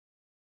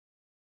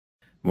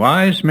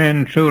Wise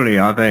men truly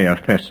are they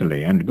of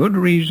Thessaly, and good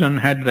reason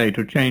had they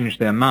to change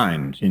their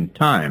minds in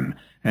time,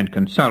 and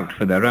consult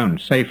for their own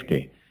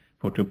safety.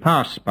 For to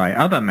pass by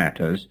other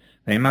matters,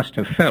 they must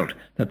have felt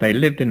that they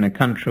lived in a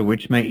country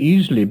which may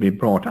easily be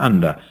brought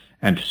under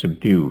and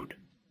subdued.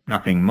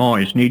 Nothing more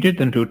is needed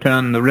than to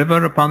turn the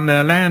river upon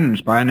their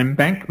lands by an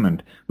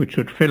embankment, which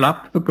should fill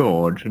up the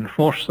gorge and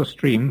force the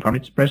stream from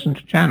its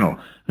present channel,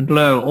 and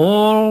lo,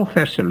 all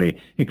Thessaly,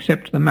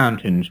 except the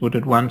mountains, would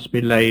at once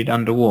be laid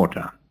under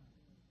water.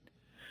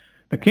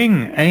 The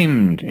king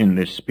aimed in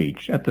this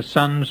speech at the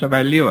sons of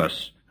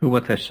Aluus, who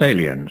were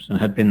Thessalians, and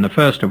had been the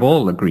first of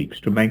all the Greeks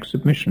to make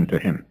submission to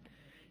him.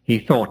 He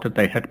thought that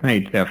they had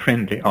made their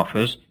friendly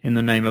offers in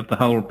the name of the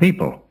whole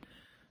people.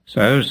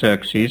 So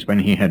Xerxes, when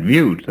he had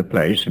viewed the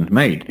place and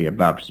made the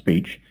above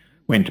speech,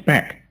 went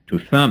back to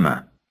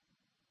Therma.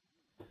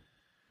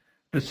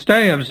 The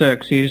stay of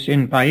Xerxes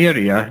in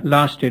Pieria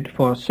lasted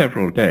for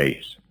several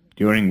days,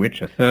 during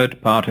which a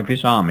third part of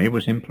his army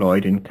was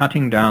employed in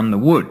cutting down the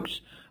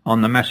woods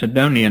on the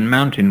Macedonian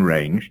mountain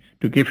range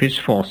to give his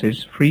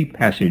forces free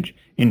passage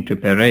into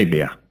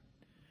Perabia.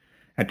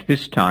 At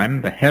this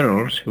time the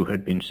heralds who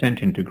had been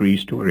sent into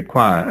Greece to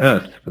require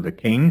earth for the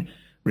king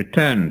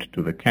returned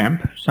to the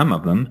camp, some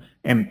of them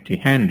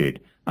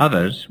empty-handed,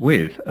 others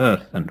with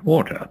earth and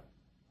water.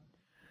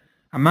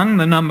 Among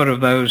the number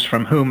of those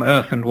from whom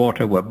earth and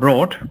water were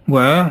brought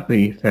were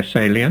the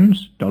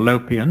Thessalians,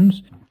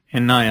 Dolopians,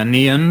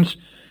 Ennianians,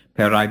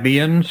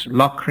 Peribians,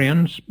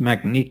 Locrians,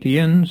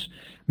 Magnetians,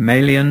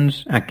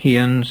 Malians,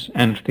 Achaeans,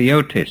 and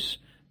Theotis,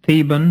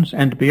 Thebans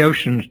and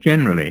Boeotians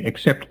generally,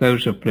 except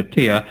those of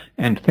Plataea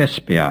and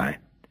Thespiae.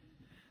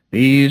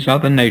 These are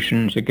the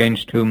nations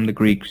against whom the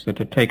Greeks that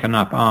had taken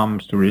up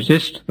arms to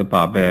resist the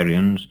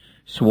barbarians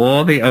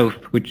swore the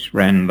oath which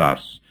ran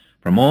thus: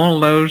 From all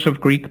those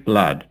of Greek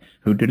blood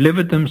who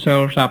delivered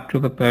themselves up to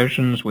the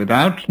Persians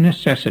without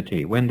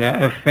necessity, when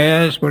their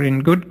affairs were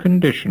in good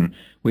condition,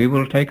 we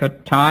will take a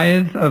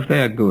tithe of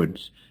their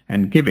goods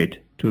and give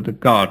it to the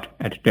god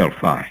at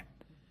Delphi.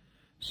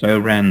 So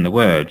ran the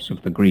words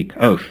of the Greek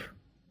oath.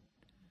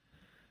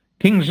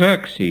 King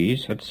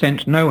Xerxes had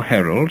sent no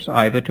heralds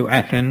either to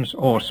Athens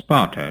or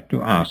Sparta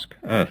to ask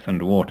earth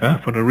and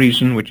water, for a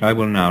reason which I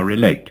will now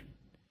relate.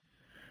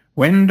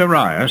 When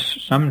Darius,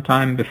 some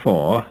time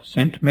before,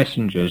 sent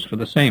messengers for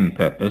the same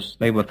purpose,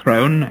 they were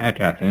thrown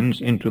at Athens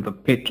into the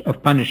pit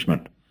of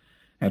punishment,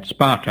 at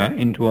Sparta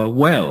into a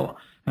well,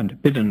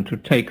 and bidden to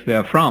take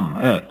therefrom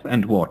earth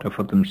and water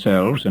for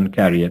themselves and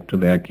carry it to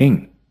their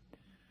king.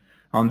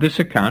 On this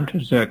account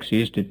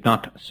Xerxes did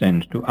not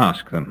send to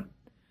ask them.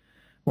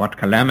 What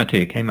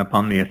calamity came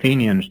upon the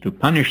Athenians to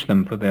punish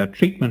them for their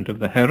treatment of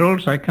the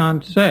heralds I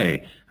can't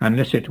say,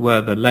 unless it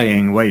were the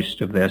laying waste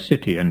of their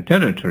city and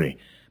territory,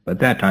 but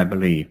that, I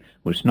believe,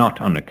 was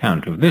not on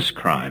account of this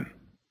crime.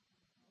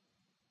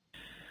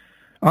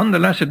 On the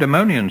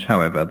Lacedaemonians,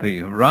 however,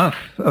 the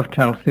wrath of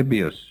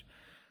Talthybius,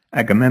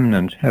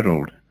 Agamemnon's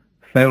herald,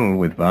 fell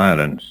with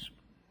violence.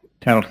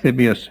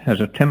 Talthybius has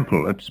a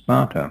temple at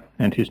Sparta,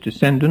 and his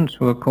descendants,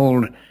 who are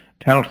called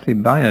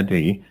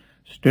Talthybiadae,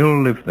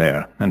 still live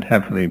there, and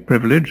have the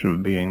privilege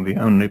of being the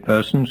only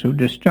persons who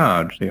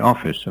discharge the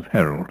office of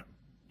herald.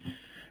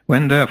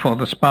 When therefore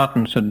the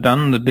Spartans had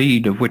done the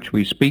deed of which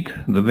we speak,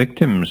 the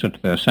victims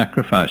at their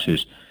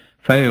sacrifices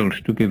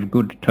failed to give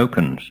good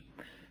tokens,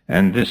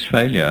 and this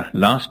failure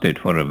lasted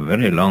for a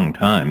very long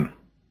time.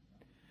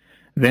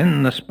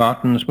 Then the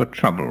Spartans were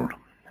troubled,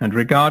 and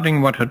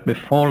regarding what had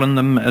befallen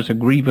them as a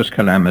grievous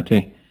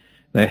calamity,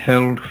 they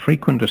held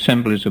frequent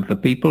assemblies of the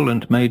people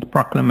and made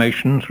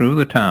proclamation through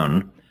the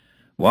town,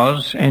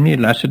 Was any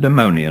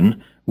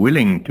Lacedaemonian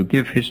willing to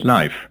give his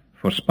life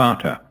for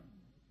Sparta?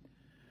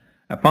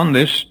 Upon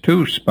this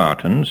 2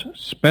 Spartans,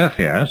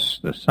 Sperthias,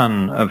 the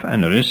son of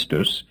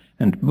Anaristus,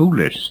 and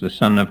Bulis, the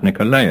son of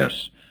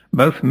Nicolaus,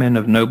 both men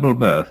of noble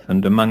birth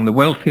and among the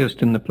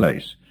wealthiest in the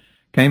place,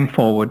 came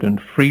forward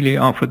and freely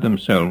offered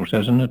themselves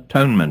as an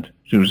atonement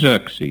to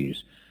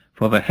Xerxes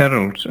for the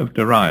heralds of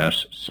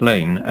Darius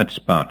slain at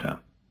Sparta.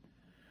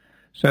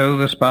 So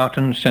the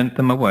Spartans sent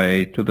them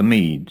away to the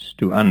Medes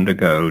to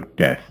undergo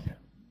death.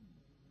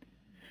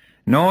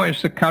 Nor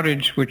is the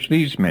courage which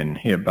these men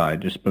hereby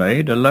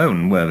displayed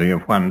alone worthy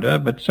of wonder,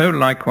 but so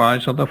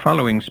likewise are the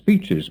following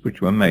speeches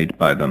which were made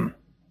by them.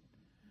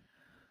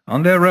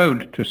 On their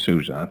road to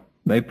Susa,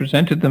 they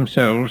presented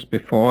themselves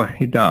before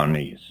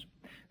Hydarnes.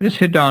 This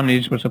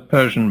Hydarnes was a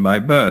Persian by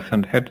birth,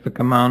 and had the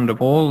command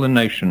of all the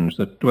nations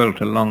that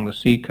dwelt along the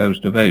sea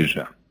coast of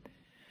Asia.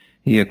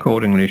 He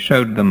accordingly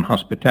showed them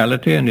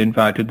hospitality, and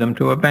invited them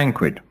to a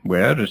banquet,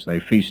 where, as they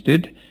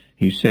feasted,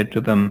 he said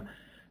to them,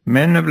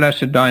 Men of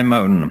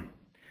Lacedaemon,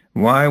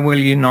 why will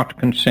ye not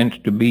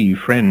consent to be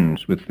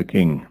friends with the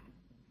king?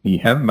 Ye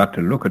have but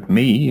to look at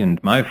me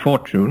and my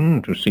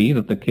fortune to see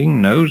that the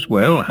king knows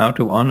well how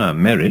to honour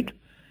merit.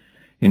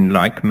 In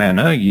like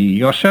manner ye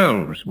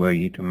yourselves, were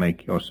ye to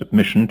make your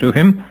submission to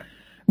him,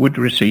 would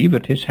receive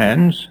at his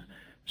hands,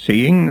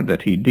 seeing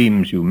that he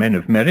deems you men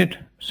of merit,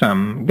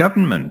 some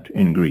government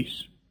in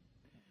Greece.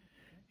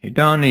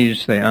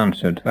 Hydarnes, they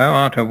answered, thou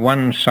art a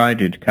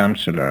one-sided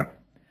counsellor.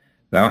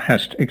 Thou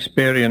hast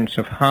experience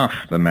of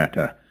half the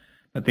matter,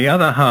 but the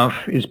other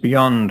half is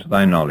beyond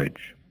thy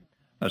knowledge.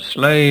 A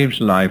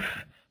slave's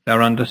life thou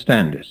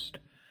understandest,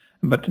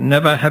 but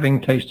never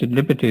having tasted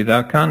liberty,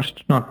 thou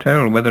canst not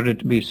tell whether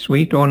it be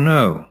sweet or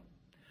no.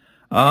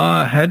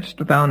 Ah,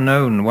 hadst thou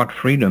known what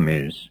freedom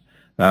is,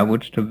 thou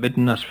wouldst have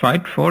bidden us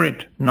fight for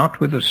it, not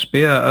with the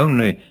spear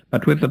only,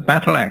 but with the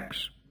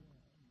battle-axe.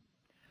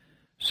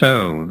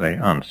 So they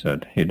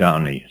answered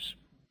Hydarnes.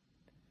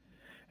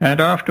 And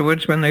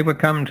afterwards, when they were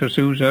come to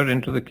Susa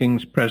into the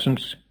king's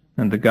presence,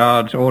 and the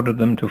guards ordered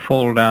them to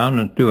fall down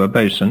and do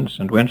obeisance,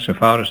 and went so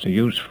far as to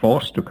use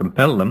force to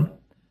compel them,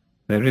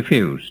 they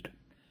refused,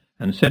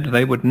 and said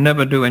they would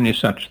never do any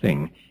such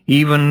thing,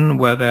 even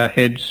were their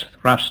heads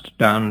thrust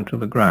down to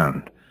the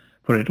ground,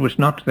 for it was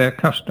not their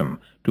custom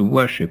to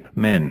worship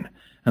men,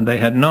 and they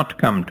had not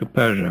come to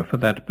Persia for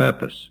that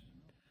purpose.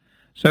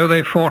 So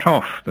they fought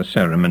off the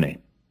ceremony,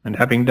 and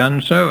having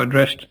done so,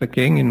 addressed the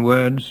king in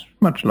words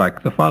much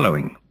like the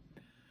following.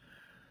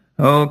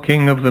 O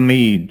King of the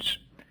Medes,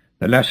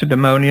 the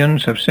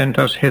Lacedaemonians have sent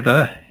us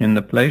hither in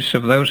the place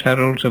of those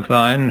heralds of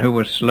thine who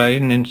were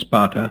slain in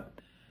Sparta,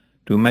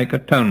 to make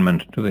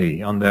atonement to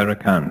thee on their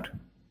account.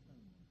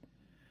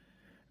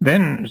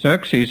 Then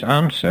Xerxes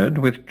answered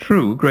with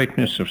true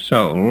greatness of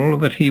soul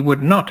that he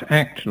would not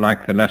act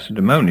like the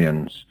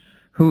Lacedaemonians,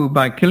 who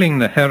by killing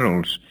the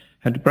heralds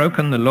had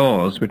broken the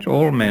laws which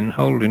all men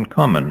hold in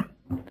common.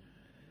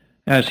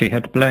 As he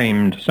had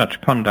blamed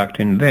such conduct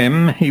in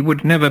them, he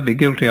would never be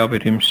guilty of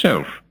it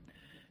himself,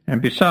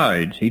 and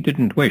besides, he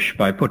didn't wish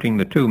by putting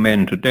the two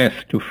men to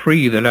death to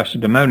free the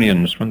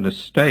Lacedaemonians from the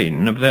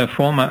stain of their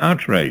former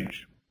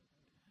outrage.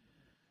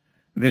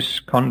 This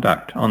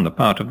conduct on the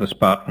part of the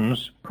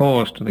Spartans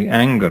caused the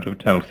anger of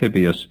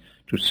Talthybius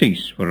to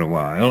cease for a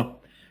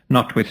while,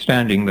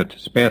 notwithstanding that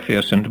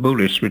Sperthius and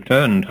Bulis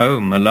returned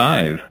home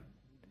alive.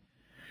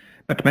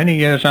 But many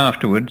years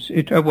afterwards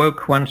it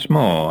awoke once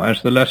more,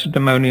 as the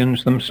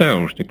Lacedaemonians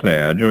themselves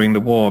declare during the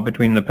war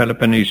between the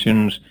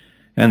Peloponnesians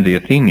and the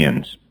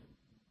Athenians.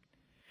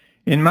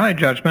 In my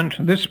judgment,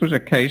 this was a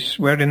case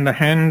wherein the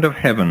hand of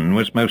heaven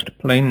was most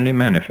plainly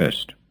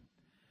manifest.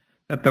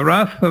 That the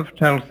wrath of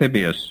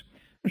Talthybius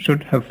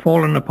should have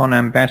fallen upon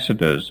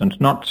ambassadors and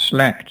not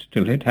slacked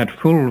till it had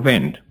full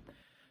vent,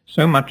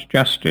 so much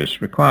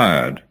justice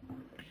required,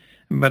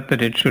 but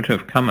that it should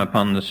have come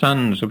upon the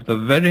sons of the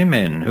very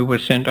men who were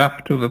sent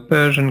up to the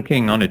Persian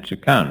king on its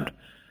account,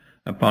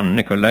 upon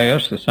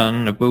Nicolaus the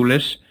son of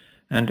Bulis,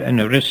 and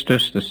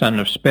Enaristus the son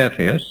of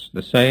Sperthius,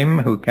 the same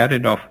who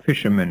carried off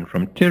fishermen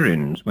from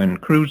Tiryns when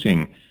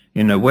cruising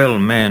in a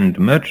well-manned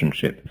merchant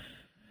ship,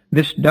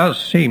 this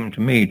does seem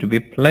to me to be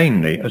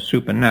plainly a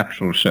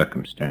supernatural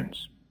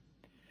circumstance.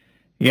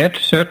 Yet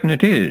certain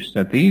it is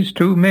that these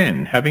two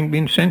men, having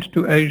been sent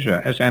to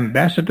Asia as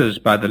ambassadors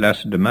by the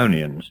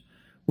Lacedaemonians,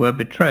 were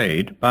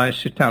betrayed by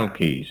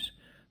Sitalces,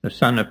 the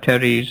son of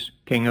Teres,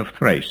 king of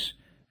Thrace,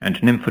 and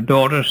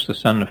Nymphodorus, the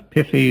son of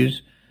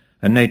Pythes,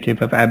 a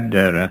native of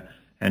Abdera,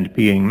 and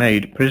being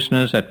made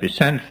prisoners at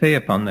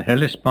Byzantium upon the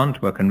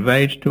Hellespont, were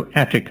conveyed to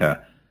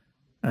Attica,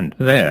 and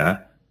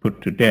there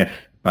put to death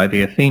by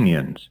the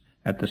Athenians,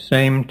 at the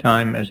same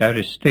time as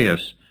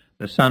Aristeus,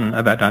 the son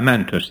of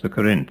Adamantus the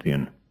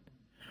Corinthian.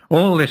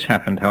 All this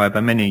happened,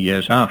 however, many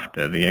years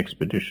after the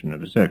expedition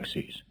of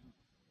Xerxes.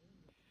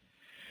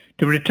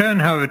 To return,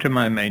 however, to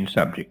my main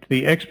subject,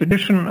 the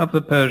expedition of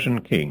the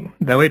Persian king,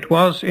 though it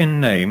was in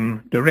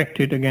name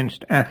directed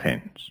against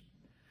Athens,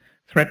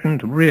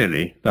 threatened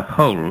really the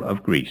whole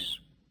of Greece.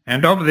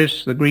 And of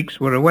this the Greeks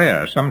were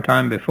aware some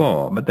time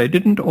before, but they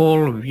didn't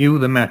all view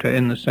the matter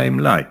in the same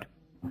light.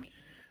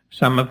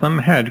 Some of them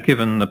had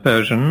given the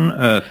Persian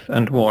earth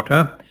and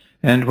water,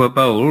 and were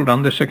bold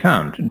on this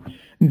account,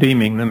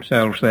 deeming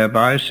themselves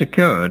thereby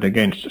secured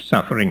against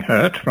suffering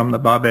hurt from the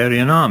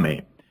barbarian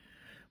army,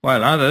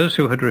 while others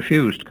who had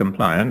refused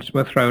compliance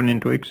were thrown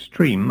into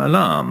extreme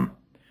alarm.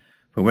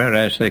 For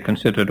whereas they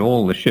considered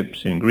all the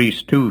ships in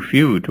Greece too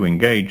few to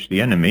engage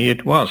the enemy,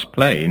 it was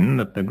plain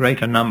that the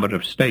greater number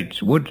of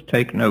states would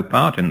take no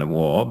part in the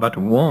war, but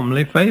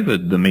warmly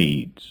favoured the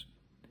Medes.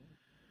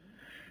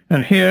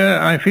 And here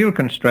I feel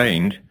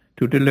constrained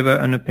to deliver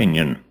an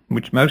opinion,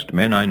 which most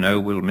men I know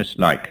will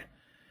mislike,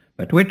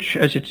 but which,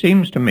 as it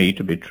seems to me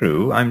to be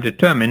true, I am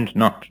determined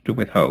not to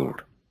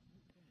withhold.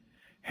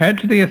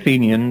 Had the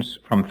Athenians,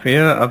 from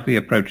fear of the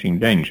approaching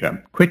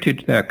danger,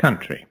 quitted their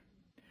country,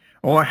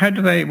 or had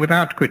they,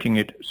 without quitting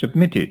it,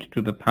 submitted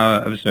to the power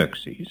of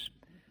Xerxes,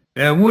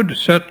 there would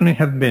certainly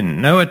have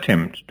been no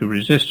attempt to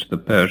resist the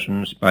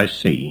Persians by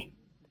sea,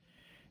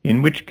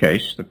 in which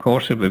case the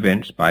course of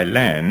events by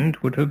land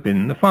would have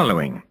been the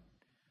following.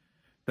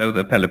 Though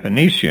the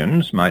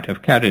Peloponnesians might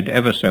have carried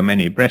ever so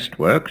many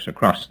breastworks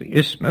across the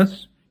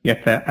isthmus,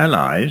 yet their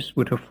allies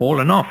would have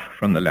fallen off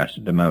from the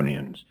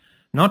Lacedaemonians,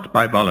 not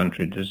by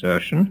voluntary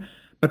desertion,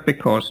 but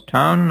because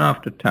town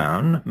after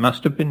town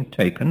must have been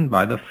taken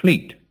by the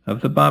fleet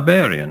of the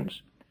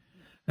barbarians,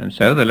 and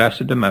so the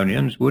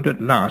Lacedaemonians would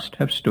at last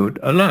have stood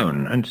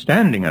alone, and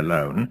standing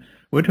alone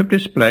would have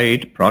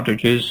displayed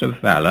prodigies of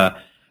valour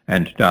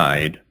and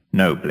died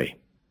nobly.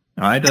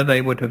 Either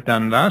they would have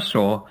done thus,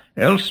 or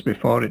else,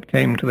 before it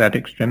came to that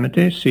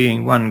extremity,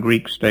 seeing one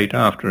Greek state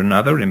after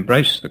another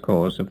embrace the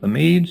cause of the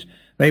Medes,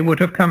 they would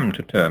have come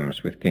to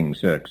terms with King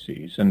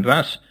Xerxes, and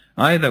thus,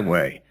 either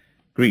way,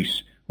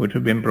 Greece would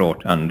have been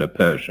brought under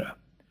Persia.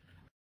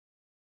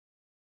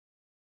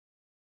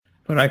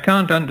 For I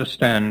can't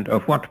understand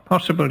of what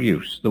possible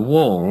use the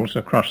walls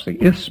across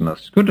the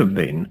isthmus could have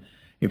been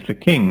if the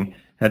king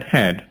had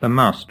had the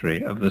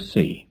mastery of the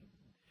sea.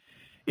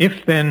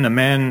 If then a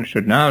man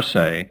should now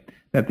say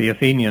that the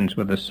Athenians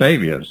were the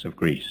saviours of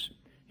Greece,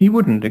 he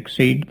wouldn't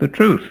exceed the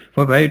truth,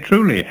 for they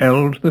truly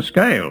held the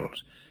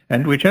scales,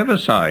 and whichever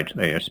side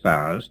they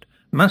espoused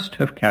must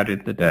have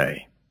carried the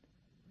day.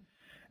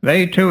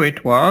 They too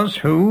it was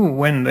who,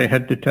 when they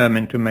had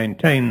determined to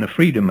maintain the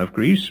freedom of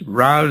Greece,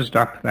 roused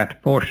up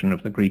that portion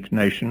of the Greek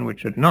nation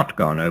which had not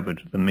gone over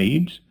to the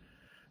Medes,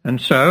 and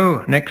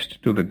so,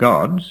 next to the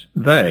gods,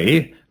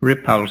 they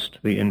repulsed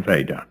the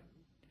invader.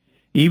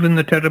 Even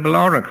the terrible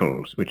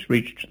oracles which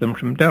reached them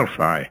from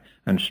Delphi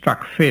and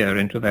struck fear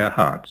into their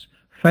hearts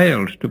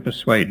failed to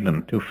persuade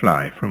them to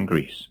fly from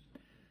Greece.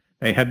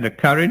 They had the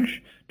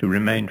courage to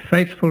remain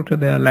faithful to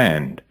their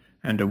land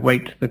and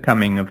await the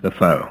coming of the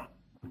foe.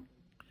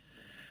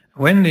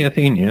 When the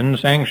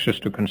Athenians, anxious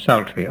to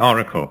consult the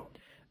oracle,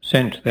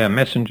 sent their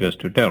messengers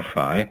to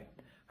Delphi,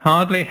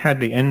 hardly had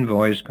the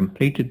envoys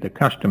completed the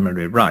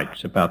customary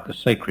rites about the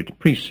sacred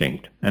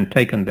precinct and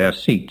taken their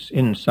seats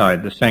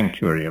inside the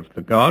sanctuary of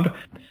the god,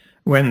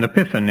 when the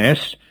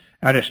Pythoness,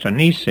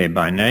 Aristonice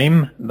by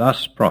name,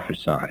 thus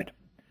prophesied,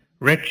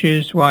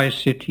 "Wretches, why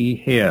sit ye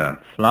here?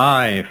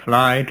 Fly,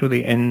 fly to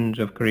the ends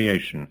of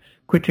creation,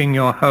 quitting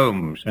your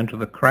homes, and to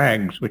the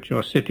crags which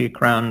your city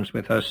crowns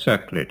with her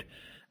circlet.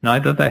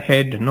 Neither the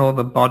head nor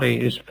the body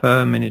is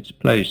firm in its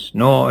place,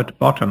 nor at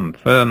bottom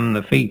firm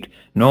the feet,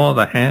 nor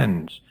the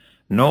hands,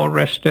 nor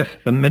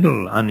resteth the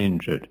middle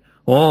uninjured,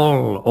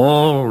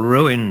 all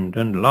ruined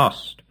and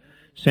lost,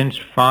 since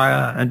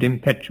fire and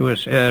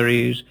impetuous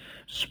Ares,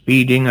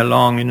 speeding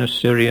along in a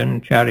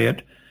Syrian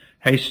chariot,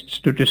 hastes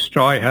to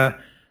destroy her.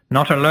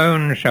 Not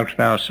alone shalt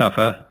thou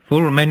suffer,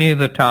 full many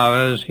the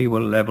towers he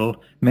will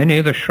level,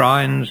 many the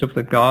shrines of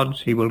the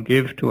gods he will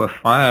give to a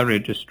fiery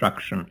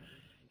destruction.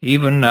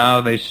 Even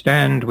now they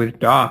stand with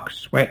dark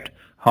sweat,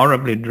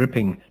 horribly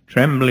dripping,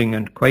 trembling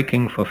and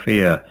quaking for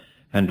fear,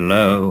 and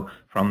lo,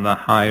 from the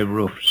high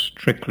roofs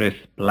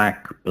trickleth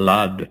black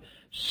blood,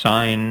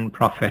 sign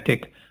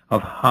prophetic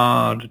of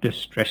hard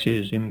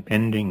distresses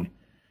impending.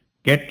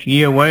 Get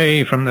ye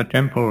away from the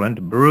temple,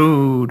 and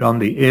brood on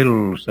the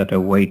ills that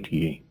await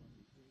ye."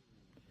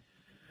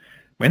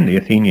 When the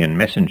Athenian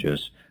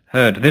messengers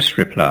heard this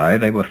reply,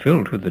 they were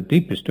filled with the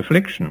deepest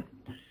affliction.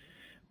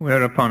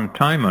 Whereupon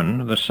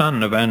Timon, the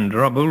son of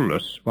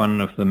Androbulus,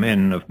 one of the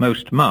men of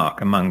most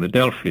mark among the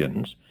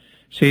Delphians,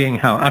 seeing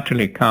how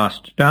utterly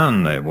cast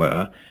down they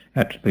were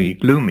at the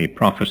gloomy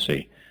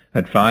prophecy,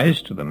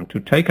 advised them to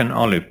take an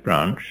olive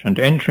branch, and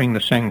entering the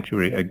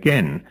sanctuary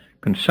again,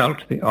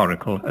 consult the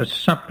oracle as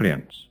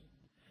suppliants.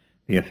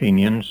 The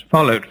Athenians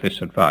followed this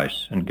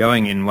advice, and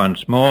going in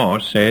once more,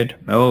 said,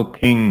 "O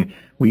king,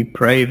 we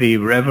pray thee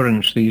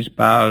reverence these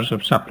boughs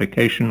of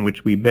supplication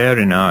which we bear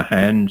in our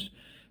hands,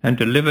 and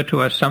deliver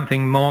to us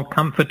something more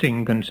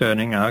comforting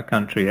concerning our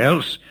country,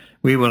 else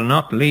we will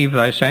not leave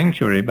thy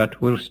sanctuary, but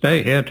will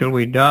stay here till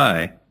we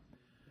die."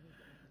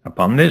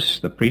 Upon this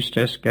the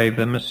priestess gave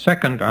them a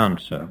second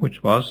answer,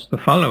 which was the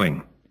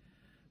following: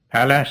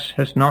 "Pallas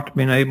has not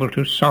been able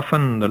to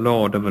soften the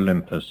Lord of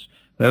Olympus,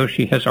 though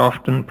she has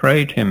often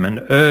prayed him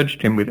and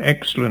urged him with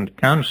excellent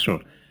counsel.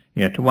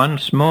 Yet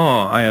once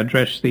more I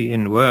address thee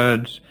in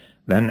words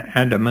than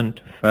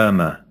adamant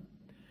firmer.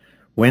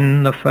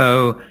 When the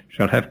foe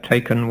shall have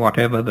taken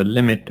whatever the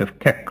limit of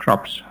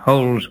Cecrops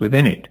holds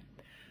within it,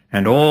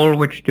 and all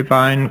which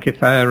divine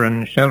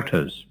Cytheron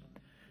shelters,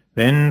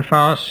 then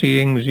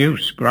far-seeing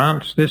Zeus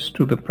grants this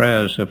to the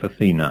prayers of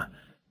Athena: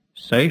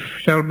 safe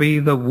shall be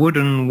the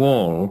wooden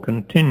wall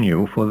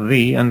continue for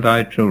thee and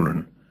thy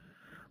children.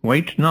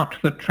 Wait not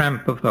the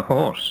tramp of the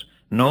horse,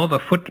 nor the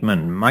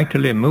footman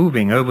mightily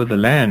moving over the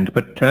land,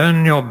 but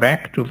turn your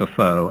back to the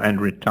foe,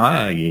 and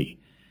retire ye.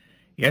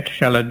 Yet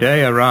shall a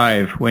day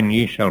arrive when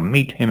ye shall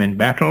meet him in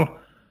battle.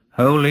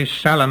 Holy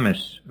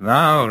Salamis,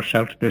 thou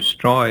shalt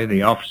destroy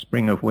the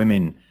offspring of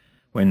women,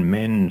 when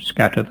men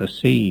scatter the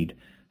seed,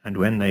 and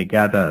when they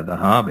gather the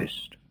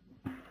harvest."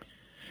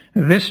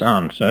 This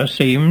answer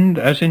seemed,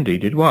 as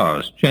indeed it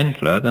was,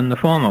 gentler than the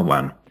former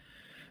one.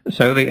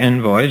 So the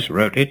envoys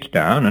wrote it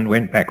down and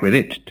went back with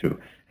it to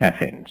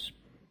Athens.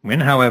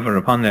 When, however,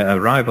 upon their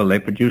arrival they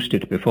produced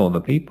it before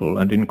the people,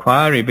 and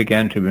inquiry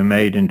began to be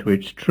made into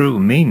its true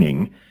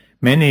meaning,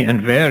 many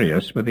and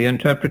various were the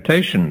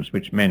interpretations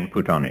which men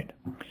put on it.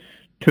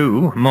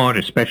 Two, more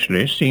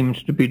especially, seemed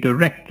to be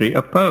directly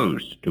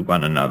opposed to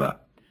one another.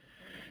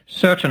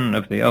 Certain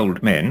of the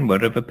old men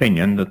were of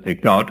opinion that the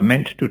god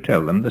meant to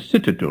tell them the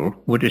citadel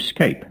would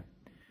escape.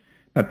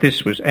 but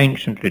this was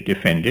anciently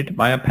defended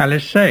by a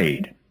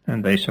palisade,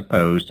 and they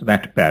supposed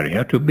that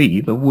barrier to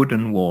be the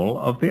wooden wall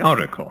of the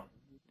oracle.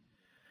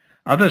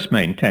 Others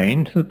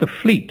maintained that the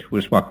fleet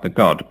was what the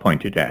god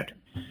pointed at,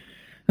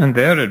 and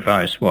their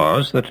advice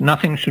was that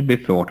nothing should be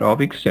thought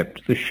of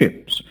except the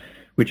ships,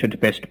 which had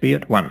best be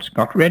at once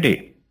got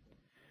ready.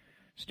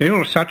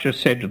 Still, such as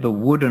said the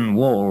wooden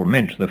wall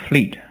meant the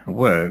fleet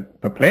were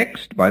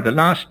perplexed by the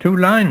last two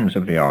lines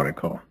of the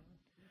oracle.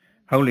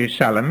 Holy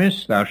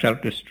Salamis, thou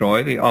shalt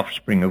destroy the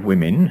offspring of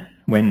women,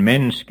 when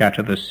men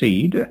scatter the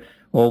seed,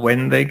 or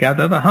when they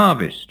gather the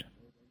harvest.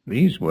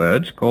 These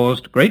words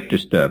caused great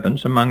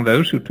disturbance among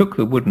those who took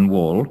the wooden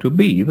wall to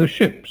be the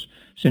ships,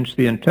 since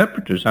the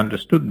interpreters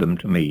understood them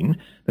to mean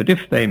that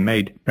if they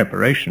made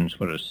preparations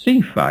for a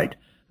sea fight,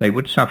 they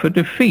would suffer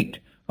defeat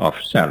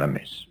off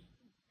Salamis.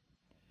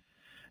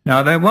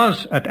 Now there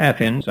was at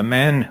Athens a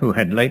man who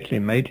had lately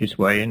made his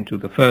way into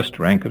the first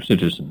rank of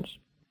citizens.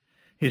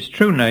 His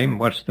true name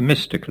was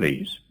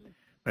Themistocles,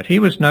 but he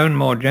was known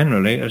more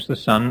generally as the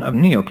son of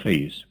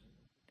Neocles.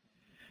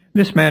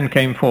 This man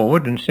came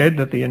forward and said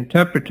that the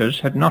interpreters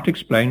had not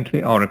explained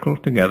the oracle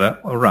together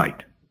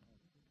aright.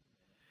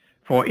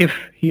 For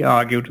if, he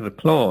argued, the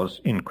clause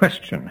in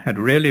question had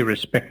really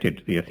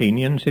respected the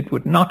Athenians, it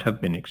would not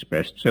have been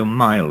expressed so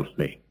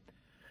mildly.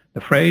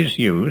 The phrase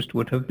used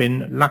would have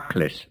been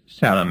luckless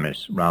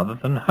Salamis rather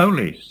than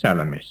holy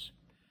Salamis,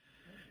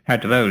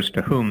 had those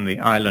to whom the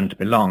island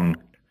belonged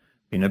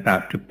been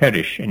about to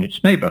perish in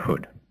its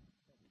neighbourhood.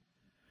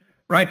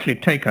 Rightly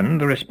taken,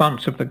 the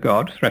response of the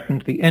god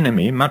threatened the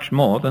enemy much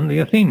more than the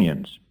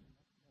Athenians.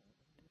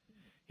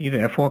 He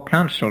therefore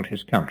counselled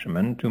his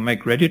countrymen to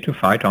make ready to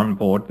fight on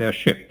board their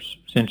ships,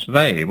 since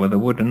they were the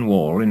wooden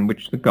wall in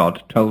which the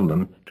god told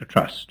them to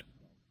trust.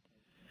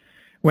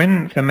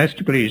 When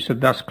Themistocles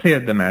had thus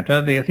cleared the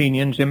matter, the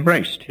Athenians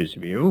embraced his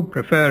view,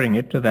 preferring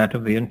it to that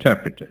of the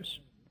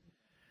interpreters.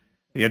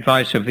 The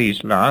advice of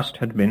these last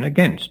had been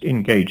against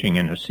engaging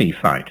in a sea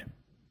fight.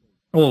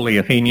 All the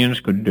Athenians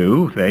could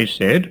do, they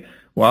said,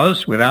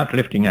 was, without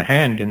lifting a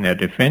hand in their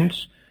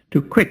defence,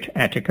 to quit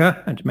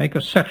Attica and make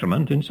a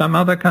settlement in some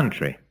other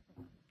country.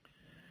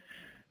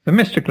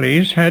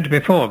 Themistocles had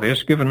before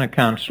this given a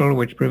counsel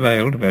which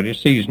prevailed very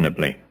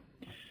seasonably.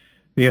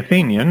 The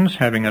Athenians,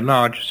 having a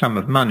large sum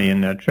of money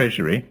in their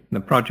treasury, the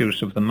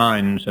produce of the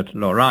mines at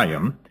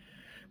Laurium,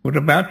 were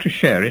about to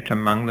share it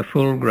among the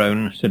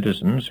full-grown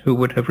citizens who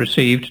would have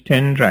received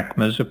 10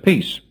 drachmas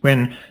apiece,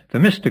 when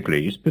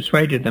Themistocles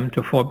persuaded them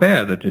to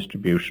forbear the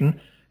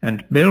distribution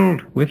and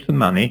build with the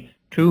money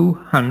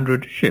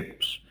 200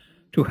 ships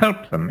to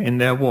help them in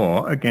their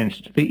war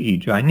against the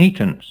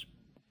Aeginetans.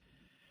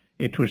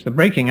 It was the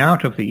breaking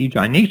out of the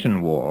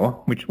Aeginetan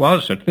war which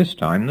was at this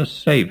time the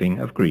saving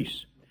of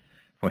Greece,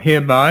 for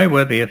hereby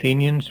were the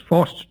Athenians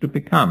forced to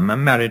become a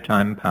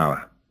maritime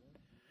power.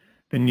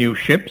 The new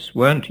ships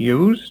weren't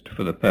used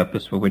for the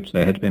purpose for which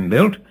they had been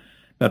built,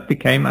 but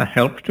became a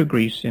help to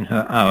Greece in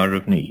her hour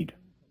of need.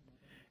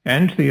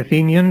 And the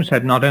Athenians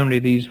had not only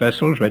these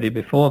vessels ready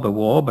before the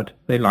war, but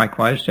they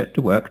likewise set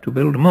to work to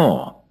build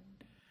more,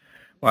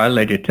 while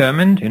they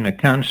determined in a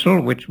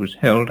council which was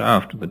held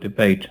after the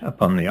debate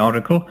upon the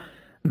oracle,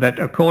 that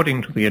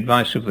according to the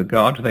advice of the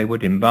god they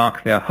would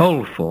embark their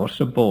whole force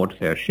aboard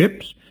their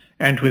ships,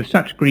 and with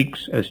such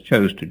Greeks as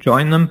chose to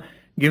join them,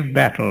 give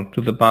battle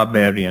to the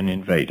barbarian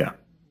invader.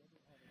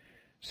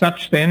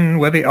 Such, then,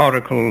 were the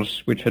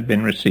oracles which had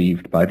been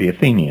received by the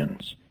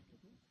Athenians.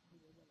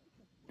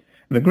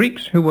 The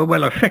Greeks, who were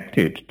well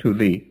affected to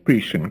the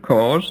Grecian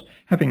cause,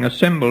 having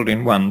assembled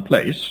in one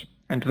place,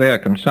 and there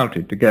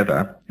consulted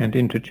together, and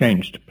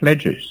interchanged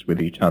pledges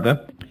with each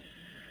other,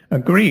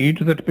 agreed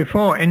that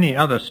before any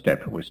other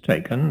step was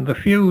taken, the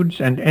feuds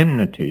and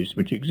enmities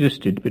which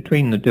existed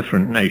between the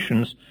different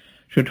nations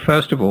should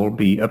first of all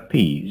be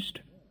appeased.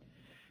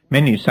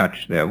 Many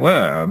such there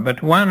were,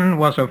 but one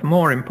was of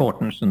more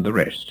importance than the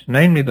rest,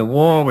 namely the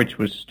war which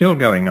was still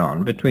going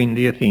on between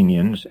the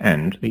Athenians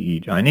and the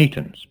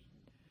Aeginetans.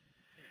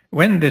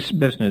 When this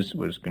business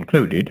was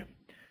concluded,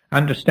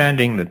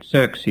 understanding that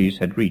Xerxes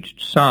had reached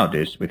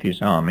Sardis with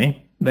his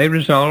army, they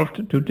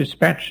resolved to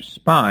dispatch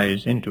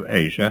spies into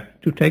Asia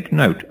to take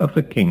note of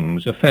the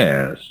king's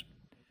affairs.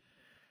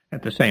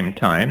 At the same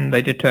time,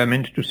 they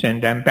determined to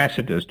send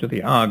ambassadors to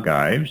the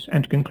Argives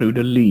and conclude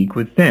a league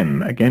with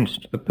them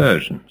against the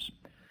Persians,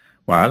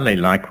 while they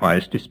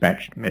likewise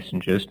dispatched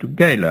messengers to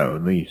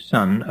Gelo, the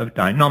son of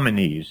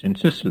Dinomenes in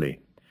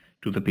Sicily,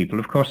 to the people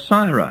of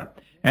Corcyra,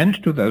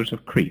 and to those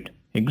of Crete,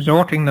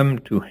 exhorting them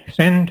to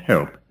send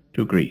help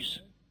to Greece.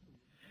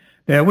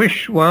 Their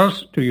wish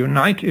was to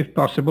unite, if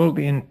possible,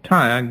 the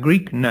entire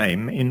Greek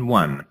name in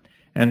one,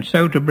 and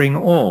so to bring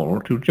all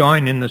to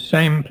join in the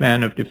same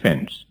plan of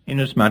defence,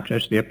 inasmuch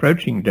as the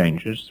approaching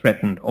dangers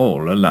threatened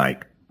all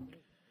alike.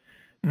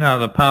 Now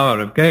the power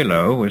of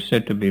Gelo was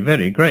said to be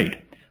very great,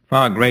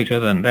 far greater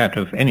than that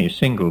of any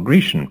single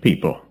Grecian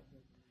people.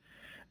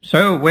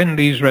 So when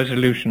these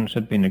resolutions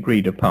had been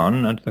agreed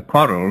upon, and the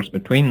quarrels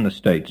between the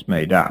states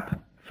made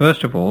up,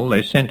 first of all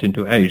they sent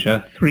into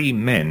Asia 3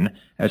 men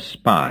as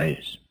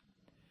spies.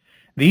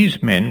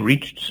 These men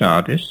reached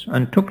Sardis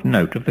and took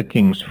note of the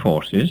king's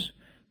forces,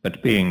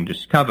 but being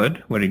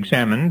discovered were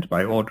examined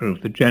by order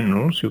of the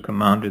generals who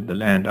commanded the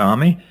land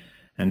army,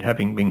 and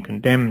having been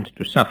condemned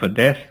to suffer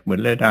death were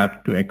led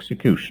out to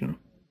execution.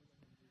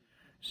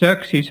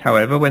 Xerxes,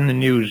 however, when the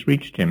news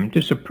reached him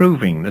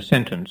disapproving the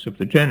sentence of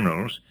the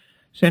generals,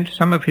 sent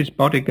some of his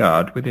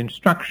bodyguard with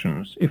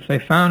instructions, if they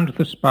found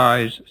the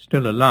spies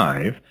still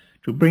alive,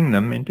 to bring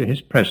them into his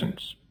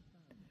presence.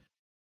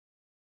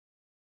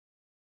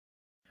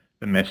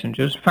 The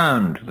messengers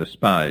found the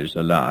spies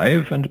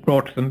alive, and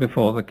brought them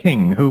before the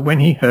king, who, when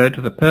he heard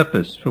the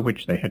purpose for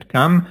which they had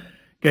come,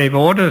 gave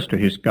orders to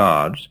his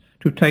guards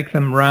to take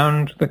them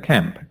round the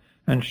camp,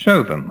 and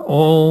show them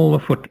all the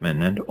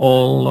footmen and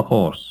all the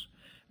horse,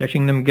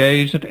 letting them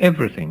gaze at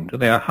everything to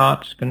their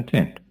heart's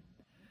content.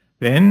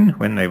 Then,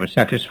 when they were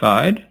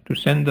satisfied, to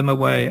send them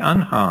away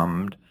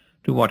unharmed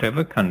to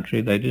whatever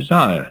country they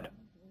desired.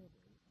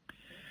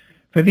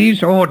 For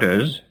these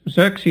orders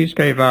Xerxes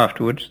gave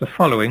afterwards the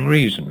following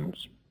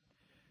reasons.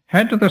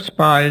 Had the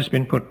spies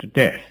been put to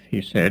death,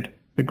 he said,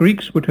 the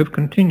Greeks would have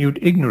continued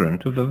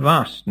ignorant of the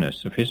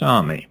vastness of his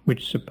army,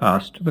 which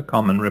surpassed the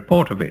common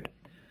report of it,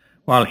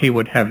 while he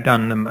would have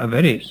done them a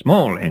very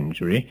small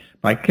injury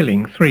by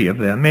killing 3 of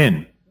their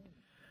men.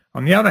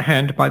 On the other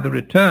hand, by the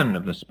return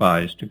of the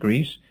spies to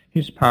Greece,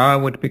 his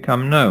power would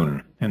become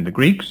known, and the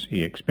Greeks,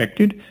 he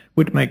expected,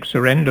 would make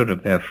surrender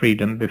of their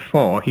freedom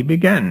before he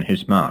began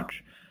his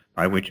march,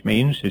 by which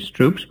means his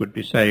troops would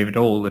be saved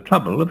all the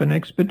trouble of an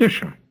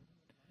expedition.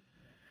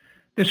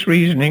 This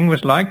reasoning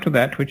was like to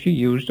that which he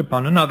used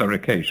upon another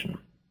occasion.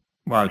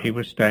 While he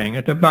was staying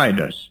at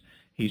Abydos,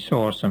 he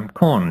saw some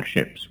corn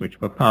ships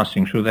which were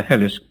passing through the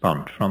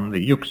Hellespont from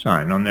the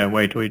Euxine on their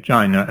way to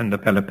Aegina and the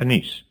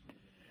Peloponnese.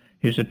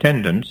 His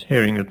attendants,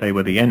 hearing that they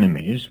were the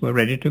enemies, were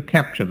ready to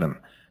capture them,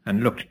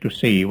 and looked to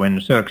see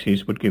when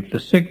Xerxes would give the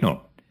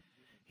signal.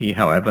 He,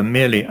 however,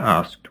 merely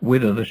asked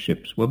whither the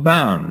ships were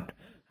bound,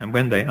 and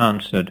when they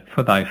answered,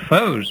 "For thy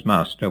foes,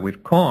 master,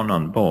 with corn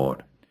on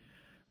board,"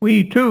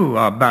 "We too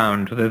are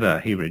bound thither,"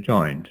 he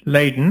rejoined,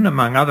 "laden,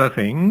 among other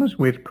things,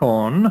 with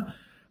corn.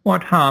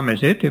 What harm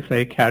is it if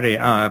they carry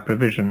our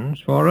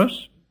provisions for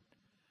us?"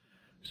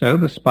 So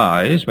the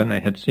spies, when they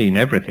had seen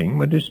everything,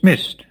 were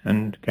dismissed,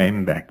 and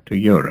came back to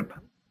Europe.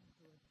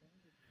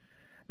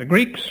 The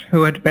Greeks,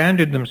 who had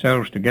banded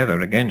themselves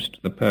together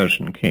against the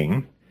Persian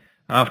king,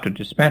 after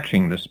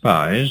dispatching the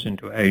spies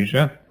into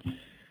Asia,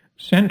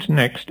 sent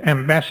next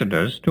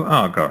ambassadors to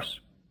Argos.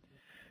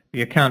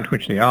 The account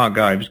which the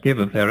Argives give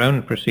of their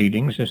own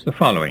proceedings is the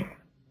following.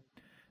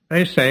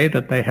 They say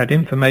that they had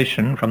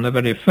information from the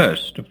very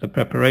first of the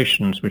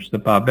preparations which the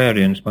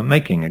barbarians were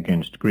making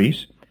against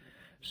Greece,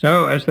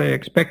 so as they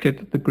expected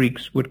that the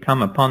Greeks would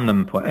come upon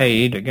them for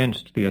aid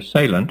against the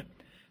assailant,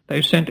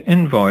 they sent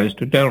envoys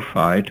to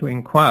Delphi to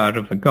inquire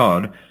of the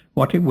god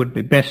what it would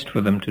be best for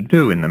them to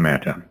do in the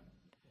matter.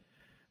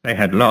 They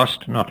had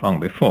lost, not long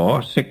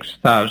before,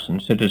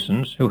 6,000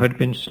 citizens who had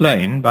been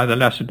slain by the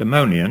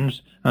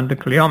Lacedaemonians under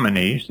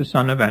Cleomenes, the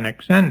son of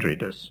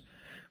Anaxandridas,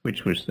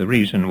 which was the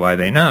reason why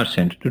they now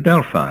sent to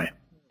Delphi.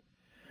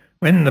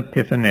 When the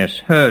Pythoness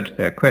heard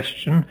their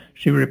question,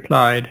 she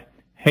replied,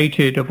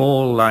 "Hated of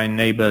all thy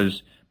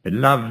neighbours,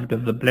 beloved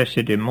of the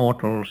blessed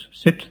immortals,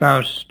 sit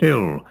thou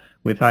still,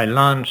 with thy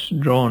lance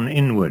drawn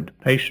inward,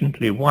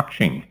 patiently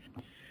watching.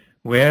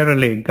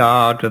 Warily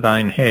guard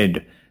thine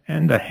head,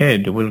 and the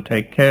head will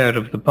take care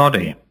of the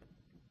body."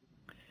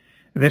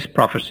 This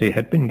prophecy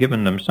had been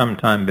given them some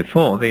time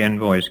before the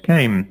envoys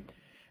came,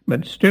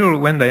 but still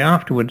when they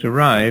afterwards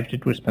arrived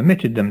it was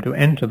permitted them to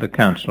enter the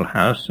council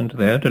house and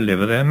there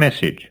deliver their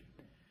message.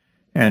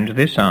 And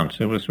this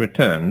answer was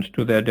returned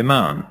to their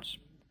demands.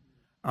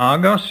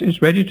 "Argos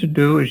is ready to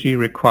do as ye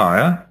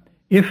require,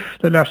 if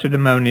the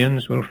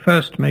Lacedaemonians will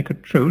first make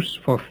a truce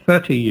for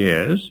 30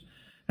 years,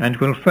 and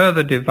will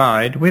further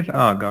divide with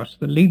Argos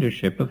the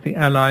leadership of the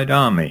allied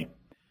army.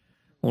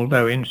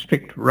 Although in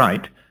strict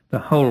right the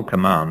whole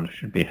command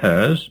should be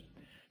hers,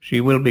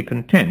 she will be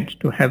content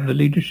to have the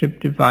leadership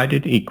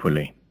divided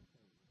equally."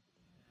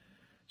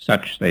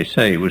 Such, they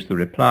say, was the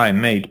reply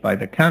made by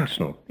the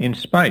council, in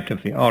spite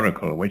of the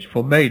oracle which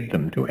forbade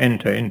them to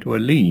enter into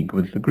a league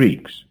with the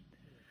Greeks.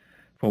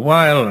 For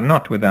while,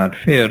 not without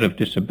fear of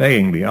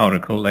disobeying the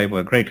oracle, they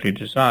were greatly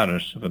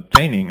desirous of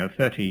obtaining a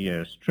 30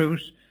 years'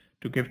 truce,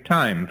 to give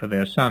time for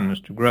their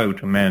sons to grow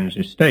to man's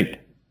estate.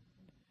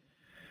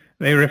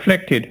 They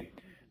reflected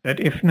that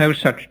if no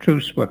such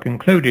truce were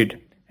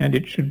concluded, and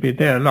it should be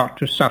their lot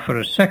to suffer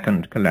a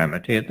second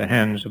calamity at the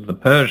hands of the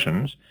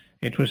Persians,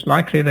 it was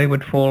likely they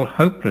would fall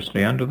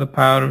hopelessly under the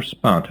power of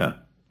Sparta.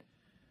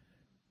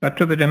 But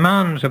to the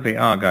demands of the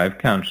Argive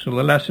council,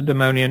 the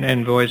Lacedaemonian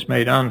envoys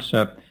made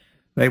answer,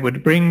 they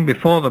would bring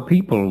before the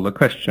people the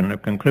question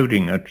of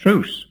concluding a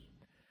truce.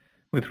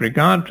 With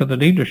regard to the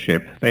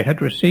leadership, they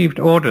had received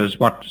orders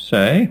what to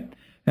say,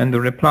 and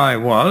the reply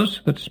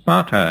was that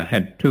Sparta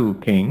had 2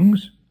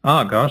 kings,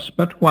 Argos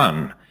but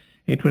 1.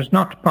 It was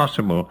not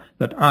possible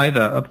that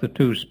either of the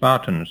 2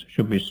 Spartans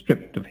should be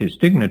stripped of his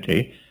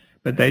dignity,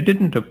 but they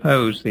didn't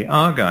oppose the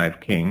Argive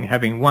king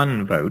having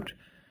 1 vote,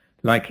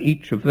 like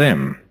each of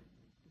them.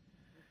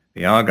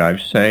 The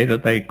Argives say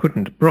that they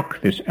couldn't brook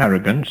this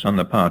arrogance on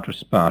the part of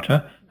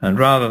Sparta, and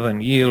rather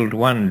than yield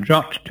one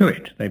jot to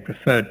it, they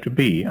preferred to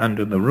be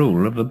under the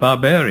rule of the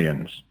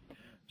barbarians.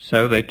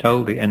 So they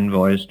told the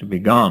envoys to be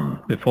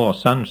gone before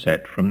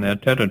sunset from their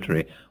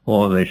territory,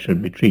 or they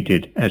should be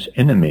treated as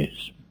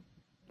enemies.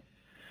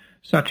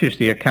 Such is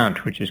the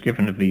account which is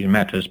given of these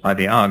matters by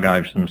the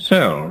Argives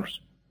themselves.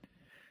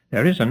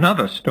 There is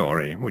another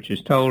story, which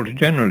is told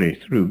generally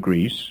through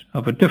Greece,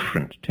 of a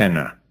different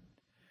tenor.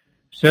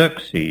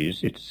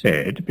 Xerxes, it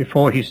said,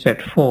 before he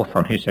set forth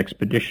on his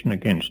expedition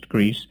against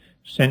Greece,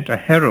 sent a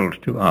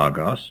herald to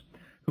Argos,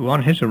 who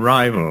on his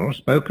arrival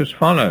spoke as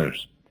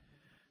follows: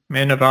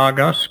 "Men of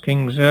Argos,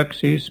 King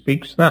Xerxes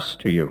speaks thus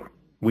to you.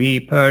 We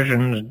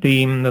Persians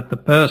deem that the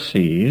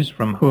Perses,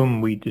 from whom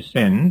we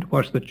descend,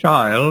 was the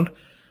child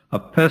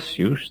of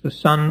Perseus, the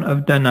son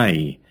of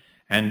Danae,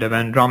 and of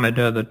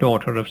Andromeda, the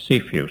daughter of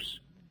Cepheus.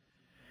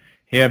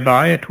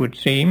 Hereby it would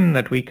seem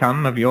that we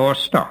come of your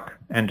stock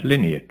and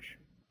lineage.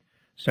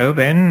 So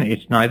then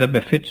it neither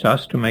befits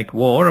us to make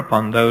war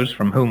upon those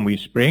from whom we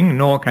spring,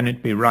 nor can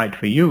it be right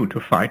for you to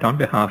fight on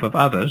behalf of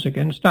others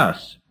against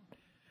us.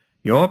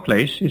 Your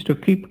place is to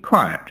keep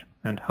quiet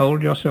and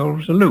hold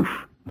yourselves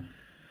aloof.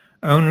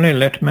 Only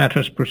let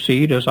matters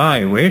proceed as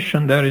I wish,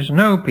 and there is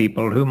no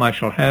people whom I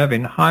shall have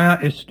in higher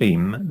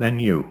esteem than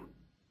you."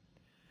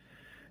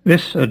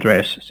 This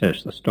address,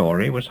 says the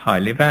story, was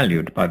highly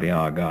valued by the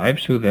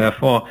Argives, who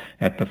therefore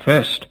at the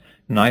first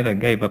neither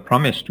gave a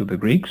promise to the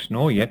Greeks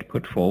nor yet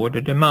put forward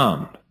a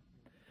demand.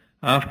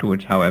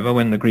 Afterwards, however,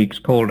 when the Greeks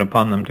called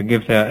upon them to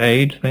give their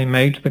aid, they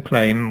made the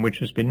claim which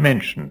has been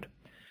mentioned,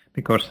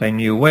 because they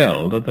knew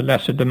well that the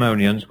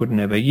Lacedaemonians would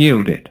never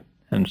yield it,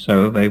 and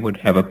so they would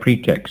have a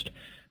pretext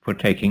for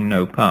taking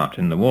no part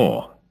in the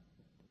war.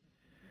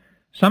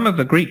 Some of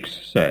the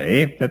Greeks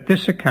say that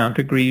this account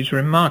agrees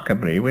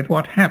remarkably with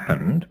what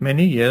happened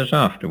many years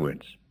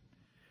afterwards.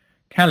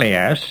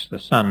 Callias, the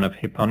son of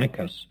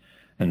Hipponicus,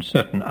 and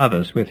certain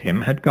others with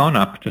him had gone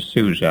up to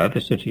Susa,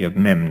 the city of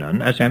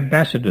Memnon, as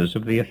ambassadors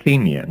of the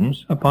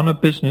Athenians, upon a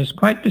business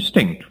quite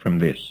distinct from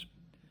this.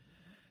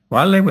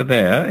 While they were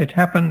there, it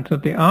happened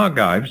that the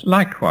Argives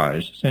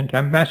likewise sent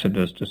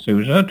ambassadors to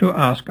Susa to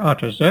ask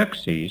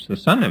Artaxerxes, the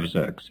son of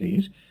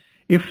Xerxes,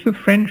 if the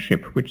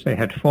friendship which they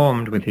had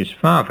formed with his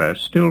father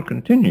still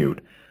continued,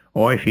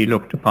 or if he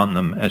looked upon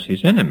them as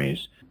his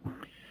enemies.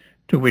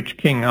 To which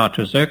King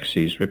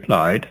Artaxerxes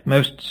replied,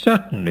 "Most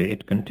certainly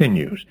it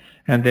continues,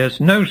 and there's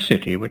no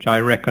city which I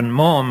reckon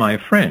more my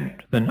friend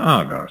than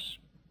Argos."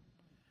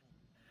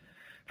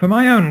 For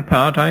my own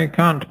part, I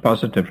can't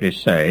positively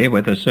say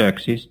whether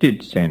Xerxes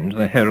did send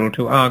the herald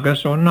to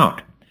Argos or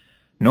not,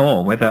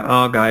 nor whether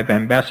Argive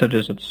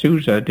ambassadors at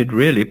Susa did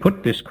really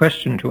put this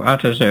question to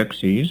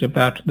Artaxerxes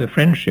about the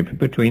friendship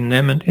between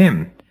them and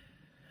him.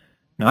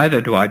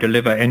 Neither do I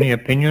deliver any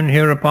opinion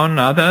hereupon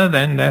other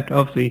than that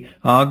of the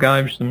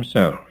Argives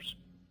themselves.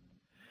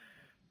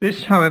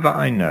 This, however,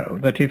 I know,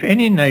 that if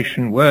any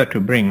nation were to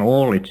bring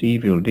all its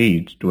evil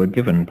deeds to a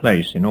given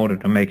place in order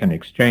to make an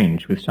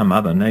exchange with some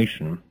other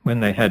nation, when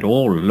they had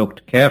all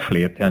looked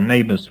carefully at their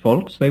neighbours'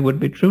 faults, they would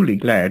be truly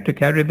glad to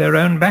carry their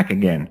own back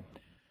again.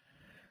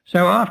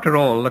 So, after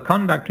all, the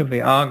conduct of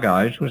the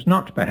Argives was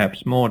not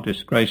perhaps more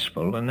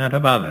disgraceful than that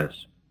of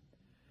others.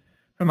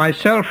 For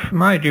myself,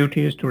 my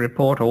duty is to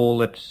report all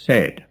that's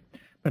said,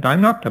 but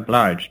I'm not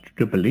obliged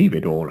to believe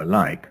it all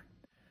alike,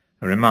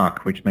 a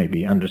remark which may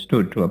be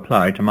understood to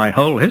apply to my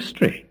whole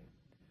history.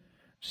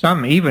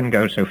 Some even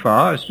go so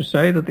far as to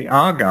say that the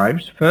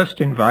Argives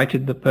first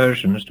invited the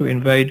Persians to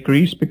invade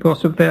Greece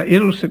because of their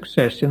ill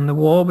success in the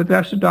war with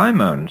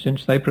Lacedaemon,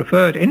 since they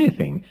preferred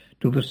anything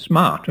to the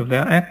smart of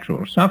their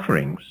actual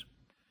sufferings.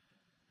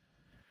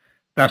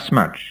 Thus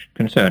much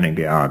concerning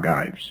the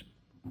Argives.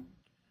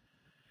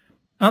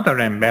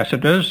 Other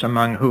ambassadors,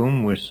 among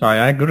whom was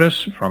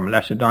Syagorus from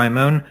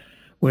Lacedaemon,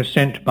 were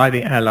sent by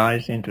the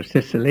allies into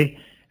Sicily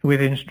with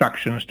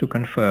instructions to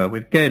confer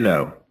with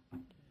Gelo.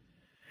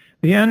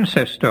 The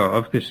ancestor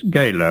of this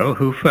Gelo,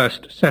 who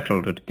first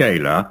settled at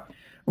Gela,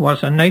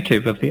 was a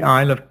native of the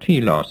Isle of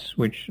Telos,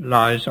 which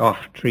lies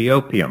off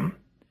Triopium.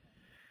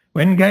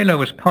 When Gela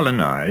was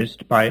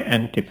colonized by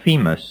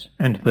Antiphemus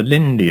and the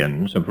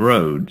Lindians of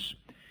Rhodes,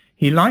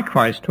 he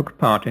likewise took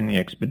part in the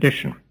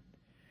expedition.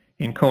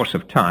 In course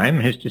of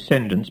time, his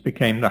descendants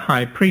became the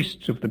high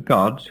priests of the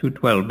gods who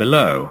dwell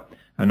below,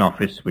 an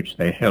office which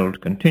they held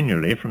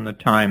continually from the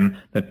time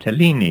that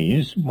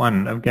Telenes,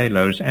 one of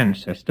Gelo's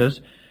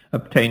ancestors,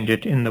 obtained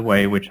it in the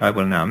way which I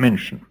will now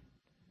mention.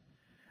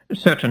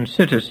 Certain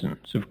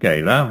citizens of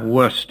Gela,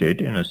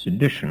 worsted in a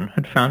sedition,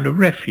 had found a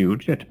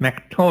refuge at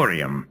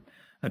Mactorium,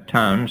 a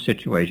town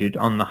situated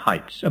on the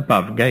heights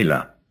above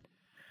Gela.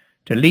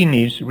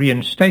 Telenes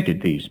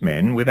reinstated these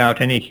men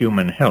without any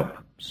human help,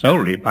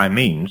 solely by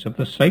means of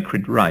the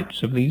sacred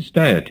rites of these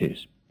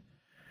deities.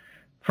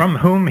 From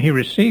whom he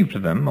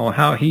received them, or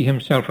how he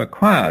himself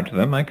acquired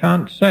them, I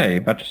can't say,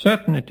 but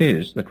certain it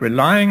is that,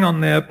 relying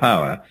on their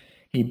power,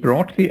 he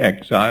brought the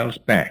exiles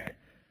back.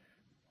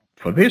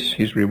 For this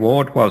his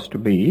reward was to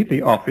be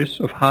the office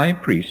of high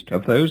priest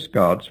of those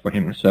gods for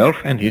himself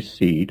and his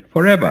seed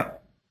forever.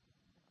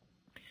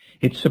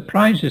 It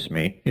surprises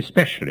me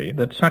especially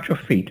that such a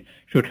feat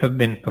should have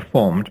been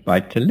performed by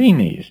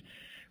Telenes,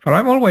 for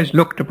I've always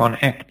looked upon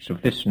acts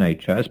of this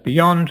nature as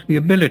beyond the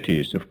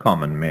abilities of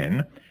common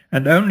men,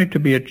 and only to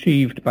be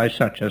achieved by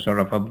such as are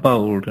of a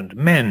bold and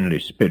manly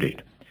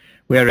spirit,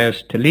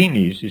 whereas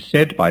Telenes is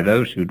said by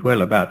those who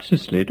dwell about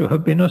Sicily to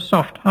have been a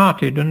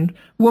soft-hearted and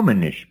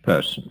womanish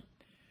person.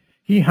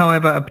 He,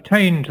 however,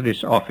 obtained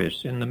this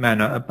office in the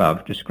manner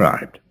above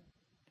described.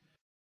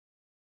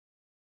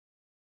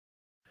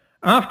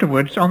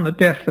 Afterwards, on the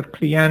death of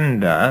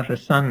Cleander, the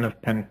son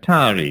of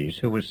Pantares,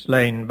 who was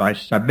slain by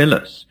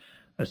Sabillus,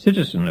 a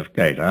citizen of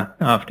Gela,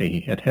 after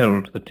he had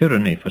held the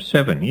tyranny for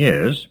 7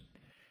 years,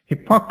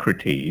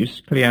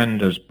 Hippocrates,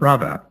 Cleander's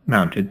brother,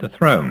 mounted the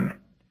throne.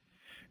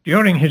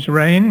 During his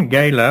reign,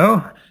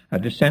 Gelo, a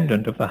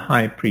descendant of the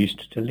high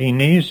priest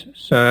Telenes,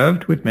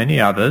 served with many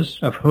others,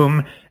 of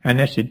whom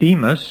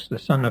Anesidemus, the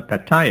son of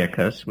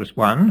Pataiacus, was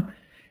one,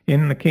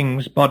 in the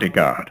king's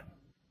bodyguard.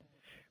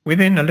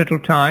 Within a little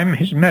time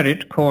his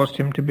merit caused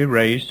him to be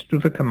raised to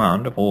the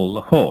command of all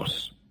the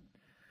horse.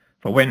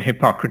 For when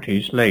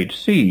Hippocrates laid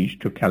siege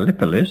to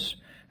Callipolis,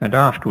 and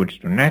afterwards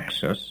to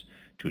Naxos,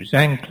 to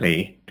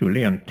Zancli, to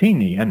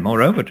Leontini, and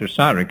moreover to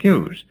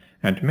Syracuse,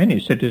 and many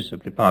cities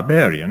of the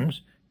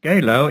barbarians,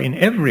 Gelo in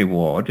every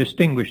war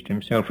distinguished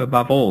himself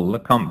above all the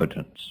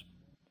combatants.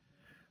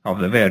 Of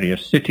the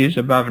various cities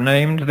above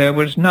named there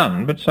was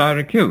none but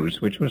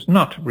Syracuse which was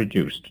not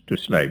reduced to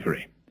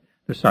slavery.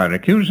 The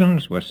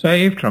Syracusans were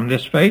saved from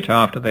this fate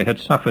after they had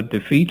suffered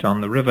defeat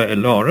on the river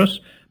Elorus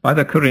by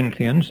the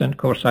Corinthians and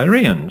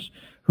Corcyreans,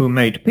 who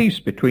made peace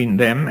between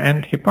them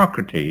and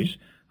Hippocrates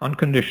on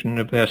condition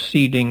of their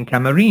ceding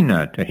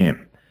Camarina to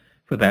him,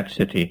 for that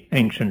city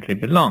anciently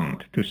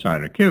belonged to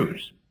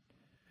Syracuse.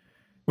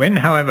 When,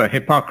 however,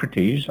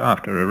 Hippocrates,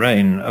 after a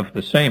reign of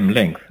the same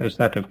length as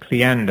that of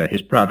Cleander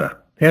his brother,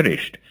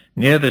 perished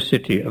near the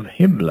city of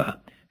Hybla,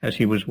 as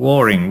he was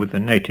warring with the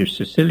native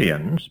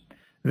Sicilians,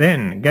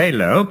 then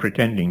Gelo,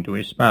 pretending to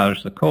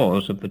espouse the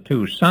cause of the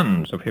 2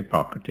 sons of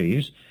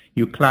Hippocrates,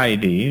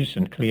 Euclides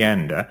and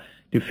Cleander,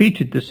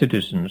 defeated the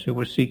citizens who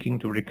were seeking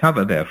to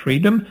recover their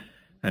freedom,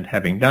 and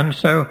having done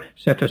so,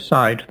 set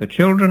aside the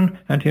children,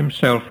 and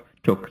himself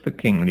took the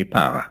kingly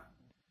power.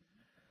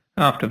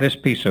 After this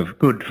piece of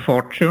good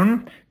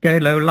fortune,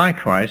 Gelo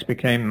likewise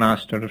became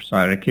master of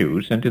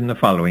Syracuse, and in the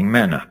following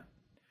manner.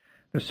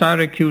 The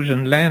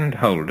Syracusan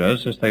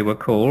landholders, as they were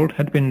called,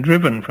 had been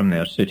driven from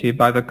their city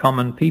by the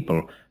common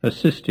people,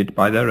 assisted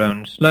by their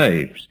own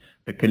slaves,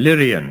 the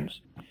Cilirians,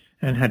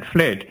 and had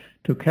fled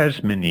to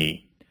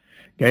Casmene.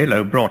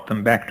 Gelo brought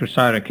them back to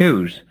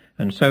Syracuse,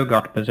 and so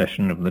got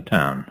possession of the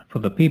town, for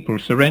the people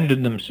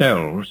surrendered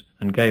themselves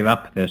and gave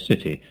up their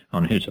city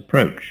on his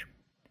approach.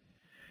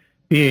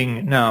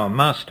 Being now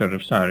master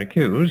of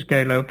Syracuse,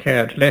 Gelo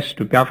cared less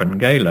to govern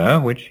Gela,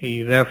 which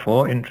he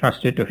therefore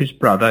entrusted to his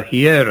brother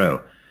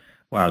Hiero,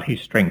 while he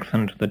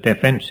strengthened the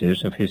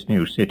defences of his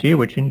new city,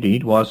 which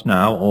indeed was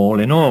now all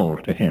in all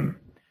to him.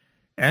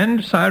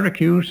 And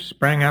Syracuse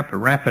sprang up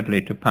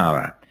rapidly to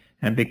power,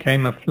 and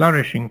became a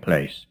flourishing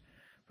place.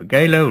 For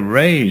Gelo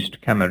razed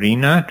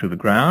Camarina to the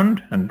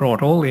ground, and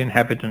brought all the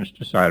inhabitants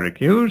to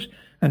Syracuse,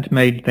 and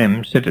made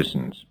them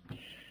citizens.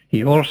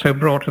 He also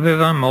brought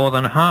thither more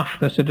than half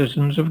the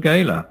citizens of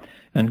Gela,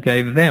 and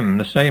gave them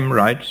the same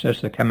rights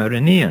as the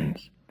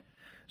Camarinians.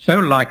 So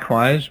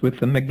likewise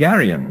with the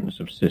Megarians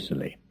of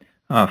Sicily.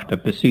 After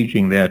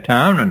besieging their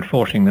town and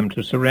forcing them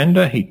to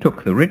surrender, he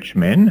took the rich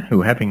men,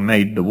 who, having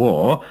made the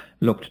war,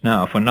 looked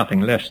now for nothing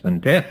less than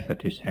death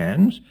at his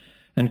hands,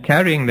 and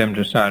carrying them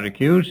to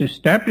Syracuse,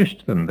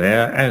 established them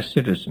there as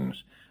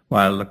citizens,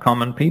 while the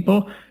common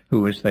people,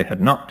 who, as they had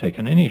not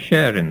taken any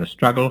share in the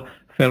struggle,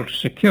 felt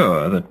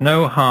secure that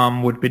no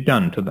harm would be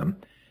done to them.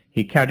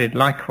 He carried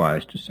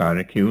likewise to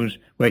Syracuse,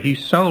 where he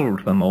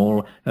sold them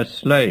all as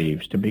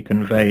slaves to be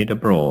conveyed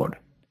abroad.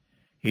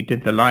 He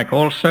did the like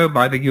also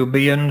by the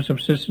Euboeans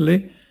of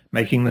Sicily,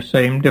 making the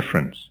same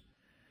difference.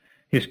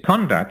 His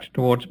conduct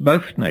towards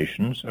both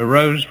nations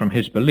arose from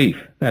his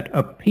belief that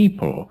a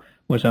people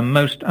was a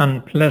most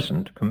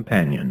unpleasant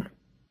companion.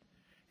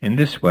 In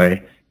this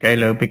way,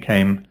 Gelo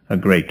became a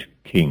great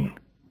king.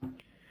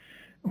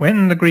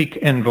 When the Greek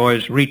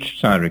envoys reached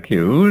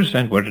Syracuse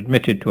and were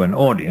admitted to an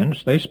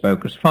audience, they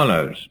spoke as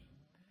follows.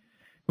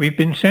 "We've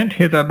been sent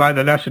hither by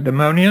the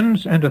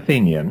Lacedaemonians and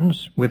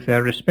Athenians, with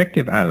their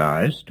respective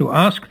allies, to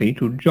ask thee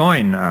to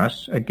join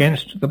us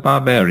against the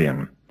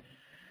barbarian.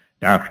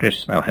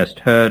 Doubtless thou hast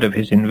heard of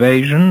his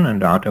invasion,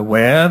 and art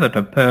aware that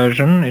a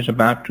Persian is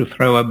about to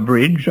throw a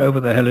bridge over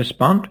the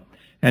Hellespont,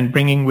 and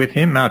bringing with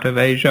him out of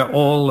Asia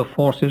all the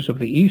forces of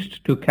the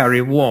East to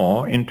carry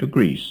war into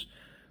Greece,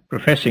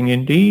 professing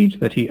indeed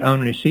that he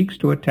only seeks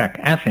to attack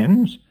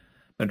Athens,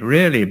 but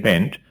really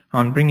bent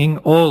on bringing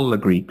all the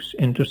Greeks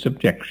into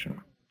subjection.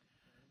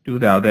 Do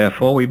thou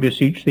therefore, we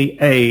beseech thee,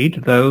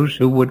 aid those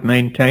who would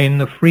maintain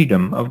the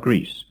freedom of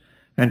Greece,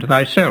 and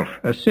thyself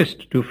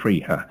assist to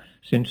free her,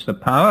 since the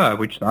power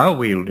which thou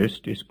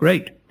wieldest is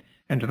great,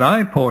 and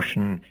thy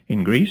portion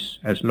in Greece,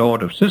 as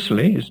Lord of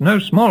Sicily, is no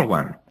small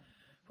one.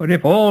 For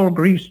if all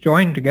Greece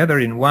join together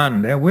in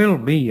one, there will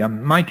be a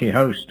mighty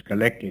host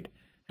collected,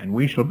 and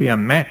we shall be a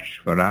match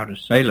for our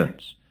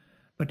assailants.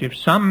 But if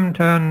some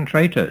turn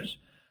traitors,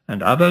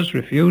 and others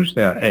refuse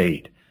their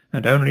aid,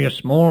 and only a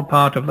small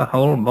part of the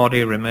whole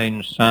body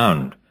remains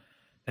sound,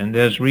 then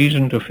there's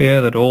reason to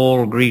fear that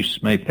all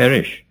Greece may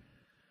perish.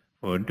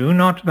 For do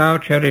not thou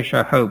cherish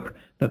a hope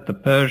that the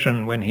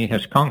Persian, when he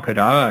has conquered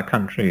our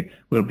country,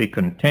 will be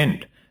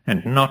content,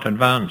 and not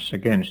advance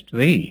against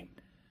thee.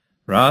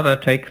 Rather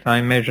take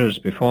thy measures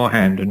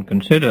beforehand, and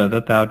consider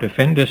that thou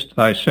defendest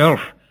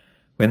thyself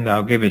when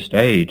thou givest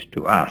aid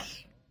to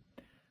us.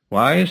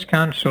 Wise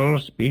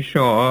counsels, be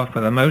sure, for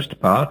the most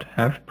part,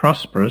 have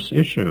prosperous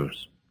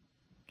issues.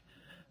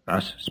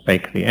 Thus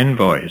spake the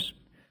envoys,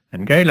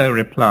 and Gelo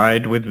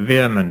replied with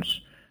vehemence,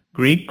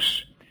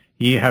 Greeks,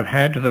 ye have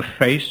had the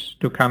face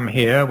to come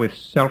here with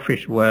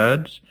selfish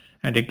words,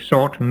 and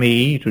exhort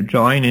me to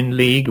join in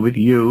league with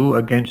you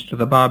against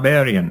the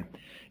barbarian.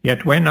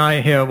 Yet when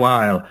I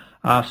herewhile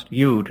asked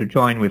you to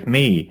join with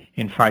me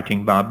in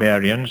fighting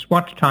barbarians,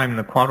 what time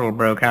the quarrel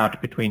broke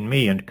out between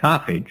me and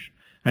Carthage,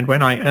 and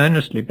when I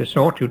earnestly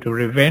besought you to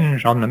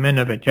revenge on the men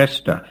of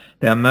Egesta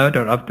their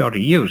murder of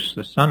Dorius,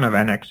 the son of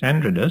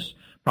Anaxandridas,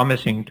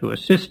 promising to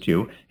assist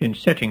you in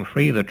setting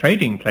free the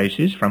trading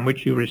places from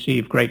which you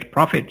receive great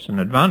profits and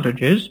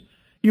advantages,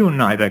 you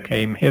neither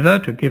came hither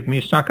to give me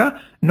succour,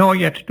 nor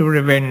yet to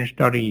revenge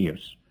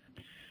Dorius.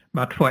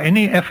 But for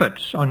any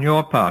efforts on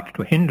your part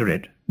to hinder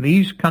it,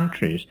 these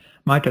countries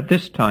might at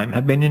this time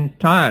have been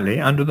entirely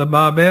under the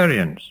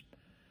barbarians.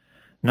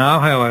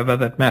 Now, however,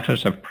 that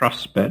matters have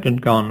prospered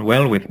and gone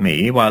well with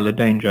me, while the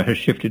danger has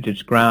shifted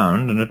its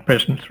ground, and at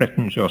present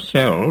threatens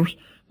yourselves,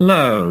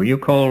 lo, you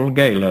call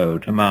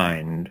Gelo to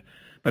mind.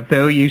 But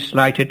though ye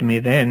slighted me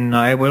then,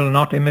 I will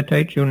not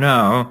imitate you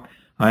now.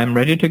 I am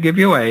ready to give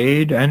you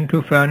aid, and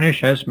to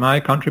furnish as my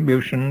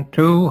contribution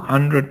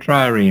 200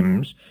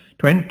 triremes,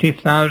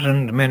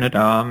 20,000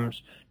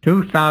 men-at-arms,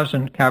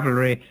 2,000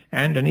 cavalry,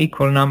 and an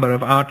equal number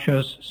of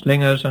archers,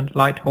 slingers, and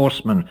light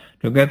horsemen,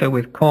 together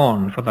with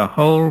corn for the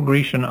whole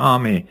Grecian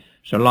army,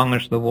 so long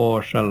as the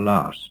war shall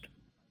last.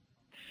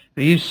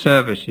 These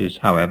services,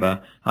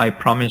 however, I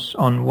promise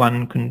on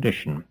one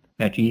condition,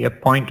 that ye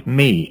appoint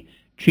me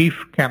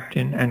chief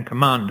captain and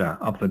commander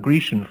of the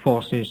Grecian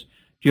forces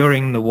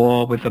during the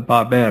war with the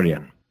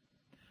barbarian.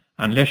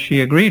 Unless ye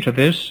agree to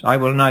this, I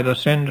will neither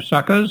send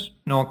succours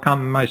nor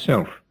come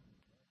myself.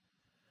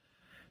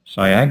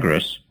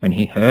 Syagris, when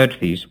he heard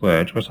these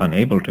words, was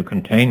unable to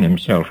contain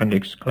himself, and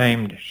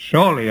exclaimed,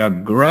 Surely a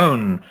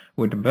groan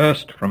would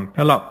burst from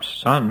Pelops'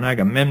 son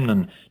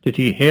Agamemnon, did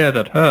he hear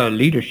that her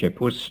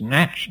leadership was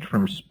snatched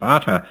from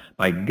Sparta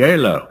by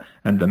Gelo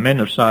and the men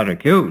of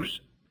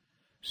Syracuse.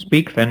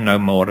 Speak then no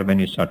more of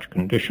any such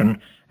condition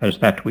as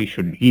that we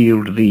should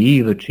yield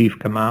thee the chief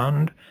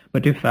command,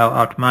 but if thou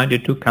art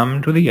minded to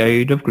come to the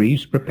aid of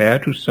Greece, prepare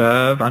to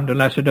serve under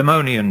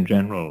Lacedaemonian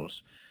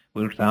generals.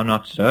 Wilt thou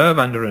not serve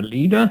under a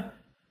leader?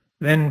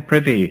 Then,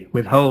 prithee,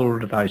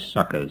 withhold thy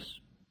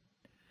succours.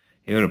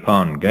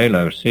 Hereupon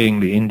Gelo, seeing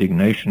the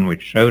indignation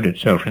which showed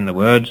itself in the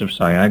words of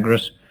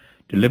Syagris,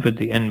 delivered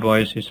the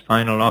envoys his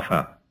final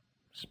offer.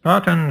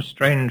 Spartan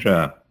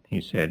stranger,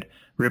 he said,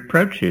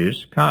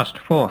 reproaches cast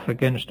forth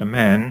against a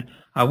man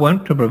are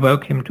wont to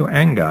provoke him to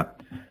anger,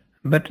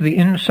 but the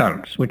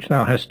insults which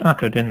thou hast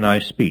uttered in thy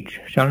speech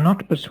shall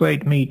not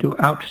persuade me to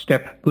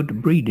outstep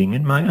good breeding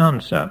in my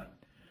answer.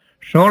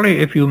 Surely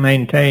if you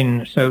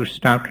maintain so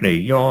stoutly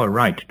your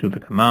right to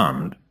the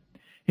command,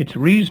 it's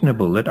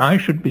reasonable that I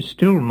should be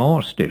still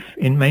more stiff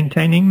in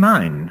maintaining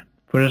mine,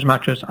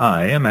 forasmuch as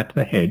I am at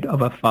the head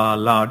of a far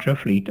larger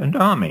fleet and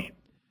army.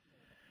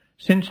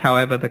 Since,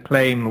 however, the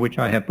claim which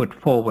I have put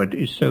forward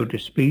is so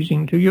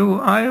displeasing to you,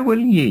 I will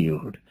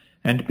yield,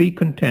 and be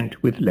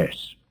content with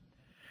less.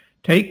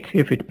 Take,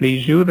 if it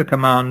please you, the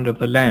command of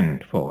the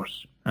land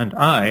force, and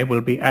I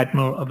will be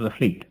admiral of the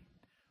fleet.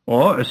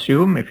 Or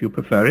assume, if you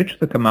prefer it,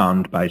 the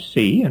command by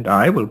sea, and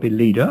I will be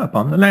leader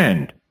upon the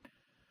land.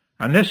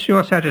 Unless you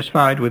are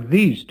satisfied with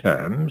these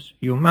terms,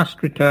 you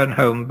must return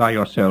home by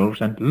yourselves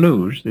and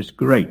lose this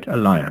great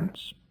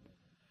alliance.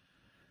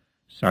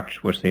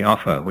 Such was the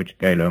offer which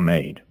Gelo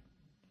made.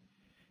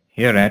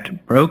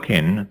 Hereat broke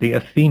in the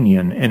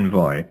Athenian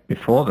envoy,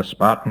 before the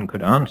Spartan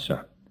could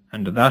answer,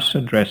 and thus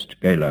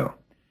addressed Gelo.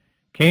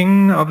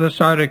 King of the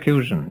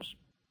Syracusans,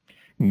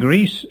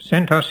 Greece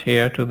sent us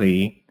here to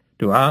thee,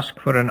 to ask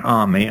for an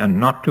army, and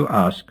not to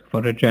ask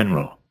for a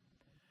general.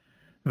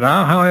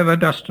 Thou, however,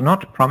 dost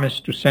not promise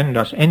to send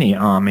us any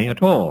army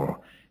at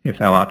all, if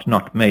thou art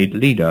not made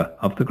leader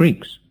of the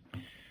Greeks.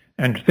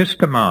 And this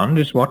command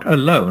is what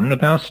alone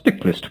thou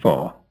sticklest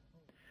for.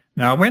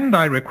 Now when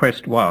thy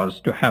request was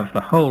to have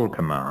the whole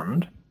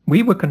command,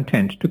 we were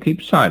content to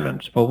keep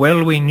silence, for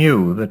well we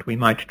knew that we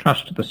might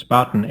trust the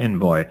Spartan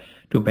envoy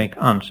to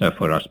make answer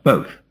for us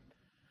both.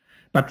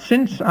 But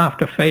since,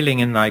 after failing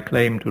in thy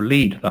claim to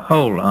lead the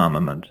whole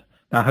armament,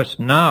 thou hast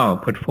now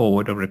put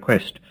forward a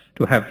request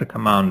to have the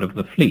command of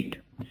the fleet.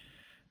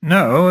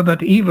 Know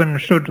that even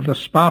should the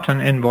Spartan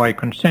envoy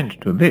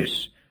consent to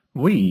this,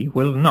 we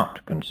will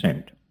not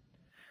consent.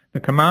 The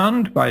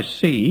command by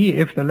sea,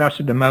 if the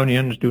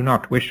Lacedaemonians do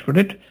not wish for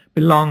it,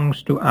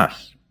 belongs to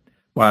us.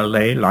 While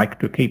they like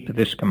to keep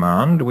this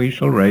command, we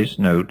shall raise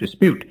no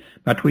dispute,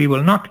 but we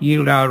will not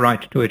yield our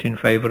right to it in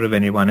favour of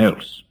anyone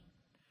else.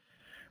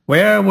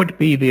 Where would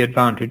be the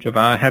advantage of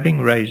our having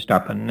raised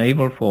up a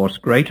naval force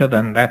greater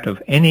than that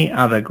of any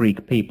other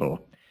Greek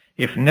people,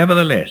 if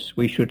nevertheless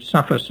we should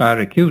suffer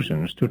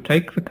Syracusans to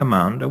take the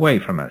command away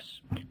from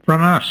us?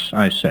 From us,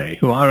 I say,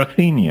 who are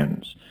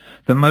Athenians,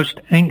 the most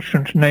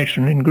ancient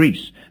nation in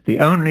Greece, the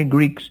only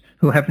Greeks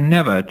who have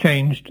never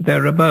changed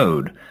their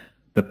abode,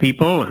 the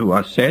people who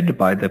are said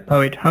by the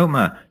poet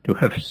Homer to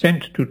have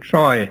sent to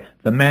Troy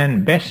the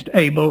man best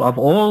able of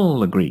all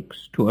the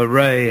Greeks to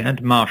array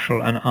and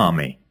marshal an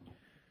army,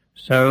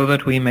 so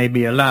that we may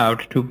be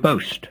allowed to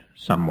boast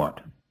somewhat.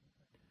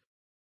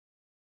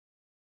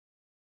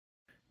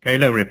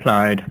 Gelo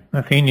replied,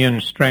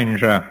 Athenian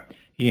stranger,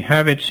 ye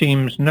have, it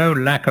seems, no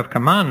lack of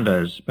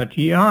commanders, but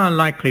ye are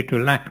likely to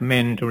lack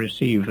men to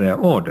receive their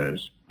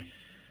orders.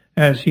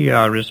 As ye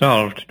are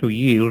resolved to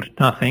yield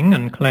nothing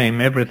and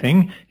claim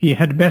everything, ye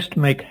had best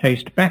make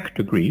haste back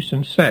to Greece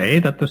and say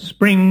that the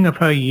spring of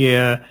her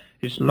year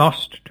is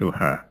lost to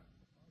her.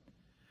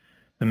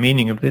 The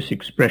meaning of this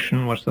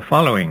expression was the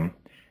following.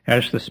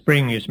 As the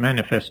spring is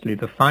manifestly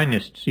the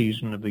finest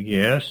season of the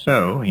year,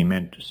 so, he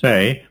meant to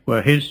say,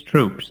 were his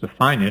troops the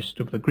finest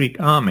of the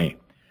Greek army.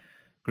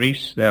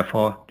 Greece,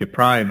 therefore,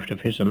 deprived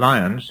of his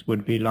alliance,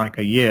 would be like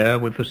a year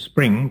with the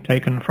spring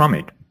taken from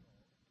it.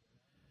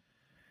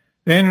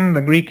 Then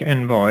the Greek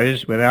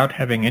envoys, without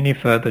having any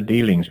further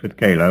dealings with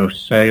Gelo,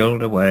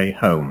 sailed away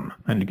home,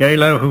 and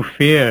Gelo, who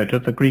feared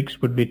that the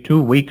Greeks would be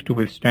too weak to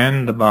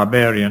withstand the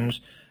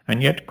barbarians,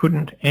 and yet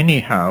couldn't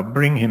anyhow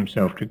bring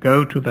himself to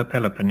go to the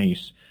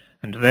Peloponnese,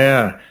 and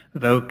there,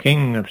 though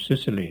king of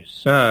Sicily,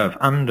 serve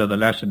under the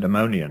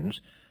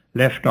Lacedaemonians,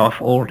 left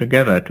off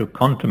altogether to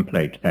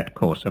contemplate that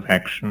course of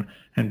action,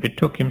 and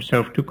betook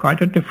himself to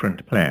quite a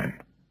different plan.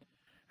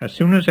 As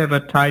soon as ever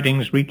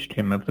tidings reached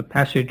him of the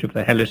passage of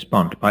the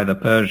Hellespont by the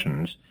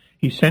Persians,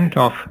 he sent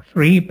off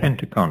 3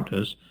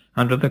 Pentaconters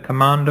under the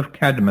command of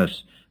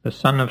Cadmus, the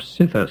son of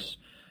Sithus,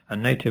 a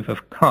native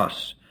of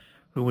Kos,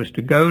 who was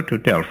to go to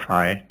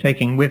Delphi,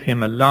 taking with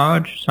him a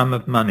large sum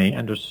of money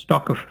and a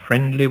stock of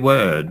friendly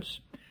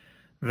words.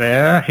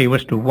 There he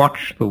was to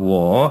watch the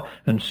war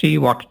and see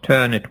what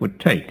turn it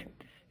would take.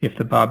 If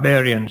the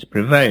barbarians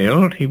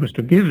prevailed, he was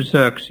to give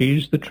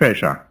Xerxes the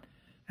treasure,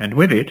 and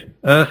with it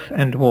earth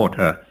and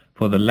water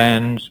for the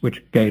lands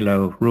which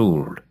Gelo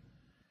ruled.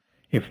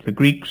 If the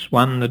Greeks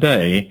won the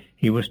day,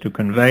 he was to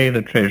convey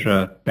the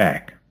treasure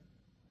back.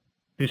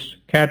 This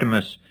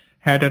Cadmus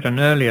had at an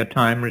earlier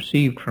time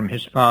received from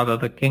his father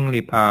the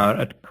kingly power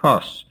at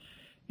Kos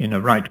in a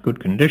right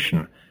good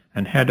condition,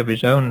 and had of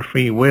his own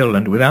free will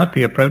and without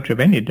the approach of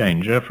any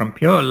danger, from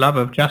pure love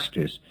of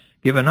justice,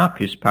 given up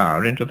his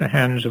power into the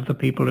hands of the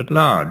people at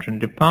large, and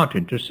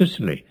departed to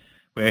Sicily,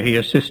 where he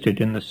assisted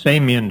in the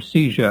Samian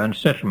seizure and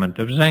settlement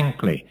of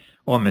Zancli,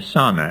 or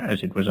Messana,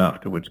 as it was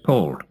afterwards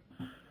called.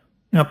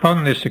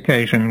 Upon this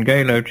occasion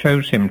Gelo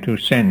chose him to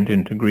send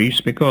into Greece,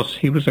 because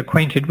he was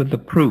acquainted with the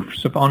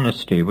proofs of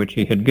honesty which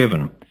he had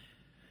given,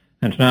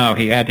 and now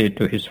he added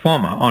to his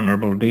former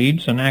honourable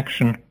deeds an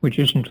action which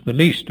isn't the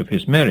least of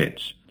his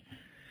merits.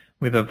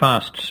 With a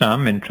vast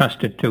sum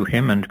entrusted to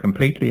him and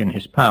completely in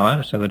his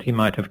power, so that he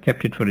might have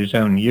kept it for his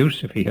own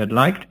use if he had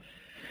liked,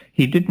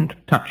 he didn't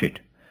touch it.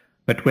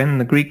 But when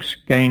the Greeks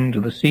gained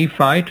the sea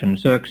fight and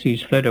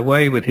Xerxes fled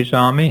away with his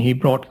army, he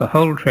brought the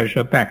whole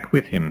treasure back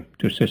with him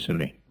to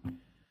Sicily.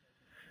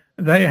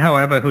 They,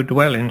 however, who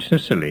dwell in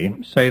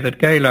Sicily say that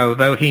Gelo,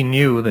 though he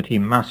knew that he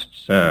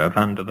must serve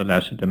under the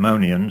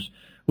Lacedaemonians,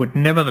 would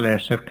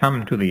nevertheless have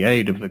come to the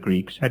aid of the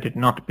Greeks had it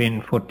not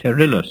been for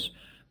Terillus,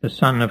 the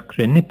son of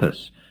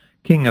Crenippus,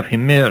 king of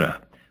Himera,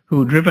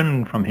 who,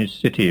 driven from his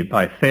city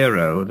by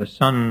Pharaoh, the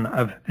son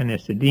of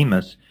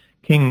Anicedemus,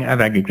 king of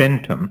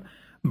Agrigentum,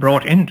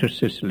 brought into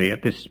Sicily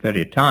at this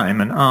very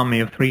time an army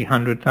of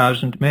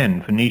 300,000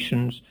 men,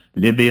 Phoenicians,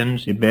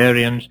 Libyans,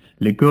 Iberians,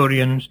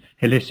 Ligurians,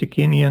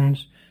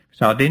 Helicinians,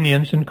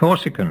 Sardinians, and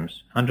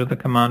Corsicans, under the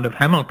command of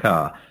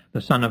Hamilcar,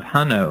 the son of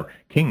Hanno,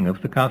 king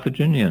of the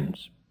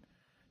Carthaginians.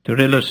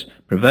 Terillus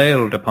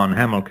prevailed upon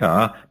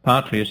Hamilcar,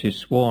 partly as his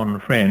sworn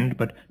friend,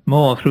 but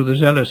more through the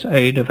zealous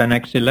aid of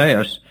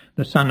Anaxilaus,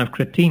 the son of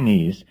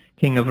Cratines,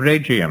 king of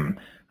Rhegium,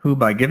 who,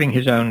 by giving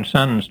his own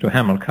sons to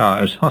Hamilcar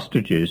as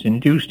hostages,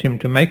 induced him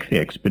to make the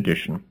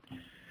expedition.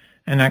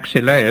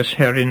 Anaxilaus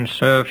herein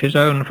served his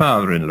own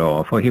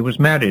father-in-law, for he was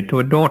married to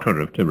a daughter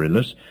of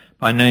Terillus,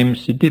 by name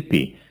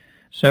Sidippe.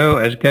 So,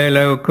 as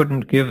Gelo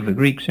couldn't give the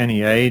Greeks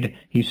any aid,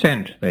 he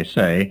sent, they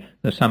say,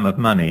 the sum of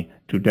money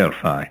to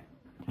Delphi.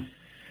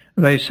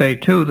 They say,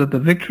 too, that the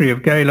victory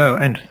of Gelo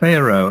and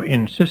Pharaoh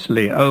in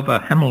Sicily over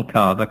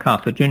Hamilcar the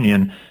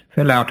Carthaginian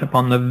fell out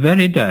upon the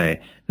very day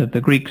that the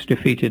Greeks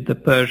defeated the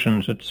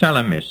Persians at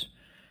Salamis,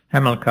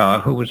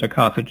 Hamilcar, who was a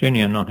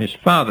Carthaginian on his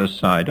father's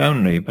side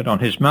only, but on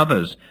his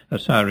mother's a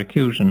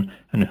Syracusan,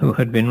 and who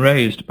had been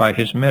raised by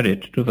his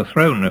merit to the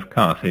throne of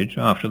Carthage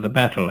after the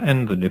battle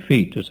and the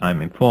defeat, as I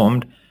am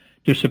informed,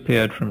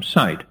 disappeared from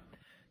sight.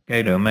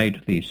 Gelo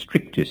made the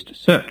strictest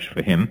search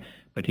for him,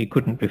 but he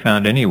couldn't be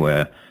found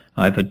anywhere,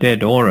 either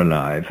dead or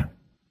alive.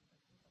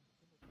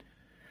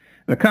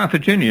 The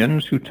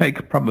Carthaginians, who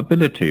take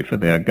probability for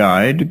their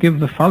guide, give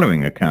the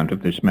following account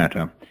of this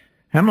matter.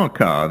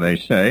 Hamilcar, they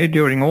say,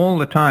 during all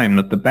the time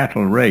that the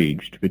battle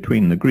raged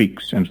between the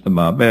Greeks and the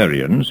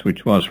barbarians,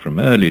 which was from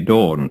early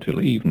dawn till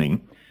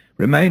evening,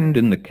 remained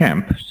in the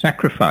camp,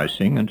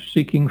 sacrificing and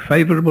seeking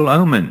favourable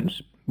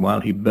omens, while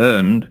he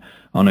burned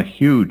on a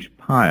huge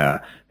pyre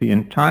the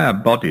entire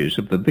bodies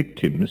of the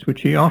victims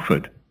which he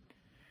offered.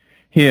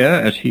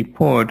 Here, as he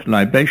poured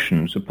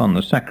libations upon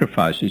the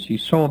sacrifices, he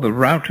saw the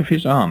rout of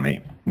his army,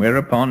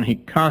 whereupon he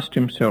cast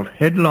himself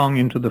headlong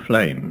into the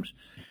flames,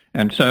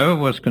 and so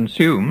was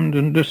consumed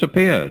and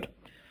disappeared.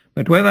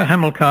 But whether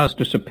Hamilcar's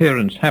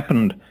disappearance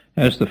happened,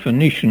 as the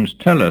Phoenicians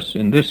tell us,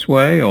 in this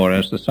way, or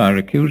as the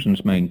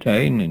Syracusans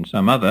maintain, in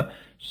some other,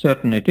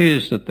 certain it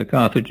is that the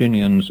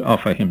Carthaginians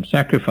offer him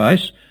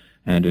sacrifice,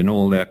 and in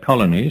all their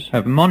colonies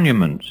have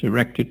monuments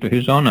erected to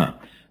his honour,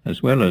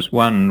 as well as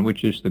one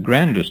which is the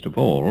grandest of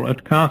all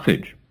at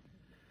Carthage.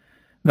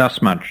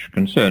 Thus much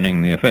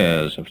concerning the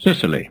affairs of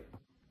Sicily.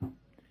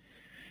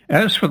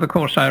 As for the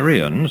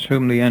Corcyraeans,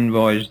 whom the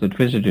envoys that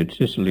visited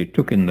Sicily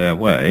took in their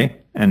way,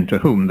 and to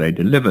whom they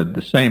delivered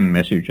the same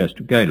message as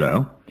to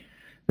Gelo,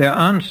 their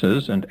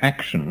answers and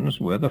actions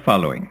were the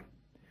following.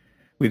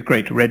 With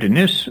great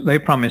readiness they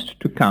promised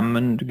to come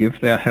and give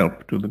their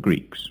help to the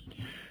Greeks,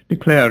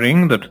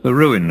 declaring that the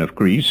ruin of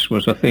Greece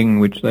was a thing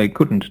which they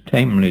couldn't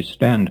tamely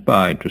stand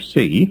by to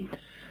see,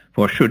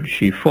 for should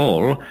she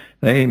fall,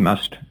 they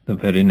must the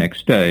very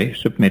next day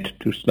submit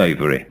to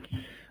slavery,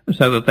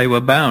 so that they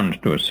were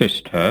bound to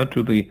assist her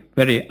to the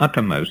very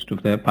uttermost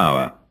of their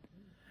power.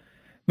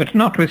 But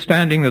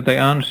notwithstanding that they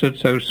answered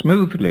so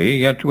smoothly,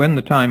 yet when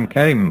the time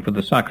came for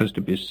the succours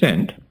to be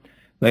sent,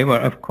 they were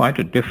of quite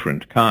a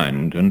different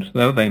kind, and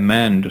though they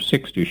manned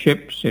 60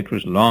 ships, it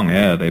was long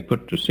ere they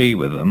put to sea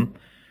with them,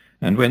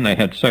 and when they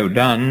had so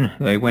done,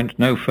 they went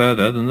no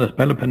further than the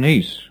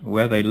Peloponnese,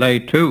 where they lay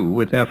to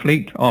with their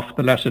fleet off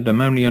the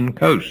Lacedaemonian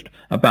coast,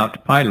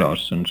 about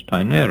Pylos and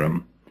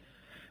Tynerum,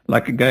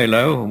 like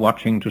Gelo,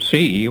 watching to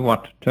see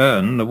what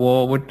turn the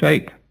war would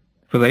take.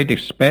 For they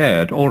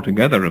despaired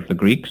altogether of the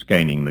Greeks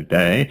gaining the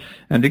day,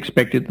 and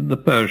expected that the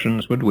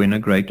Persians would win a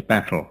great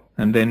battle,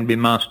 and then be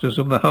masters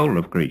of the whole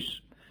of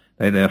Greece.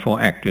 They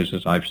therefore acted,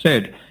 as I've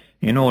said,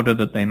 in order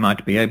that they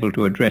might be able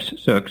to address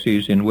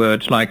Xerxes in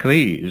words like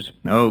these: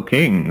 O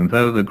king,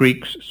 though the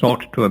Greeks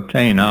sought to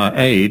obtain our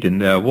aid in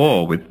their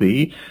war with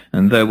thee,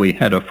 and though we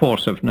had a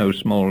force of no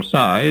small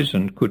size,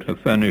 and could have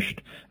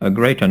furnished a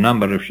greater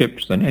number of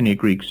ships than any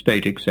Greek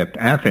state except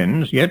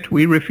Athens, yet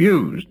we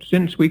refused,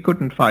 since we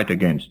couldn't fight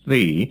against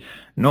thee,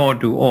 nor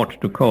do aught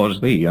to cause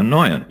thee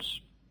annoyance.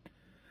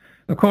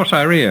 The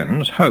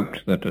Corcyraeans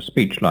hoped that a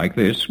speech like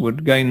this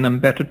would gain them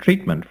better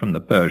treatment from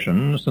the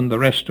Persians than the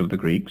rest of the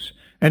Greeks,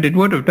 and it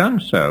would have done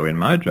so, in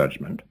my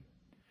judgment.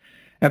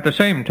 At the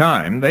same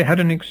time, they had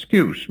an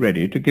excuse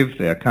ready to give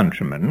their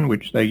countrymen,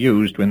 which they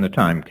used when the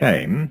time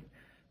came.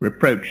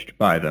 Reproached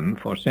by them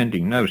for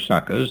sending no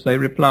succours, they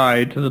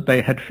replied that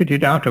they had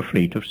fitted out a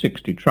fleet of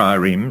 60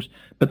 triremes,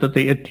 but that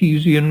the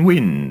Etesian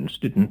winds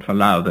didn't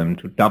allow them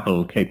to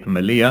double Cape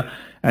Malea,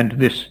 and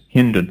this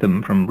hindered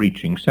them from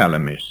reaching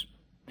Salamis.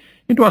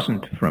 It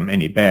wasn't from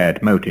any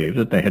bad motive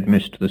that they had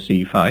missed the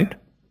sea fight.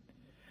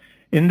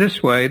 In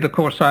this way the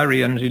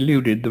Corcyraeans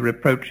eluded the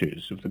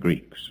reproaches of the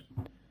Greeks.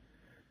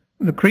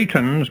 The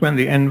Cretans, when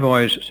the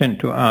envoys sent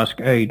to ask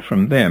aid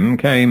from them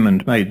came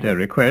and made their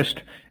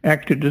request,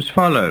 acted as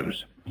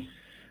follows.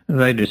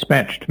 They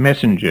dispatched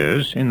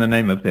messengers in the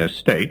name of their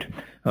state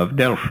of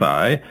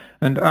Delphi,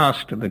 and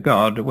asked the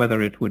god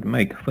whether it would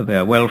make for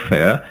their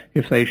welfare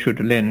if they should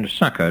lend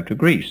succour to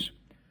Greece.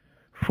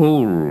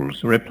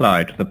 Fools,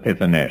 replied the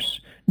Pythoness,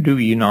 do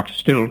ye not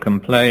still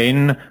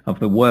complain of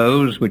the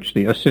woes which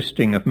the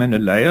assisting of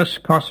Menelaus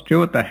cost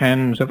you at the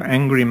hands of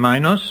angry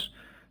Minos?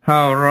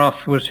 How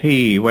wroth was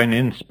he when,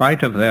 in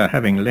spite of their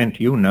having lent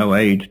you no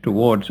aid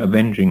towards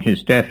avenging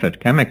his death at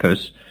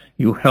Chamicus,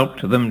 you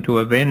helped them to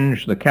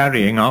avenge the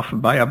carrying off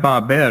by a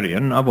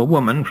barbarian of a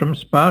woman from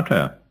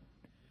Sparta?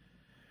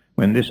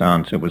 When this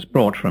answer was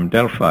brought from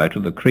Delphi to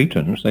the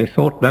Cretans, they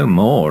thought no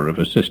more of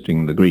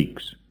assisting the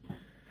Greeks.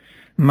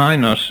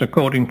 Minos,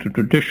 according to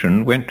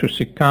tradition, went to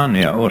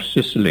Sicania, or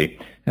Sicily,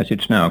 as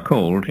it's now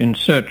called, in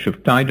search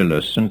of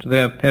Daedalus, and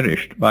there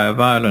perished by a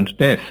violent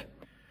death.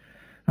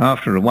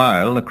 After a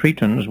while, the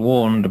Cretans,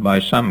 warned by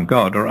some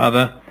god or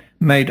other,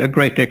 made a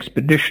great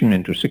expedition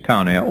into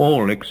Sicania,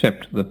 all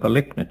except the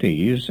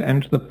Polymnians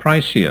and the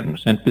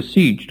Prysians, and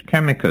besieged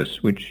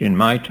Chamicus, which in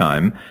my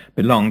time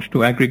belonged to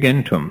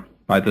Agrigentum,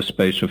 by the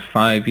space of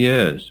 5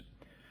 years.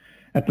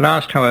 At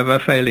last, however,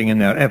 failing in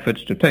their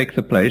efforts to take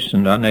the place,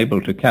 and unable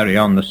to carry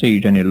on the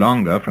siege any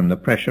longer from the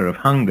pressure of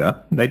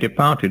hunger, they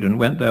departed and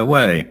went their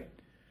way.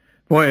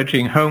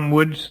 Voyaging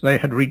homewards, they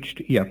had reached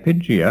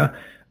Iapygia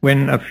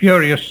when a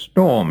furious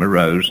storm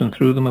arose and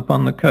threw them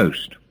upon the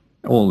coast.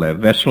 All their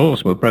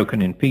vessels were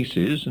broken in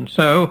pieces, and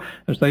so,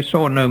 as they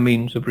saw no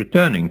means of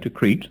returning to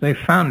Crete, they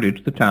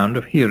founded the town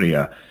of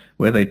Heria,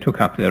 where they took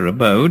up their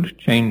abode,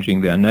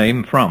 changing their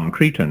name from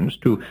Cretans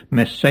to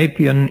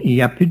Messapian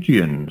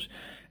Iapygians,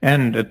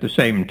 and at the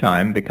same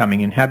time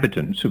becoming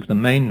inhabitants of the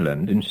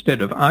mainland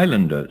instead of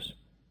islanders.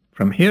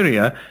 From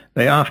Heria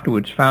they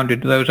afterwards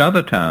founded those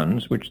other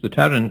towns which the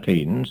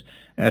Tarentines,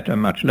 at a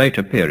much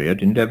later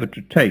period, endeavoured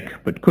to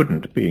take, but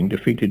couldn't, being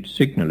defeated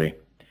signally.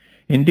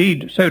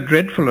 Indeed, so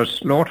dreadful a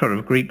slaughter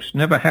of Greeks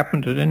never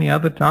happened at any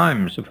other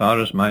time, so far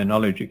as my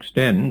knowledge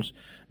extends,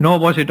 nor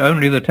was it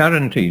only the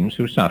Tarentines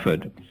who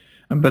suffered,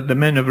 but the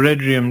men of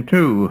Rhegium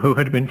too, who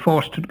had been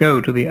forced to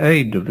go to the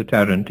aid of the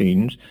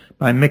Tarentines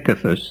by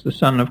Micathus, the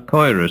son of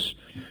Coirus,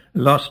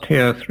 lost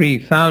here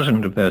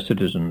 3,000 of their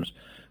citizens,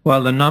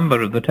 while the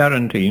number of the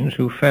Tarentines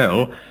who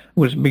fell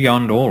was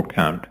beyond all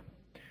count.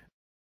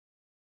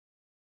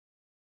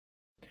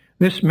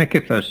 This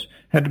Micathus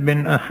had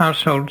been a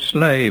household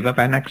slave of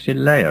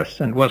Anaxilaus,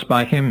 and was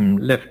by him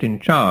left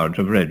in charge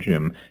of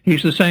Rhegium.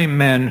 He's the same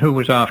man who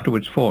was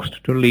afterwards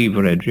forced to leave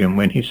Rhegium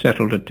when he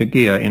settled at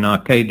Tegea in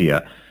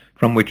Arcadia,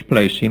 from which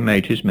place he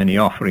made his many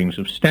offerings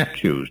of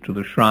statues to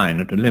the shrine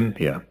at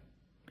Olympia.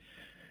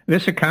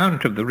 This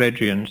account of the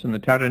Rhegians and the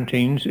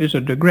Tarentines is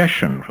a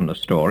digression from the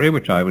story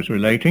which I was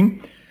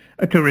relating.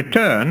 To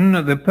return,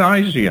 the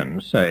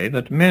Pisans say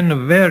that men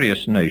of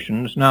various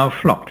nations now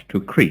flocked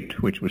to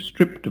Crete, which was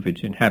stripped of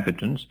its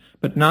inhabitants,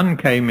 but none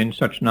came in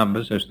such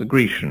numbers as the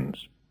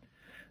Grecians.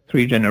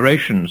 3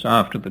 generations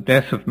after the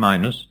death of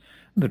Minos,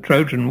 the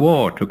Trojan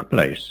War took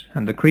place,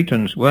 and the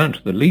Cretans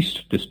weren't the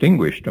least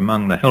distinguished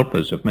among the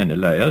helpers of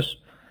Menelaus,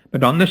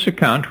 but on this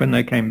account, when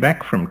they came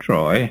back from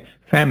Troy,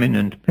 famine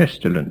and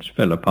pestilence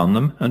fell upon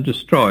them and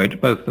destroyed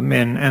both the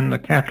men and the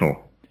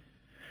cattle.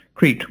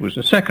 Crete was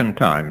a second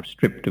time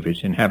stripped of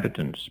its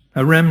inhabitants,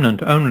 a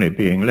remnant only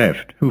being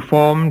left, who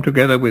formed,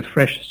 together with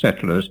fresh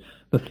settlers,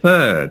 the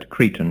third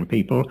Cretan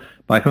people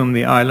by whom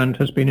the island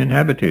has been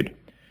inhabited.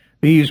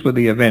 These were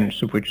the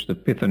events of which the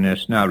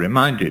Pythoness now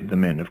reminded the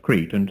men of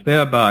Crete, and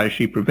thereby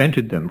she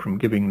prevented them from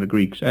giving the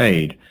Greeks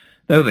aid,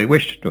 though they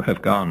wished to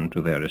have gone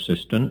to their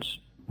assistance.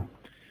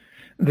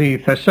 The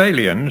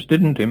Thessalians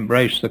didn't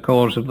embrace the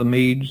cause of the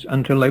Medes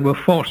until they were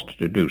forced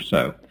to do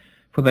so,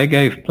 for they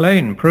gave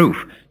plain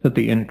proof that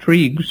the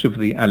intrigues of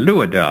the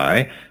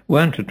Aleuadae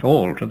weren't at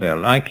all to their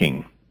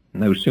liking.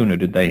 No sooner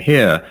did they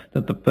hear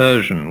that the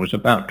Persian was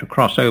about to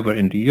cross over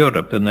into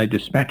Europe than they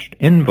dispatched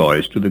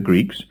envoys to the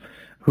Greeks,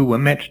 who were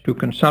met to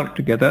consult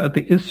together at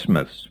the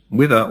Isthmus,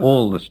 whither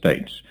all the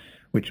states,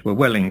 which were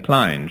well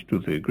inclined to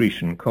the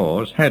Grecian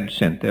cause, had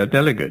sent their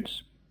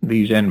delegates.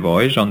 These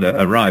envoys, on their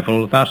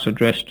arrival, thus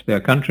addressed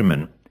their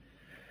countrymen: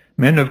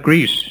 "Men of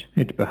Greece,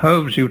 it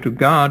behoves you to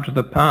guard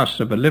the pass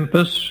of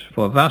Olympus,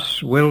 for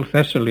thus will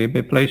Thessaly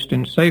be placed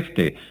in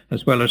safety,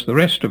 as well as the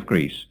rest of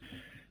Greece.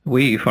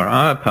 We, for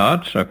our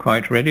parts, are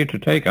quite ready to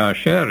take our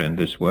share in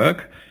this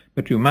work,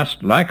 but you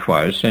must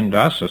likewise send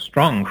us a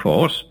strong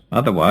force,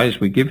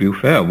 otherwise we give you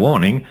fair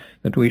warning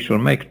that we shall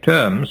make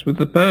terms with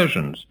the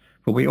Persians,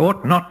 for we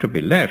ought not to be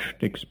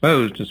left,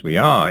 exposed as we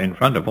are in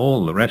front of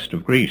all the rest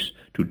of Greece,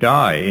 to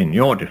die in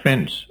your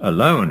defence,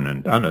 alone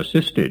and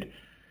unassisted.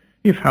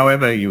 If,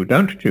 however, you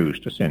don't choose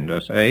to send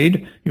us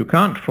aid, you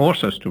can't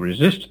force us to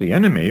resist the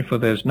enemy, for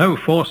there's no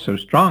force so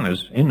strong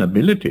as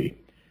inability.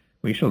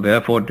 We shall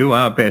therefore do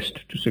our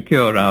best to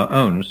secure our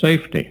own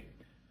safety."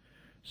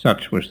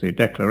 Such was the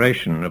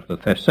declaration of the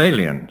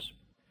Thessalians.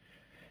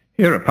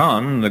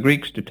 Hereupon the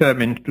Greeks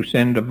determined to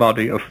send a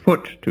body of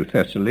foot to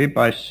Thessaly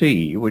by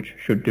sea, which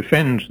should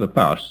defend the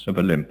pass of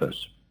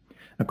Olympus.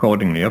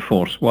 Accordingly, a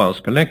force was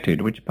collected,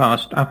 which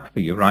passed up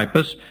the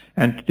Euripus,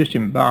 and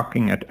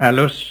disembarking at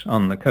Alus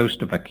on the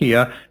coast of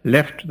Achaia,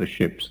 left the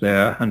ships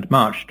there and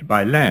marched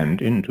by land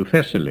into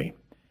Thessaly.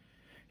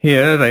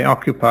 Here they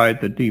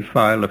occupied the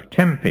defile of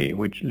Tempe,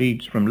 which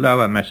leads from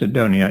Lower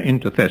Macedonia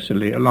into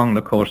Thessaly along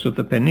the course of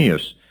the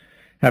Peneus,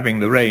 having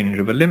the range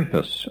of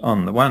Olympus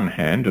on the one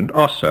hand and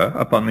Ossa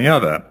upon the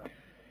other.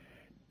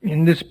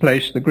 In this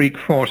place the Greek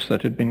force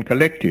that had been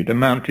collected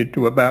amounted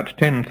to about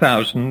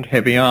 10,000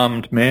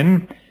 heavy-armed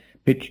men,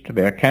 pitched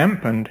their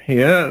camp, and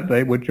here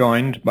they were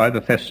joined by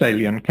the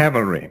Thessalian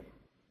cavalry.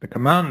 The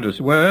commanders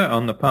were,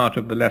 on the part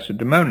of the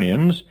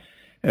Lacedaemonians,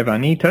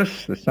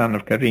 Evanitus, the son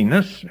of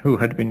Carinus, who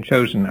had been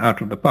chosen out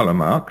of the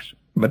Polemarchs,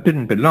 but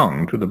didn't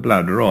belong to the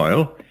blood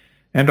royal,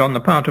 and on the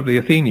part of the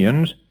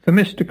Athenians,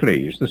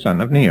 Themistocles, the son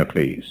of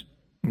Neocles.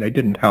 They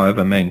didn't,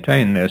 however,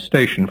 maintain their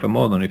station for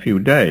more than a few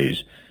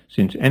days,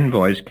 since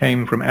envoys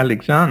came from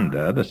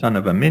Alexander, the son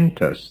of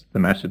Amyntas, the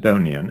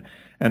Macedonian,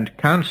 and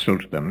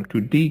counselled them to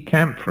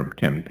decamp from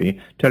Tempe,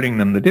 telling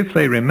them that if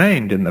they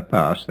remained in the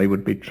pass they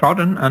would be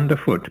trodden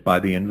underfoot by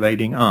the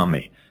invading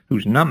army,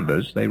 whose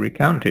numbers they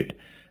recounted,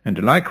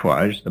 and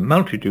likewise the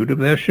multitude of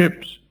their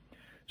ships.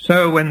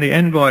 So when the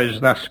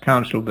envoys thus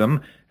counselled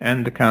them,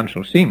 and the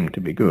counsel seemed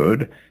to be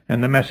good,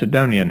 and the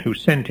Macedonian who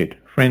sent it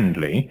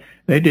friendly,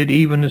 they did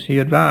even as he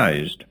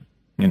advised.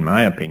 In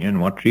my opinion,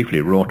 what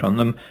chiefly wrought on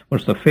them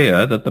was the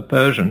fear that the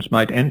Persians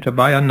might enter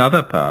by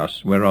another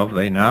pass, whereof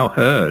they now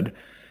heard,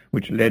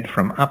 which led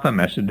from Upper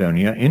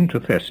Macedonia into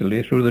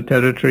Thessaly through the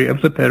territory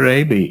of the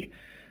Peraebi,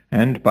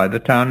 and by the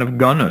town of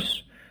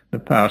Gonus, the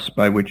pass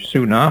by which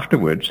soon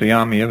afterwards the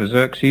army of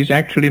Xerxes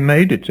actually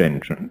made its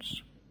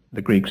entrance.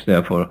 The Greeks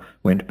therefore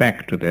went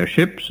back to their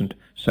ships and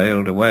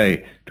sailed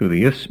away to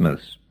the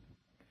Isthmus.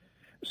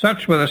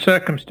 Such were the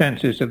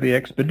circumstances of the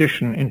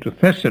expedition into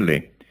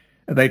Thessaly.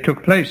 They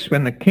took place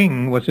when the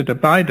king was at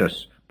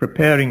Abydos,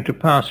 preparing to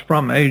pass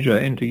from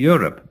Asia into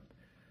Europe.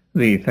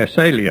 The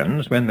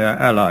Thessalians, when their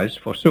allies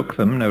forsook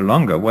them, no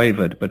longer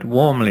wavered, but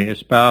warmly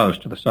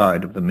espoused the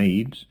side of the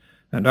Medes,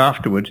 and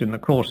afterwards, in the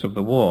course of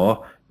the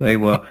war, they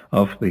were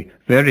of the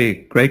very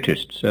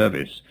greatest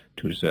service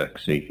to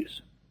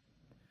Xerxes.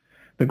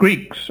 The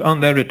Greeks, on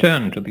their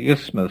return to the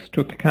Isthmus,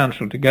 took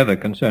counsel together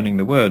concerning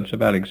the words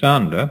of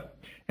Alexander,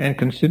 and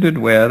considered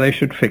where they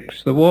should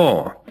fix the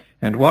war,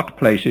 and what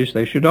places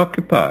they should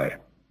occupy.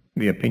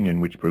 The opinion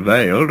which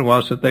prevailed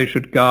was that they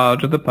should guard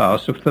the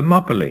pass of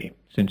Thermopylae,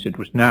 since it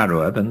was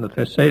narrower than the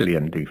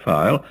Thessalian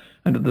defile,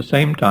 and at the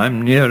same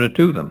time nearer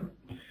to them.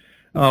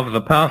 Of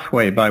the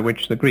pathway by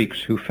which the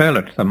Greeks who fell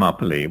at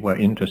Thermopylae were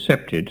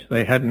intercepted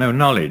they had no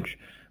knowledge,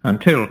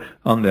 until,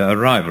 on their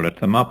arrival at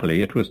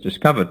Thermopylae, it was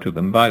discovered to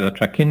them by the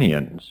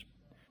Trachinians.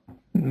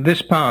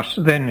 This pass,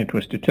 then, it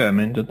was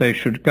determined that they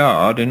should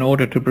guard in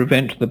order to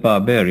prevent the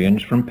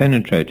barbarians from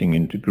penetrating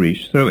into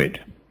Greece through it,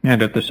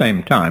 and at the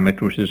same time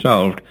it was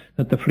resolved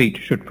that the fleet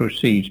should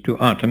proceed to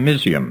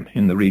Artemisium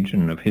in the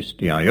region of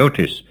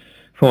Histiaiotis,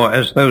 for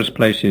as those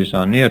places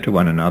are near to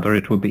one another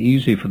it will be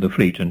easy for the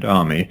fleet and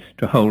army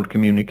to hold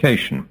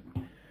communication.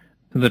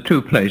 The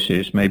two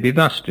places may be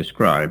thus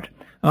described.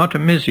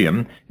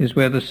 Artemisium is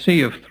where the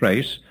Sea of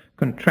Thrace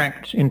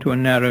contracts into a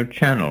narrow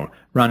channel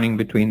running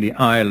between the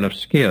Isle of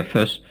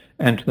Scirthus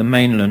and the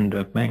mainland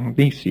of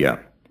Magnesia.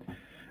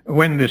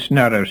 When this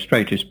narrow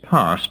strait is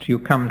passed, you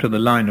come to the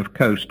line of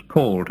coast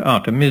called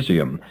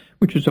Artemisium,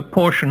 which is a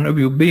portion of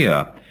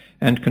Euboea,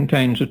 and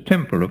contains a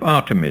temple of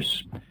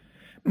Artemis.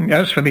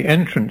 As for the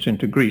entrance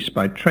into Greece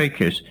by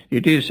Trachis,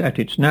 it is at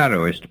its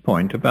narrowest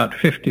point about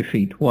 50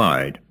 feet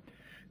wide.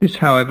 This,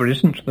 however,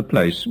 isn't the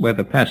place where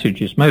the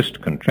passage is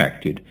most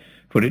contracted,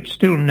 for it's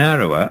still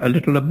narrower a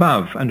little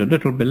above and a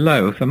little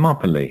below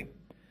Thermopylae.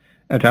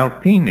 At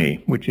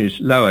Alpini, which is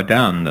lower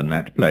down than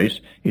that place,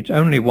 it's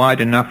only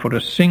wide enough for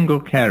a single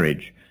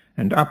carriage,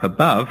 and up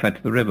above,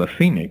 at the river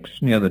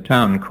Phoenix, near the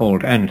town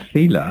called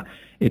Anthela,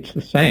 it's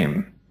the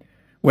same.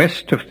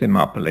 West of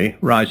Thermopylae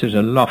rises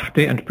a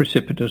lofty and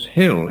precipitous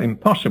hill,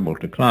 impossible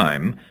to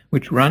climb,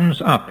 which runs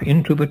up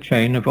into the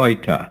chain of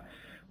Oita,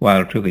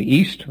 while to the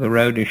east the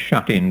road is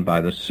shut in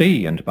by the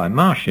sea and by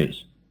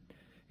marshes.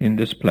 In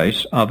this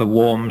place are the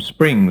warm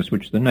springs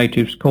which the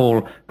natives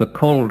call the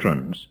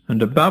cauldrons,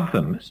 and above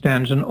them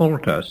stands an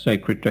altar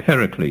sacred to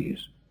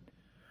Heracles.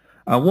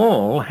 A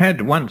wall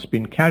had once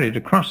been carried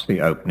across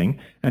the opening,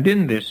 and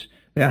in this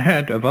there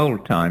had of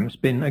old times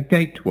been a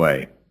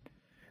gateway.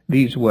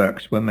 These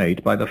works were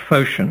made by the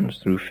Phocians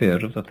through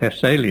fear of the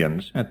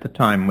Thessalians at the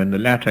time when the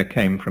latter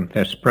came from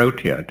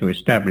Thesprotia to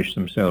establish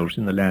themselves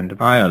in the land of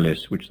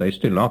Ialis, which they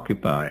still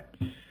occupy.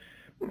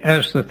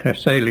 As the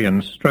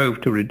Thessalians strove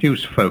to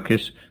reduce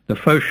Phocis, the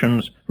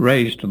Phocians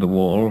raised the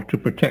wall to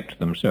protect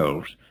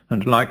themselves,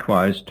 and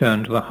likewise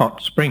turned the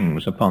hot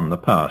springs upon the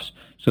pass,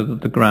 so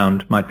that the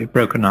ground might be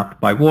broken up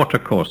by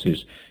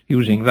watercourses,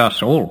 using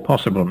thus all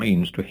possible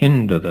means to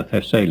hinder the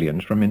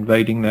Thessalians from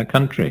invading their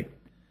country.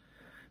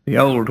 The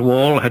old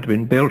wall had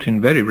been built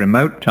in very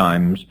remote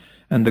times,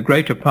 and the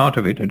greater part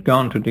of it had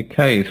gone to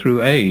decay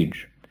through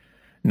age.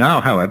 Now,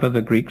 however,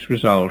 the Greeks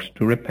resolved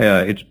to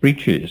repair its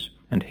breaches,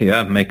 and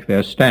here make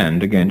their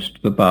stand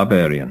against the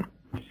barbarian.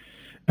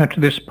 At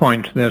this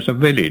point there's a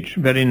village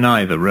very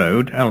nigh the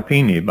road,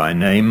 Alpini by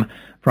name,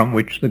 from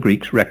which the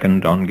Greeks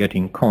reckoned on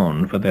getting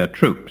corn for their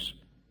troops.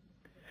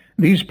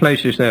 These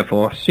places,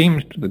 therefore,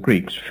 seemed to the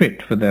Greeks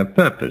fit for their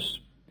purpose.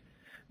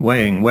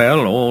 Weighing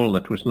well all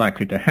that was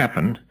likely to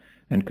happen,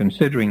 and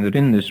considering that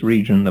in this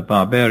region the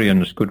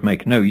barbarians could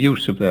make no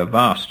use of their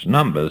vast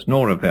numbers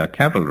nor of their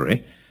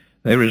cavalry,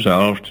 they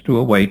resolved to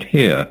await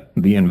here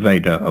the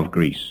invader of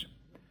Greece.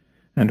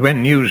 And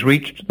when news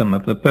reached them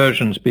of the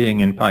Persians being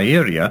in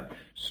Pieria,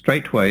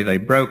 straightway they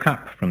broke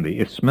up from the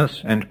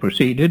isthmus and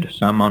proceeded,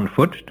 some on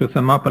foot to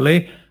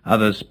Thermopylae,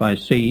 others by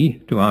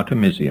sea to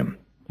Artemisium.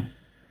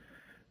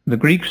 The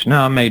Greeks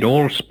now made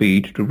all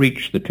speed to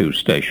reach the two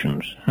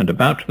stations, and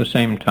about the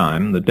same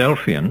time the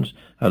Delphians,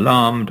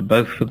 alarmed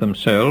both for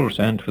themselves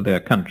and for their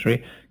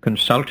country,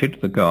 consulted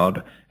the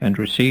god, and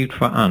received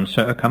for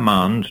answer a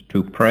command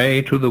to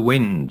pray to the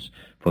winds,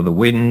 for the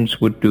winds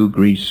would do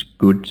Greece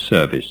good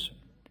service.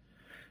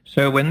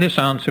 So when this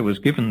answer was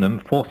given them,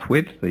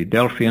 forthwith the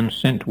Delphians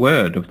sent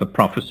word of the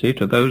prophecy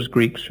to those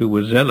Greeks who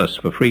were zealous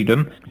for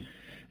freedom,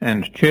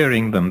 and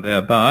cheering them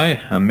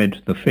thereby,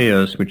 amid the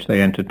fears which they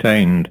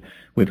entertained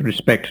with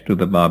respect to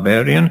the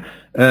barbarian,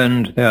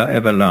 earned their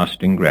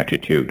everlasting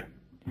gratitude.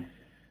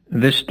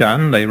 This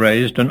done, they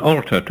raised an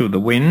altar to the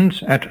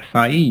winds at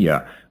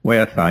Thyia,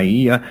 where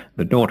Thyia,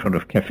 the daughter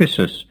of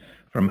Cephissus,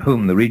 from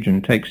whom the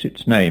region takes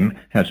its name,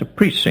 has a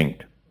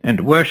precinct,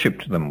 and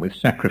worshipped them with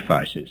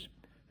sacrifices.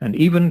 And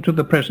even to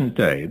the present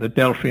day the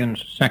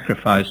Delphians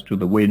sacrifice to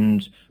the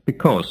winds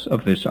because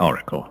of this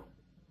oracle.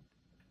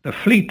 The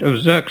fleet of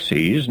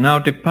Xerxes now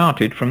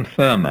departed from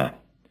Therma,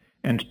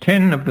 and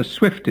 10 of the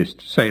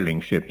swiftest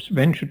sailing ships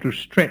ventured to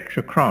stretch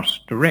across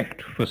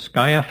direct for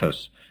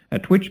Sciathus,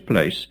 at which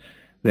place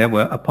there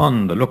were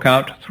upon the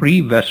lookout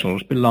 3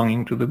 vessels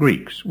belonging to the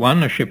Greeks,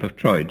 one a ship of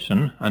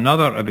Troezen,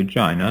 another of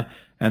Aegina,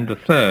 and the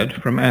third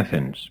from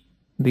Athens.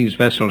 These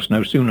vessels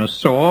no sooner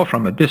saw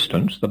from a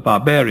distance the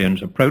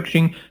barbarians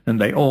approaching than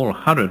they all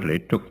hurriedly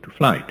took to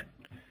flight.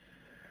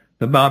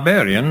 The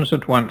barbarians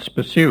at once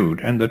pursued,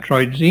 and the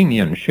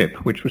Troezenian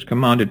ship, which was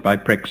commanded by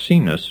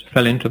Prexenus,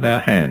 fell into their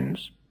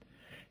hands.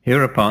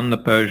 Hereupon the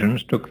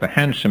Persians took the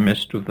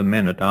handsomest of the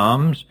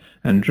men-at-arms,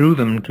 and drew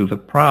them to the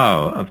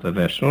prow of the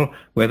vessel,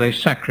 where they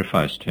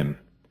sacrificed him.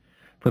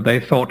 For they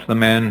thought the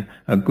man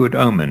a good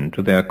omen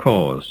to their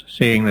cause,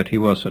 seeing that he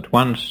was at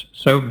once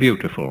so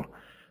beautiful,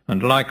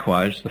 and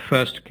likewise the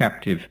first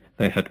captive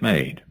they had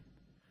made.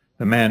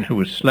 The man who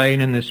was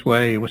slain in this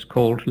way was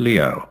called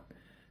Leo,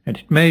 and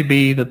it may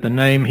be that the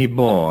name he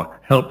bore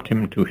helped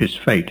him to his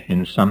fate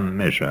in some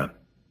measure.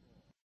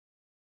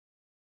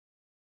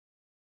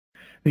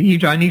 The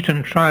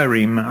Aeginetan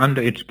trireme,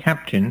 under its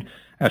captain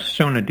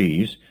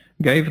Asonides,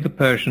 gave the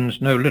Persians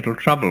no little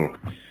trouble.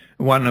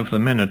 One of the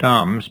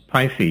men-at-arms,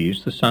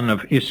 Pythes, the son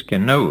of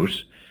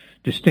Iskenous,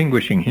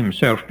 distinguishing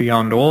himself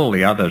beyond all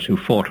the others who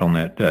fought on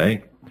that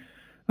day.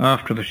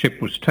 After the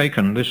ship was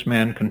taken, this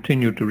man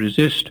continued to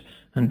resist,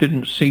 and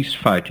didn't cease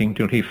fighting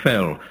till he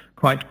fell,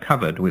 quite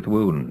covered with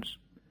wounds.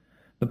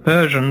 The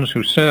Persians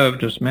who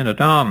served as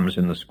men-at-arms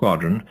in the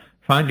squadron,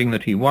 finding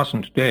that he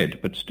wasn't dead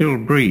but still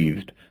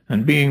breathed,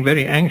 and being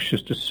very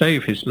anxious to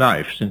save his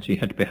life since he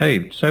had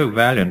behaved so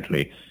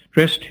valiantly,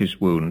 dressed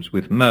his wounds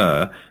with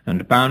myrrh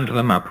and bound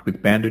them up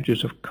with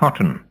bandages of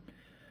cotton.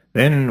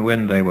 Then,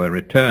 when they were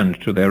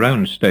returned to their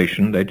own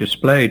station, they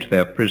displayed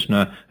their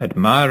prisoner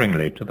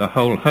admiringly to the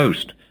whole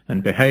host,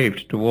 and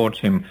behaved towards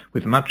him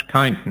with much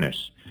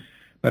kindness.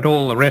 But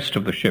all the rest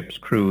of the ship's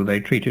crew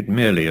they treated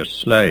merely as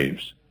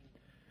slaves.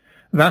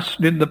 Thus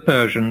did the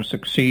Persians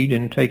succeed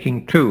in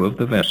taking 2 of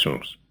the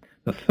vessels.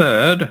 The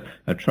third,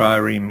 a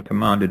trireme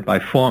commanded by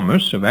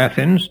Formus of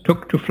Athens,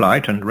 took to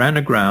flight and ran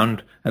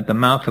aground at the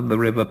mouth of the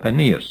river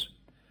Peneus.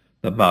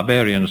 The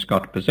barbarians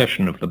got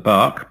possession of the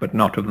bark, but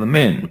not of the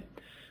men,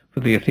 for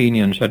the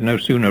Athenians had no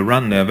sooner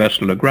run their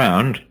vessel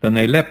aground than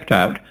they leapt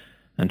out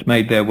and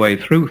made their way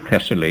through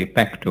Thessaly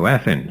back to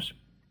Athens.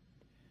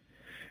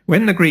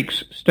 When the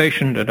Greeks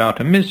stationed at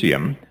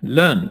Artemisium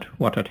learnt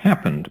what had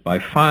happened by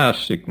fire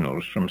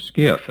signals from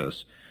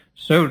Sciathus,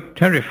 so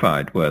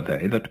terrified were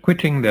they that,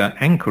 quitting their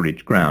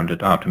anchorage ground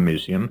at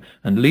Artemisium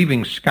and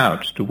leaving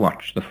scouts to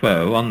watch the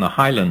foe on the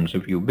highlands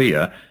of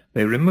Euboea,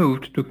 they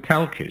removed to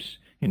Chalcis,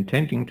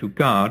 intending to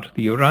guard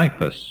the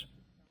Euripus.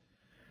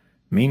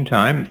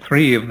 Meantime,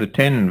 3 of the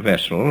 10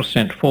 vessels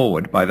sent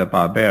forward by the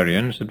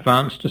barbarians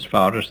advanced as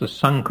far as the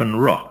sunken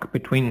rock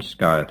between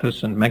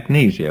Sciathus and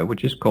Magnesia,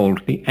 which is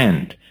called the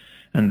Ant,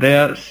 and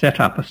there set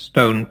up a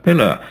stone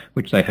pillar,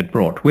 which they had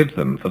brought with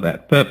them for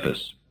that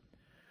purpose.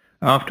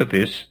 After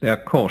this, their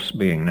course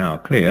being now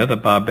clear, the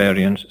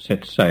barbarians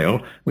set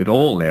sail with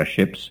all their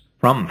ships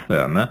from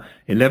Therma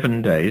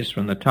 11 days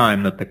from the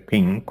time that the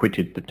king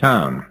quitted the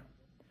town.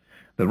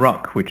 The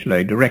rock which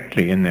lay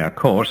directly in their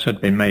course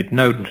had been made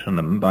known to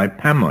them by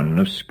Pammon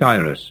of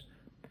Scyrus.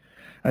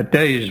 A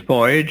day's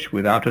voyage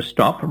without a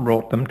stop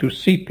brought them to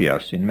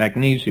Sepias in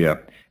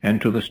Magnesia,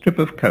 and to the strip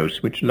of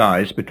coast which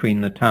lies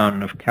between the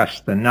town of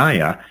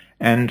Casthanæa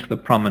and the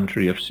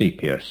promontory of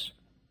Sepias.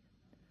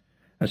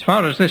 As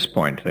far as this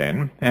point,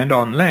 then, and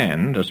on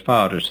land as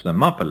far as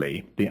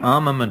Thermopylae, the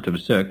armament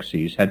of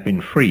Xerxes had been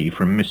free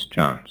from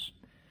mischance,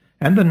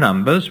 and the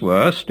numbers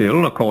were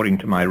still, according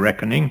to my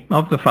reckoning,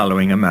 of the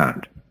following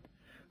amount.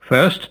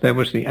 First, there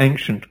was the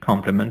ancient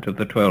complement of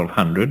the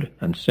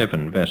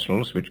 1,207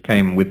 vessels which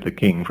came with the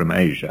king from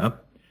Asia,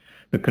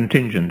 the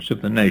contingents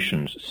of the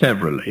nations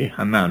severally,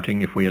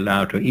 amounting, if we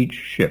allow to each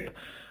ship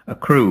a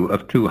crew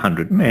of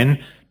 200 men,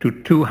 to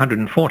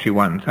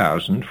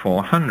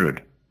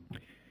 241,400.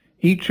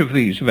 Each of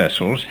these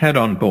vessels had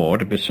on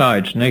board,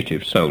 besides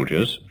native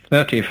soldiers,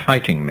 30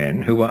 fighting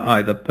men who were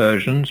either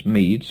Persians,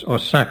 Medes, or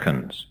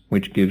Saccans,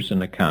 which gives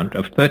an account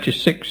of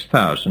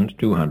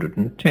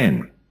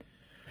 36,210.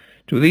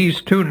 To these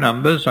 2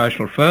 numbers I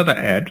shall further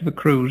add the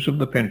crews of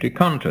the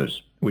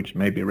Penteconters, which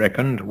may be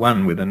reckoned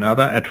one with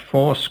another at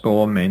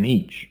 80 men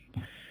each.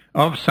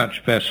 Of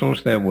such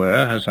vessels there were,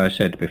 as I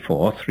said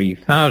before,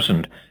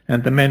 3,000,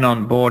 and the men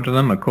on board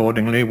them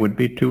accordingly would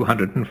be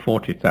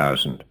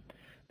 240,000.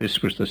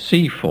 This was the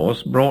sea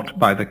force brought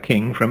by the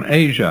king from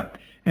Asia,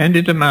 and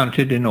it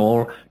amounted in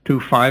all to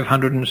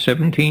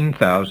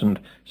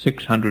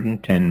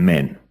 517,610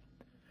 men.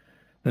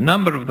 The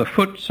number of the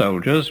foot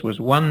soldiers was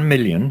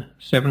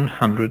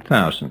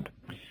 1,700,000,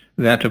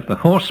 that of the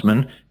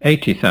horsemen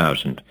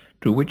 80,000,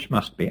 to which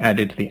must be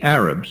added the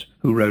Arabs,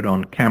 who rode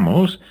on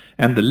camels,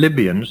 and the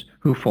Libyans,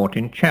 who fought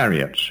in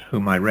chariots,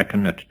 whom I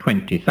reckon at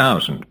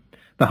 20,000.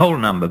 The whole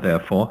number,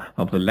 therefore,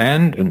 of the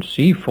land and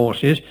sea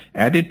forces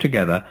added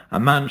together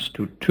amounts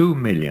to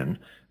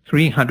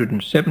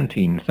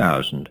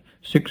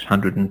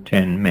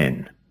 2,317,610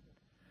 men.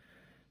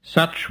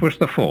 Such was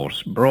the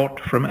force brought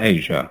from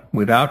Asia,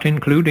 without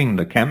including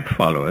the camp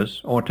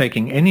followers or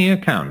taking any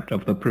account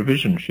of the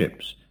provision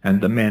ships and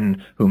the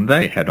men whom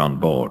they had on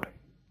board.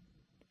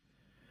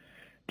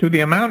 To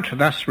the amount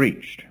thus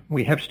reached,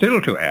 we have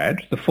still to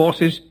add the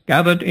forces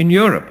gathered in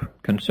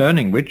Europe,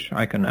 concerning which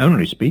I can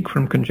only speak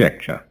from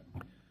conjecture.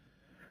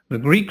 The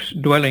Greeks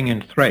dwelling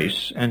in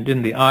Thrace and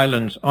in the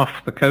islands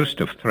off the coast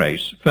of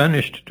Thrace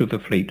furnished to the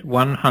fleet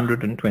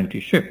 120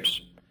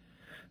 ships,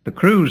 the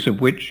crews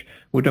of which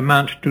would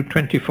amount to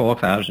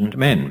 24,000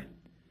 men.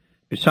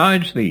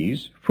 Besides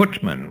these,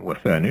 footmen were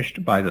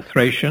furnished by the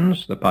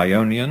Thracians, the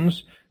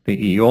Paeonians,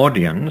 the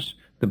Eordians,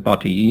 the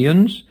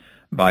Bottiaeans,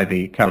 by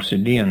the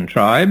Chalcidian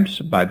tribes,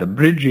 by the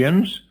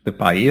Brygians, the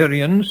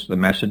Pierians, the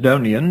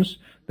Macedonians,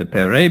 the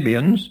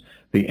Perabians,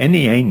 the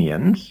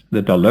Ennianians,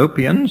 the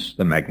Dolopians,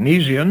 the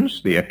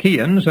Magnesians, the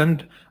Achaeans,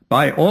 and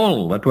by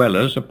all the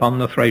dwellers upon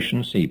the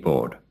Thracian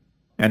seaboard.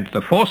 And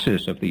the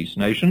forces of these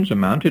nations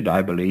amounted,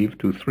 I believe,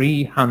 to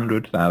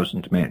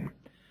 300,000 men.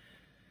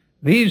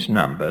 These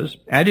numbers,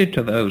 added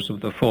to those of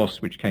the force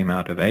which came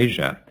out of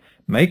Asia,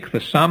 make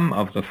the sum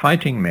of the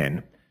fighting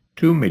men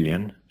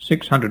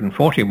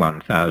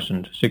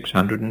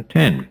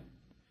 2,641,610.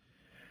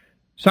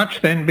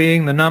 Such then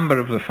being the number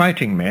of the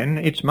fighting men,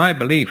 it's my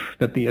belief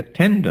that the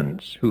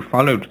attendants who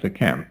followed the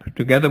camp,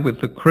 together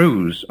with the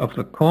crews of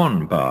the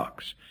corn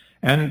barks,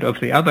 and of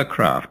the other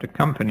craft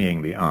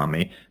accompanying the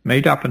army,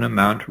 made up an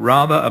amount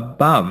rather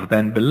above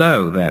than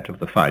below that of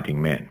the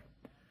fighting men.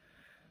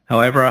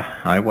 However,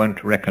 I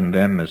won't reckon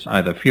them as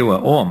either fewer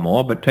or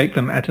more, but take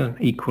them at an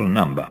equal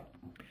number.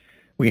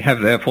 We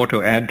have therefore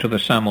to add to the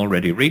sum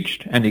already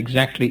reached an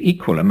exactly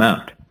equal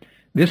amount.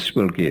 This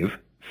will give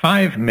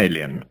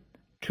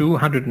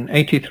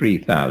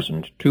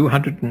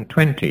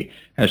 5,283,220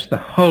 as the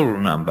whole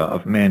number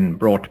of men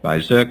brought by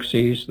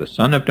Xerxes, the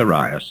son of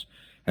Darius,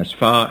 as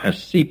far as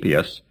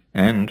Sepias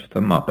and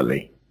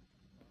Thermopylae.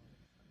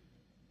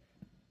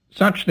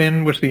 Such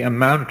then was the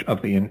amount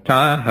of the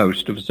entire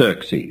host of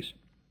Xerxes.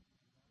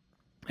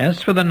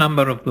 As for the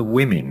number of the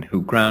women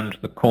who ground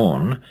the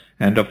corn,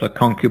 and of the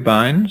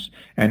concubines,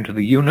 and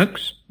the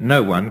eunuchs,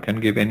 no one can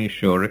give any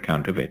sure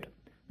account of it,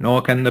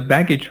 nor can the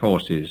baggage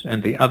horses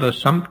and the other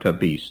sumpter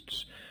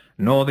beasts,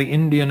 nor the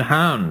Indian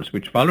hounds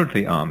which followed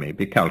the army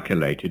be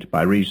calculated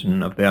by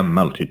reason of their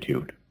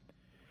multitude.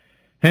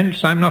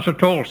 Hence I'm not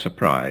at all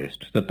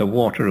surprised that the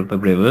water of the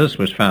rivers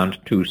was found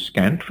too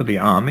scant for the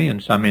army in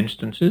some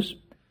instances.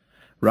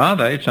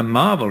 Rather, it's a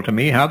marvel to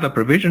me how the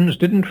provisions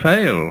didn't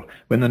fail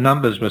when the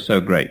numbers were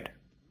so great.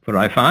 For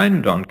I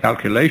find on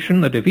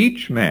calculation that if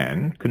each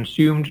man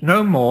consumed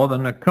no more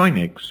than a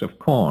koinix of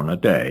corn a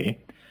day,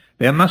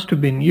 there must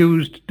have been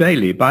used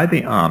daily by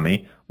the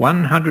army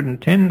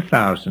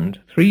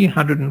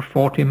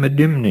 110,340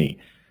 medimni,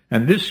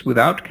 and this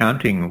without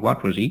counting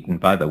what was eaten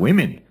by the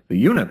women, the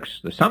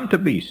eunuchs, the sumpter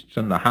beasts,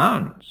 and the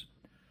hounds.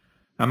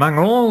 Among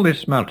all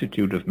this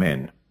multitude of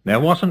men, there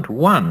wasn't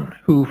one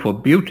who for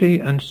beauty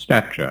and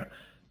stature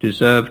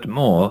deserved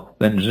more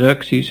than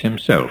Xerxes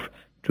himself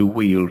to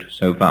wield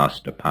so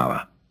vast a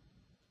power.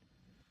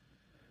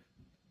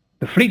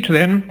 The fleet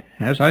then,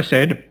 as I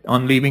said,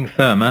 on leaving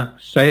Therma,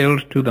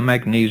 sailed to the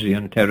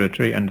Magnesian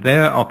territory, and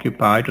there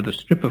occupied the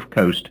strip of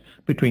coast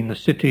between the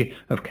city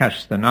of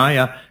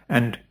Casthenaia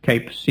and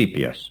Cape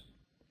Sepias.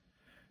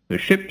 The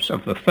ships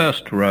of the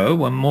first row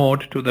were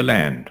moored to the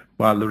land,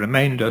 while the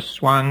remainder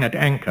swung at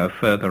anchor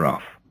further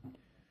off.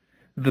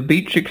 The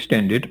beach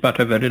extended but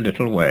a very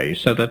little way,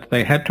 so that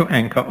they had to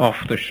anchor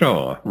off the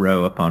shore,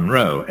 row upon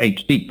row,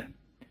 8 deep.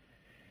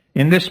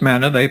 In this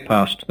manner they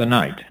passed the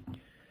night.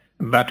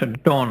 But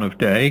at dawn of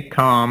day,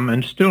 calm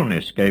and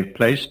stillness gave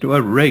place to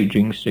a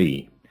raging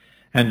sea,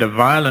 and a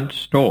violent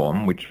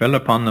storm which fell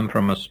upon them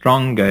from a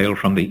strong gale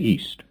from the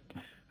east,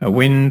 a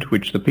wind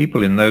which the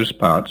people in those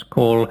parts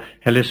call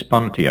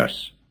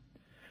Hellespontius.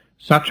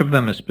 Such of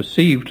them as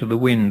perceived the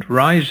wind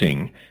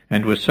rising,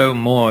 and were so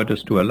moored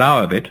as to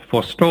allow of it,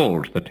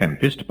 forestalled the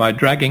tempest by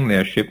dragging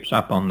their ships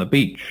up on the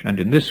beach, and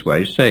in this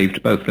way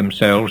saved both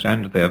themselves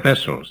and their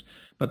vessels.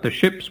 But the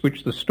ships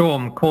which the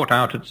storm caught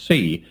out at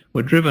sea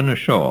were driven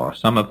ashore,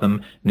 some of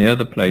them near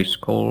the place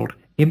called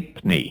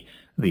Impni,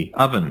 the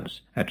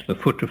ovens at the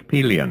foot of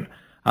Pelion,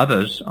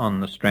 others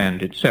on the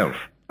strand itself,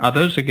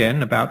 others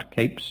again about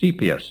Cape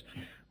Sepias,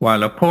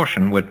 while a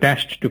portion were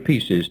dashed to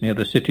pieces near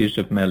the cities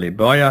of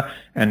Meliboea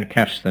and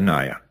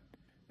Casthenaia.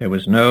 There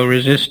was no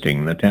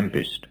resisting the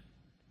tempest.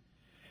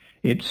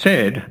 It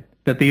said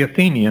that the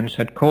Athenians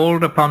had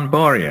called upon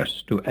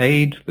Boreas to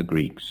aid the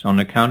Greeks on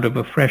account of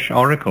a fresh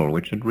oracle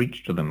which had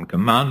reached to them,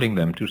 commanding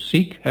them to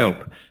seek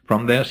help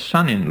from their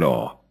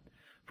son-in-law.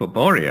 For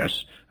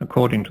Boreas,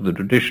 according to the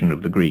tradition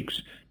of the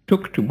Greeks,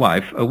 took to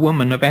wife a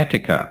woman of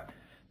Attica,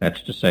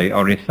 that's to say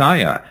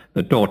Orithyia,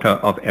 the daughter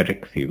of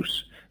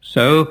Erechtheus.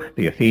 So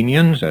the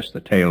Athenians, as the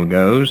tale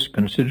goes,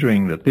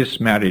 considering that this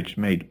marriage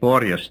made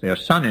Boreas their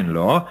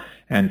son-in-law,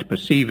 and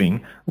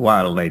perceiving,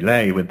 while they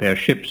lay with their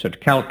ships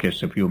at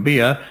Chalcis of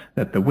Euboea,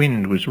 that the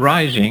wind was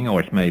rising, or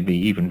it may be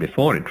even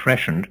before it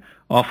freshened,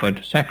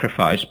 offered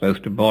sacrifice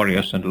both to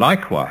Boreas and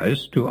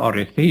likewise to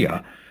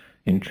Orithyia,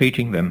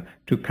 entreating them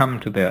to come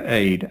to their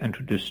aid and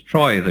to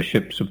destroy the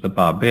ships of the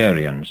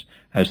barbarians,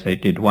 as they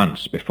did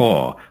once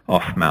before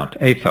off Mount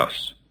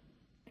Athos.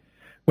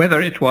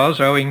 Whether it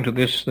was owing to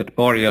this that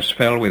Boreas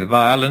fell with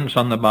violence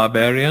on the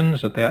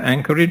barbarians at their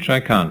anchorage, I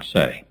can't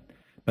say.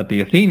 But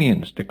the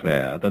Athenians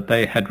declare that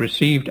they had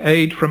received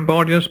aid from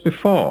Boreas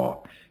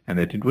before, and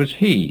that it was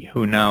he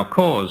who now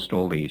caused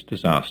all these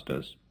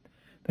disasters.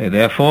 They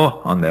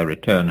therefore, on their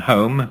return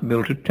home,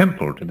 built a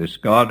temple to this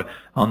god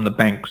on the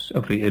banks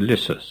of the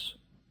Ilissus.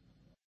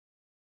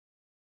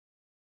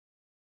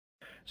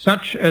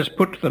 Such as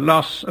put the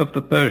loss of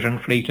the Persian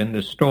fleet in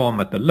this storm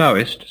at the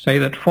lowest say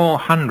that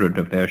 400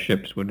 of their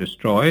ships were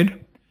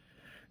destroyed,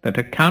 that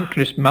a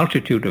countless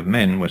multitude of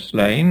men were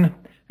slain,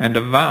 and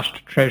a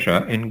vast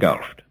treasure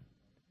engulfed.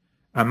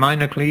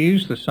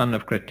 Ameinocles, the son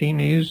of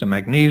Cratines, a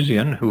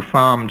Magnesian, who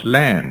farmed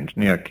land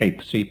near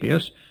Cape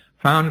Sepias,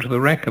 found the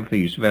wreck of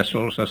these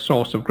vessels a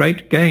source of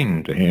great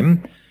gain to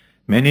him.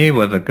 Many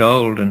were the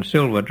gold and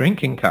silver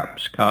drinking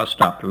cups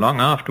cast up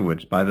long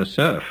afterwards by the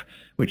surf,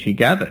 which he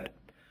gathered,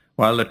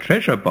 while the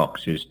treasure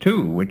boxes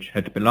too, which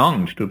had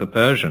belonged to the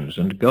Persians,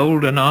 and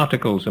golden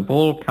articles of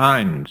all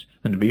kinds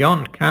and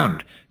beyond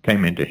count,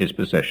 came into his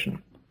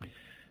possession.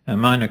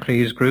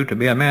 Ameinocles grew to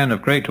be a man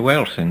of great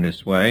wealth in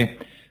this way,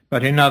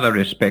 but in other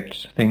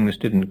respects things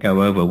didn't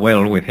go over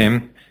well with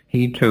him.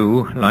 He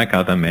too, like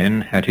other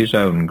men, had his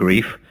own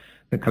grief,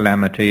 the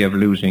calamity of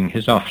losing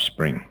his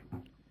offspring.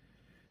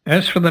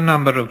 As for the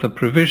number of the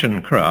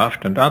provision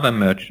craft and other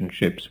merchant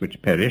ships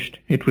which perished,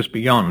 it was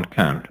beyond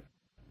count.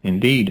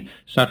 Indeed,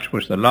 such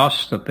was the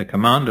loss that the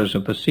commanders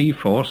of the sea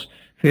force,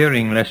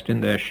 fearing lest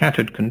in their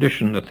shattered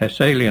condition the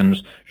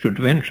Thessalians should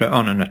venture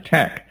on an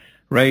attack,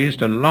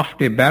 raised a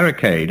lofty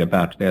barricade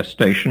about their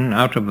station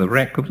out of the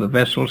wreck of the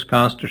vessels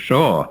cast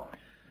ashore.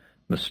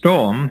 The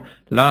storm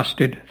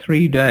lasted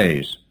 3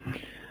 days.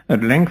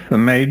 At length the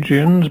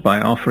Magians, by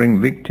offering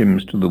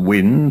victims to the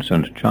winds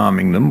and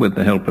charming them with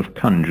the help of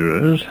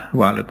conjurers,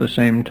 while at the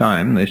same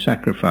time they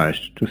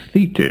sacrificed to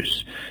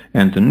Thetis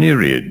and the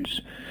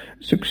Nereids,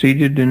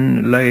 succeeded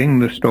in laying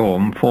the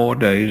storm 4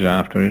 days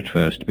after it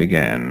first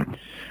began,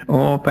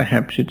 or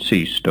perhaps it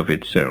ceased of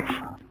itself.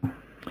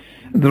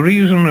 The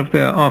reason of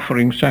their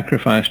offering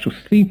sacrifice to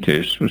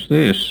Thetis was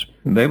this: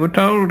 they were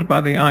told by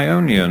the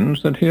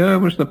Ionians that here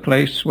was the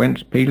place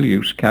whence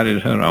Peleus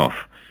carried her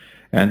off,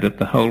 and that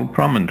the whole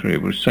promontory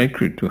was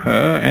sacred to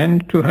her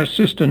and to her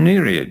sister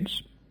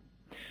Nereids.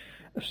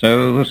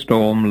 So the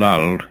storm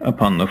lulled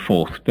upon the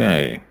 4th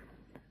day.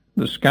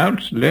 The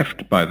scouts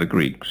left by the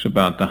Greeks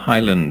about the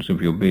highlands of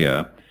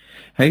Euboea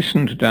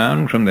hastened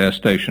down from their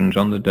stations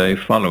on the day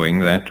following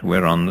that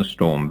whereon the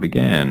storm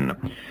began,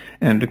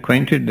 and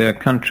acquainted their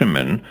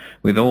countrymen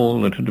with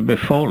all that had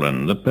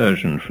befallen the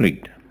Persian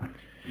fleet.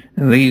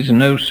 These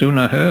no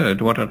sooner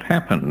heard what had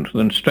happened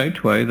than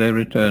straightway they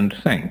returned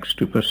thanks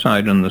to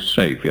Poseidon the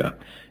Saviour,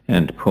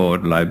 and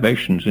poured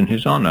libations in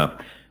his honour,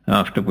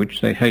 after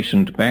which they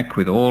hastened back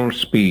with all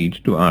speed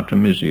to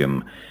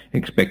Artemisium,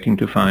 expecting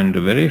to find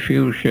a very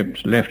few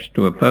ships left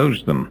to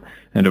oppose them,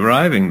 and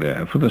arriving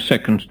there for the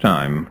 2nd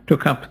time,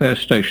 took up their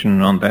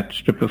station on that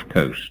strip of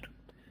coast.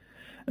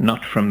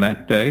 Not from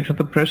that day to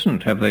the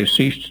present have they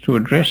ceased to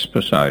address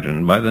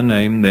Poseidon by the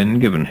name then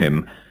given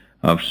him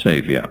of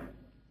Saviour.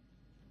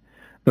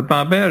 The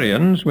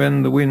barbarians,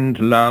 when the wind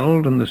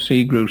lulled and the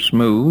sea grew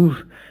smooth,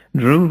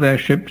 drew their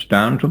ships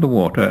down to the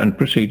water and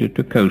proceeded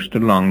to coast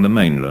along the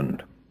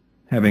mainland.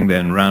 Having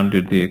then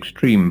rounded the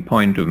extreme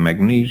point of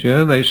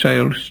Magnesia, they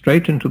sailed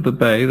straight into the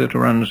bay that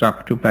runs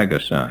up to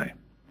Pagasai.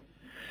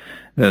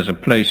 There's a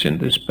place in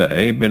this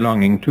bay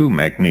belonging to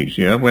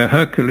Magnesia where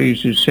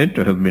Hercules is said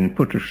to have been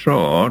put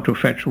ashore to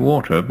fetch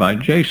water by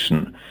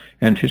Jason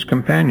and his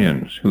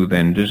companions, who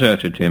then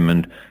deserted him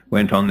and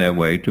went on their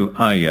way to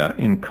Aia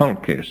in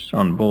Colchis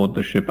on board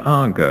the ship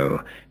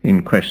Argo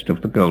in quest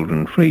of the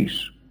Golden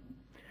Fleece.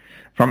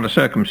 From the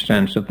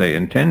circumstance that they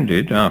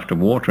intended, after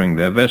watering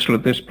their vessel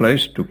at this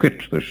place, to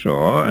quit the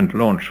shore and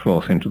launch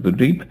forth into the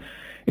deep,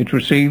 it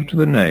received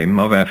the name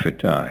of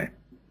Aphetai.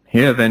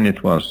 Here then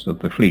it was that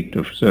the fleet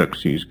of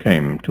Xerxes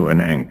came to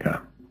an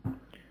anchor.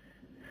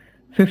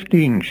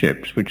 15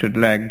 ships, which had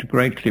lagged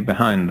greatly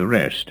behind the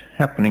rest,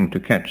 happening to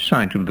catch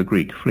sight of the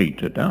Greek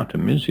fleet at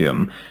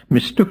Artemisium,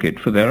 mistook it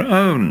for their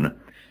own,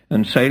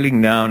 and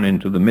sailing down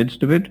into the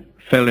midst of it,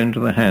 fell into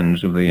the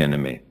hands of the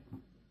enemy.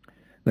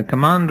 The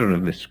commander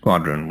of this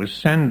squadron was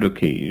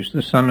Sandoces,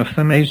 the son of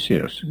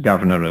Thamasius,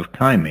 governor of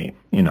Cyme,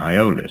 in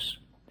Iolis.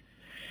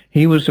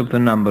 He was of the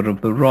number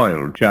of the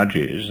royal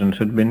judges, and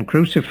had been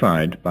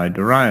crucified by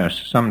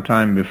Darius some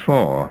time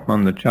before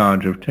on the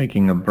charge of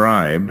taking a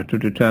bribe to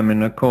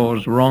determine a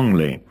cause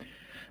wrongly,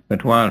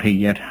 that while he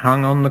yet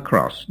hung on the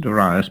cross,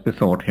 Darius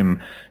bethought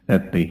him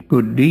that the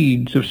good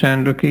deeds of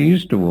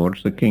Sandocles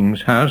towards the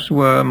king's house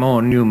were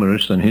more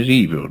numerous than his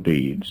evil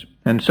deeds,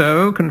 and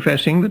so,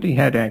 confessing that he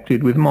had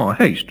acted with more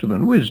haste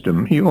than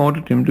wisdom, he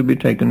ordered him to be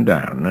taken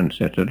down and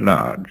set at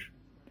large.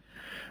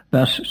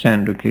 Thus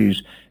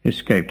Sandocles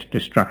escaped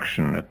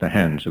destruction at the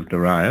hands of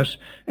Darius,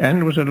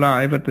 and was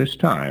alive at this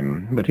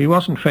time, but he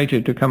wasn't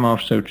fated to come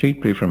off so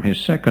cheaply from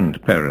his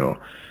second peril,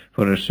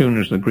 for as soon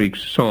as the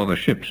Greeks saw the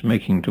ships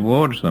making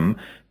towards them,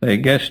 they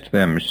guessed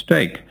their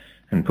mistake,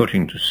 and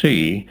putting to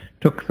sea,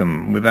 took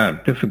them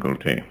without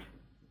difficulty.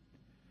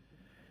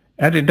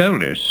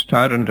 Aridolis,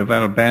 tyrant of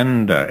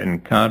Albanda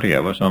in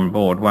Caria, was on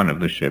board one of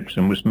the ships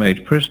and was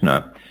made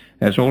prisoner,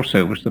 as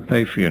also was the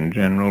Paphian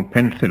general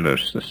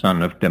Penthilus, the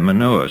son of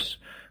Demanous,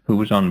 who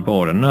was on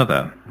board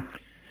another.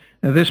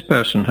 This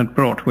person had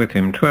brought with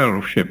him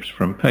 12 ships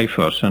from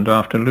Paphos, and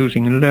after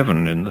losing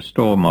 11 in the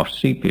storm off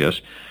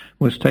Sepius,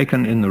 was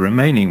taken in the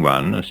remaining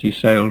one as he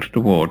sailed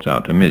towards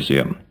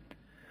Artemisium.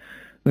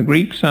 The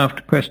Greeks,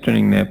 after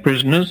questioning their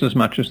prisoners as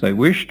much as they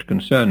wished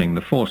concerning the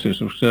forces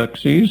of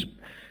Xerxes,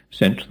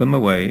 sent them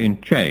away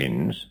in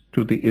chains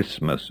to the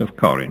Isthmus of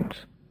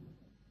Corinth.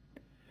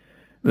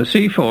 The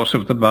sea force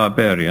of the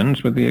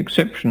barbarians, with the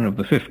exception of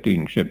the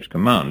 15 ships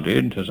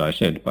commanded, as I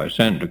said, by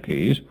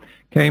Sandocles,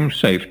 came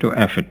safe to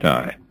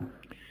Aphetai.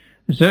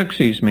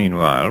 Xerxes,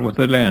 meanwhile, with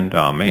the land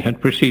army,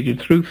 had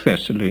proceeded through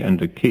Thessaly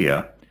and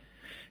Achaia,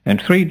 and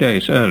 3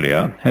 days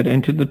earlier had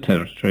entered the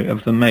territory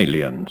of the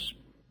Malians.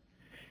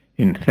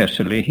 In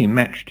Thessaly he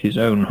matched his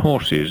own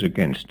horses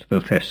against the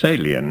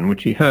Thessalian,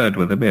 which he heard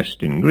were the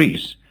best in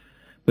Greece,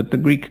 but the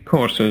Greek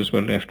coursers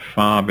were left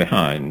far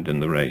behind in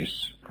the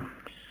race.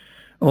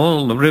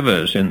 All the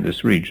rivers in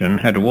this region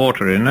had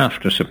water enough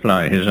to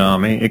supply his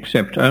army,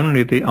 except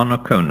only the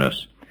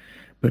Onoconus,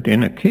 but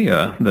in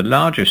Achaia the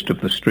largest of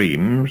the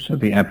streams,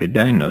 the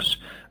Apidanus,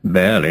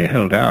 barely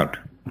held out.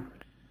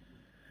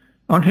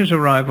 On his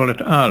arrival at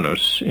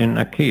Arlus in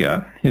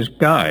Achaia, his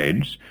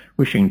guides,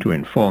 wishing to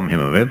inform him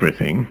of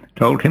everything,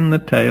 told him the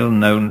tale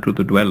known to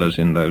the dwellers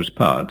in those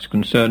parts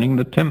concerning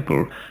the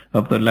temple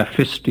of the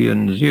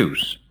Laphystian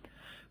Zeus,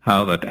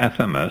 how that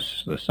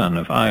Athamas, the son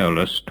of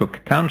Iolus,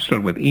 took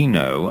counsel with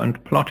Ino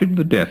and plotted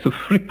the death of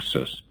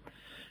Phrixus,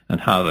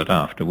 and how that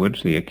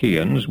afterwards the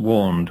Achaeans,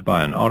 warned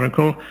by an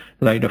oracle,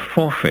 laid a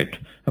forfeit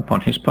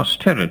upon his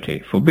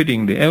posterity,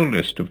 forbidding the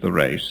eldest of the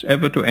race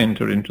ever to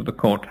enter into the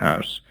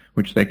courthouse,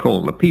 which they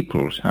call the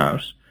people's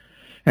house,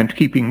 and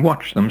keeping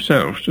watch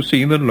themselves to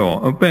see the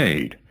law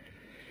obeyed.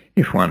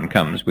 If one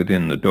comes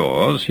within the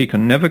doors, he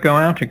can never go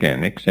out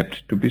again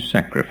except to be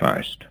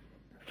sacrificed.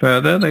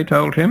 Further, they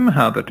told him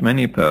how that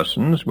many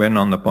persons, when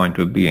on the point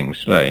of being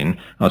slain,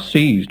 are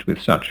seized with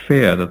such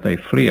fear that they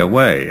flee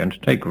away and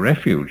take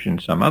refuge in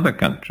some other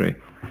country,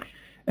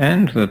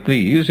 and that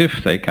these,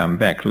 if they come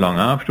back long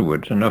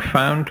afterwards and are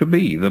found to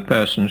be the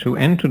persons who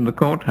entered the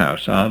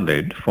courthouse, are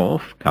led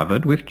forth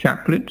covered with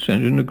chaplets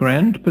and in a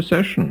grand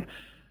procession,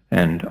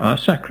 and are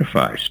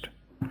sacrificed.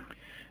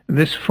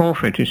 This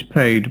forfeit is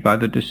paid by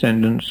the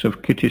descendants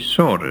of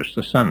Cytisorus,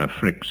 the son of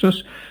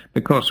Phrixus,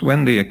 because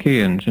when the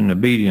Achaeans, in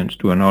obedience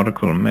to an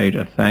oracle, made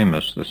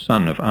Athamas, the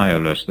son of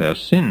Iolus, their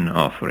sin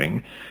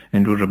offering,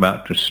 and were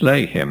about to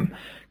slay him,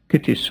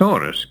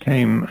 Cytisorus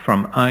came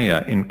from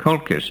Aia in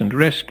Colchis and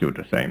rescued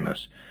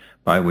Athamas,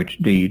 by which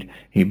deed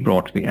he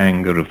brought the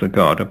anger of the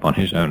god upon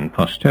his own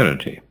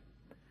posterity.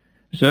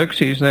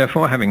 Xerxes,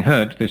 therefore, having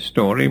heard this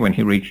story when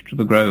he reached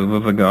the grove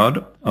of the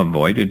god,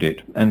 avoided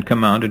it, and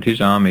commanded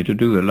his army to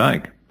do the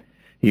like.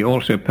 He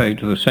also paid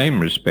the same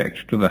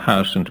respect to the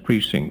house and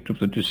precinct of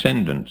the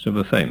descendants of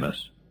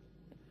Athamas.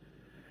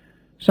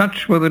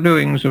 Such were the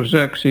doings of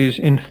Xerxes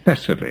in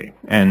Thessaly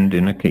and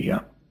in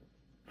Achaia.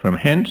 From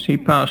hence he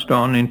passed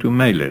on into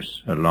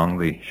Melis, along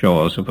the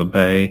shores of a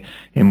bay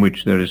in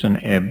which there is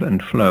an ebb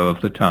and flow of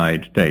the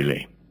tide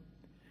daily.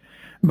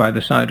 By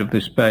the side of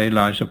this bay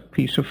lies a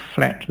piece of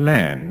flat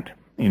land,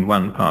 in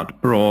one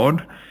part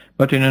broad,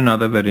 but in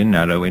another very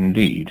narrow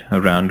indeed,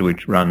 around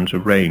which runs a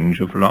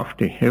range of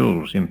lofty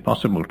hills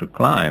impossible to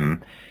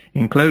climb,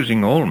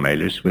 enclosing all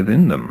Melis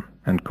within them,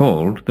 and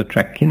called the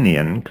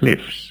Trachinian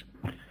Cliffs.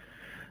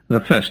 The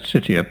first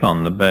city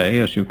upon the bay,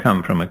 as you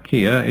come from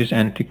Achaia, is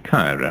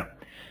Anticyra,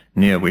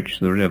 near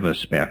which the river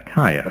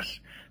Spercheius,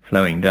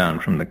 flowing down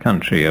from the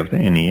country of the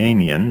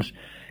Aenianians,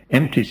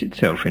 empties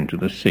itself into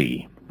the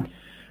sea.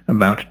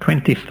 About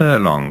 20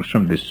 furlongs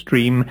from this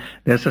stream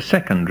there's a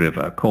second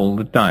river called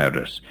the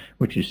Dirus,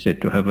 which is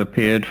said to have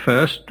appeared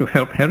first to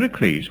help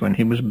Heracles when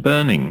he was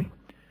burning.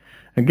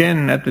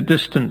 Again, at the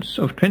distance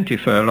of 20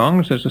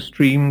 furlongs there's a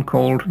stream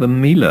called the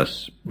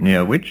Melas,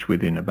 near which,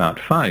 within about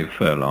 5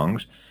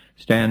 furlongs,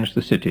 stands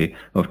the city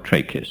of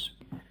Trachis.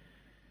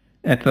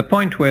 At the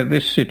point where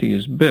this city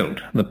is built,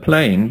 the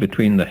plain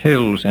between the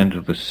hills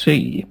and the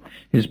sea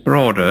is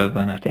broader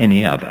than at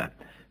any other,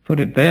 for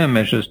it there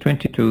measures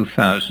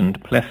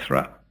 22,000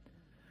 plethra.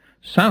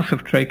 South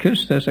of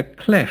Trachis there's a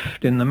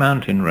cleft in the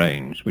mountain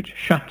range which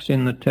shuts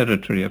in the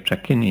territory of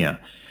Trachinia,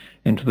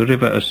 and the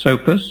river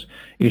Asopus,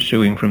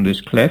 issuing from this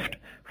cleft,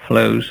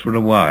 flows for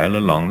a while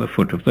along the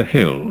foot of the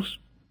hills.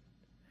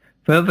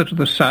 Further to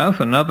the south,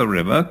 another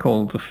river,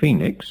 called the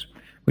Phoenix,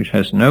 which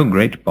has no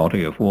great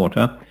body of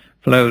water,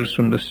 flows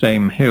from the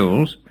same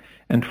hills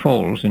and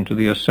falls into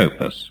the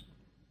Asopus.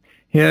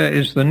 Here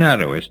is the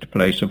narrowest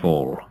place of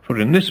all, for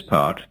in this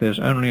part there's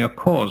only a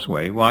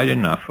causeway wide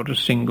enough for a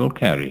single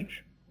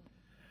carriage.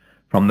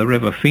 From the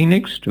river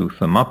Phoenix to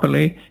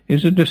Thermopylae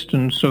is a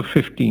distance of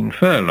 15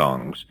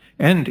 furlongs,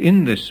 and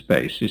in this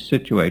space is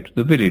situated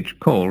the village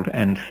called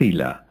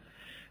Anthela,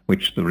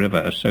 which the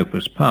river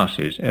Asopus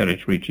passes ere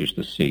it reaches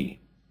the sea.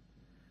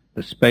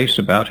 The space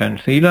about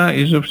Anthela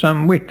is of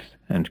some width,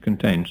 and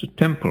contains a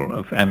temple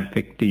of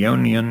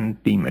Amphictyonian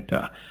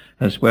Demeter,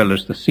 as well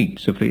as the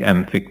seats of the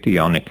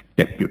Amphictyonic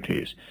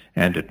deputies,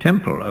 and a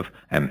temple of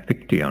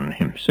Amphictyon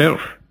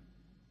himself.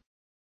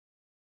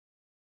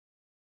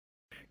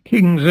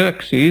 King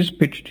Xerxes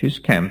pitched his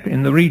camp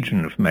in the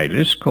region of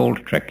Melis,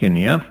 called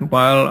Trachinia,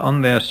 while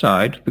on their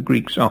side the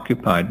Greeks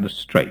occupied the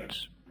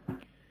straits.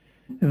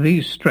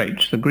 These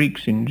straits the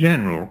Greeks in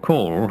general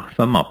call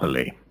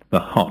Thermopylae,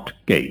 the hot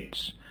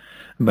gates,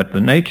 but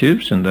the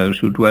natives and those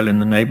who dwell in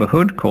the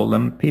neighbourhood call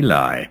them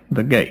Pilae,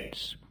 the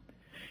gates.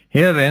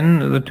 Here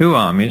then the two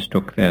armies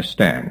took their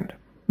stand,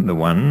 the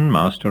one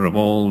master of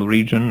all the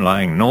region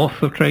lying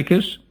north of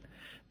Trachis,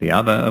 the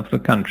other of the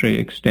country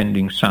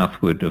extending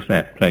southward of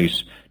that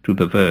place to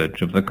the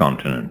verge of the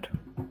continent.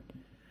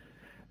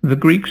 The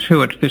Greeks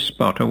who at this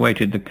spot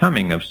awaited the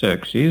coming of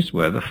Xerxes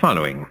were the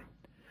following: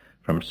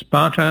 from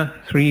Sparta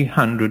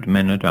 300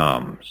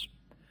 men-at-arms,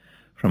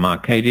 from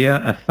Arcadia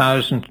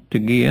 1,000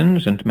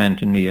 Tegeans and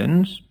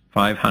Mantineans,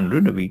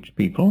 500 of each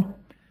people,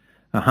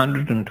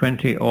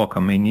 120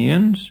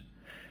 Orchomenians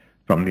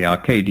from the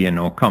Arcadian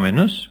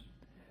Orchomenus,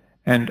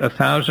 and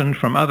 1,000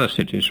 from other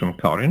cities from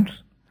Corinth,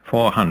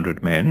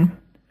 400 men,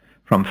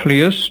 from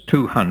Phlius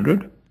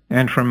 200,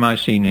 and from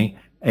Mycenae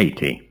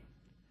 80.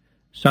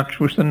 Such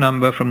was the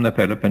number from the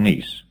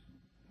Peloponnese.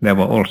 There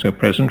were also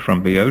present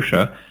from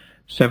Boeotia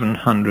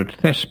 700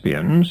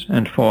 Thespians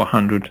and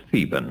 400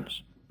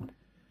 Thebans.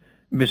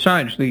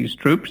 Besides these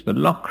troops, the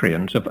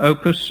Locrians of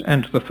Opus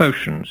and the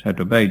Phocians had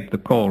obeyed the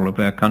call of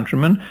their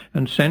countrymen,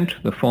 and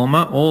sent, the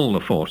former all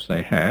the force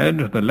they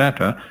had, the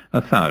latter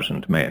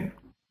 1,000 men.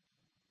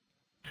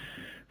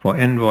 For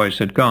envoys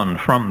had gone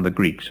from the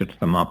Greeks at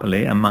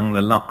Thermopylae among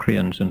the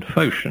Locrians and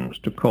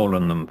Phocians to call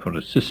on them for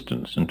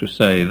assistance, and to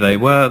say they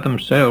were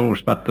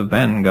themselves but the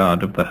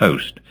vanguard of the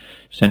host,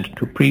 sent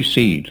to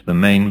precede the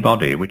main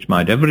body, which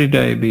might every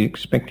day be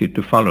expected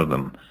to follow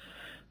them.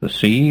 The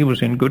sea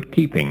was in good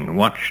keeping,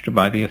 watched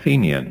by the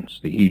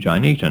Athenians, the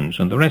Aeginetans,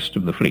 and the rest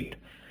of the fleet.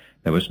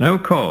 There was no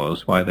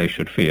cause why they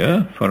should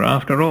fear, for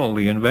after all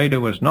the invader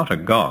was not a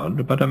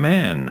god, but a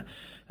man,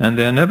 and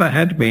there never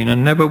had been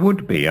and never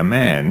would be a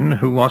man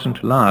who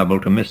wasn't liable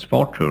to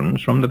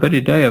misfortunes from the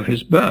very day of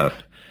his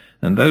birth,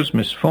 and those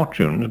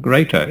misfortunes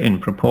greater in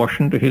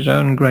proportion to his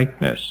own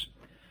greatness.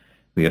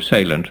 The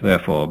assailant,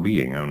 therefore,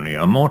 being only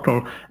a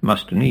mortal,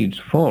 must needs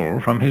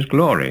fall from his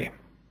glory.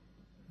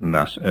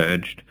 Thus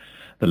urged,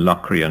 the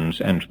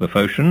Locrians and the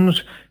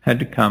Phocians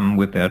had come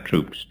with their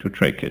troops to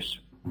Trachis.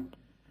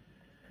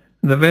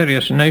 The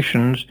various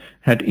nations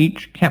had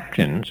each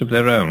captains of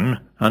their own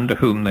under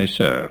whom they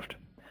served,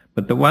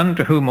 but the one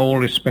to whom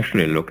all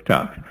especially looked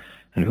up,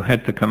 and who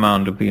had the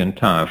command of the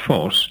entire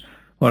force,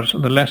 was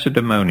the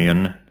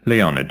Lacedaemonian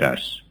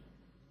Leonidas.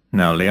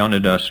 Now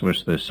Leonidas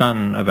was the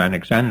son of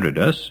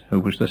Anaxandridas, who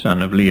was the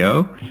son of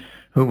Leo,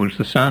 who was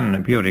the son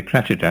of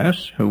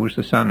Eurycratidas, who was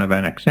the son of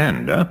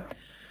Anaxander,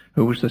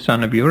 who was the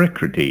son of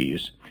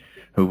Eurycrates,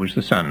 who was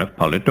the son of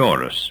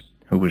Polydorus,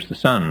 who was the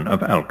son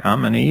of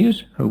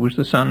Alcamenes, who was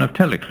the son of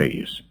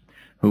Telecles,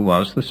 who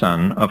was the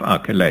son of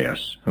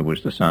Archelaus, who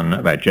was the son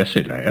of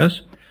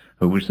Agesilaus,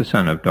 who was the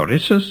son of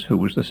Dorissus, who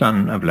was the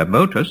son of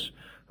Labotus,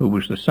 who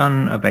was the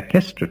son of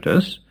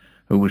Echestratus,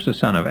 who was the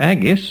son of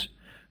Agis,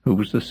 who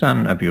was the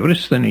son of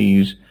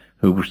Eurysthenes,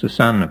 who was the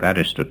son of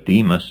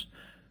Aristodemus,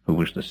 who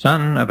was the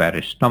son of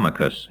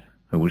Aristomachus,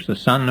 who was the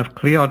son of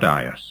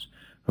Cleodius,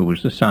 who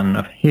was the son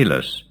of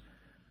Hylas,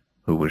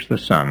 who was the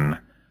son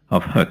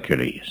of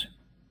Hercules.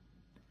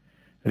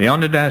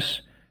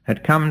 Leonidas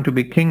had come to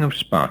be king of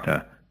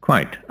Sparta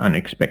quite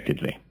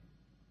unexpectedly.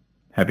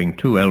 Having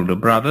two elder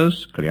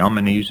brothers,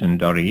 Cleomenes and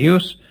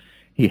Dorieus,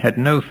 he had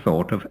no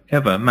thought of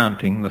ever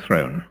mounting the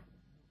throne.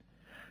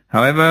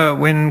 However,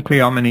 when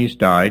Cleomenes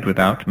died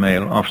without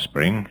male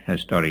offspring,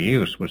 as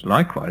Dorieus was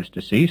likewise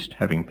deceased,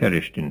 having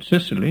perished in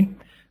Sicily,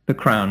 the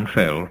crown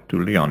fell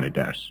to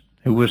Leonidas,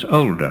 who was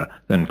older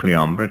than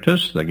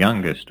Cleombrotus, the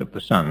youngest of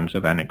the sons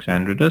of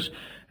Anaxandridas,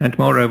 and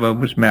moreover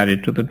was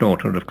married to the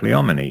daughter of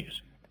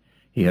Cleomenes.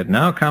 He had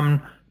now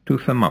come to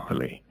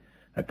Thermopylae,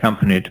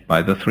 accompanied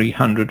by the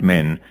 300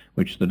 men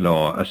which the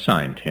law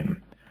assigned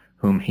him,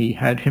 whom he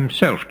had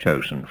himself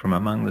chosen from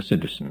among the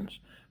citizens,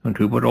 and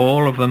who were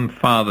all of them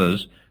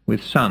fathers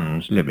with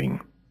sons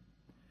living.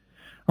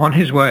 On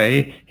his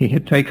way he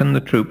had taken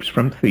the troops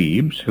from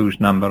Thebes, whose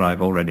number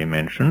I've already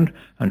mentioned,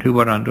 and who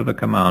were under the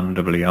command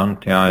of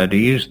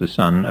Leontiades, the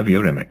son of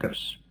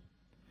Eurymachus.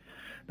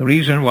 The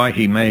reason why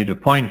he made a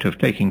point of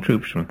taking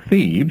troops from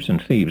Thebes,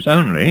 and Thebes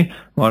only,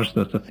 was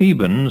that the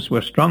Thebans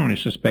were strongly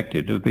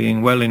suspected of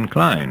being well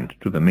inclined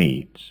to the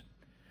Medes.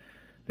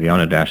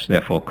 Leonidas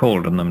therefore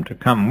called on them to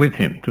come with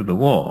him to the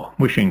war,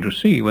 wishing to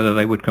see whether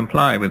they would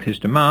comply with his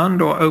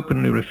demand or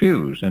openly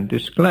refuse and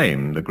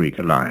disclaim the Greek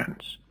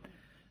alliance.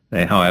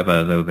 They,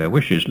 however, though their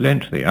wishes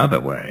leant the other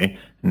way,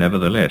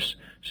 nevertheless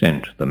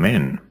sent the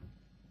men.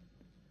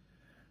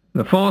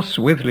 The force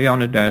with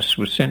Leonidas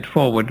was sent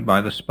forward by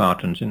the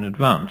Spartans in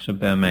advance of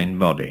their main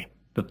body,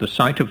 that the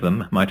sight of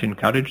them might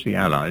encourage the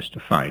allies to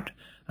fight,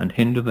 and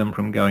hinder them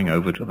from going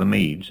over to the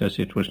Medes, as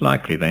it was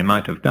likely they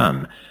might have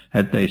done,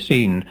 had they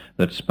seen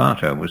that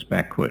Sparta was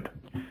backward.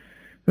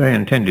 They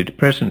intended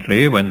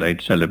presently, when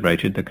they'd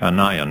celebrated the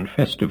Carnaean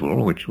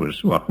festival, which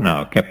was what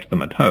now kept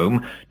them at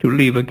home, to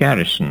leave a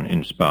garrison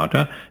in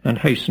Sparta, and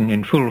hasten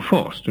in full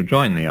force to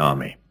join the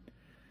army.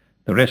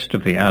 The rest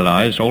of the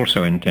allies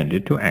also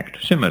intended to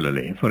act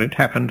similarly, for it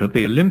happened that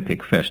the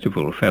Olympic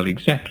festival fell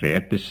exactly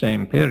at this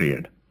same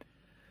period.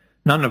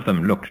 None of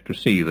them looked to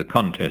see the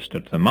contest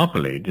at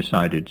Thermopylae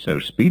decided so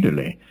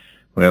speedily,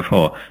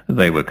 wherefore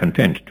they were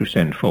content to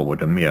send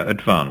forward a mere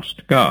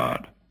advanced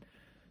guard.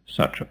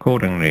 Such,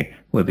 accordingly,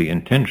 were the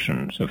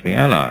intentions of the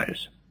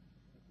allies.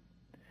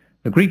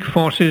 The Greek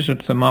forces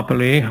at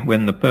Thermopylae,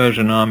 when the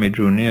Persian army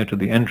drew near to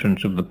the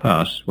entrance of the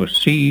pass, were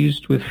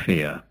seized with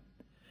fear,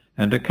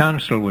 and a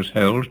council was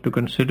held to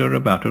consider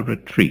about a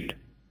retreat.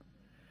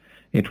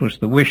 It was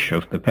the wish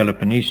of the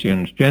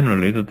Peloponnesians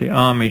generally that the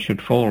army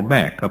should fall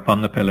back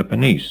upon the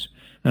Peloponnese,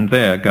 and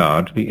there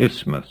guard the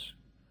isthmus.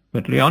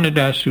 But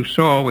Leonidas, who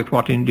saw with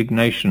what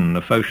indignation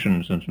the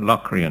Phocians and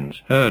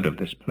Locrians heard of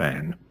this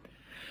plan,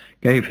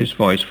 gave his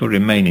voice for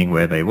remaining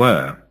where they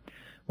were,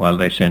 while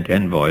they sent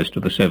envoys to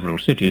the several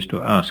cities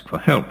to ask for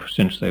help,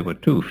 since they were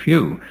too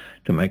few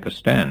to make a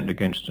stand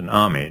against an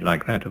army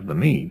like that of the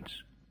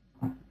Medes.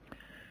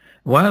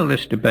 While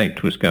this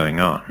debate was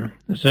going on,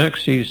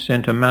 Xerxes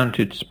sent a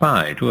mounted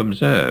spy to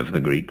observe the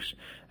Greeks,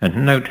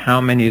 and note how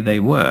many they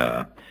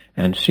were,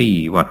 and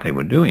see what they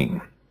were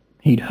doing.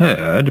 He'd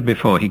heard,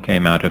 before he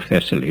came out of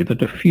Thessaly,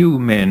 that a few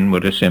men were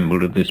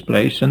assembled at this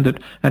place, and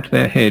that at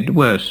their head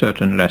were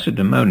certain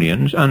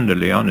Lacedaemonians under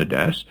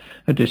Leonidas,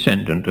 a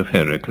descendant of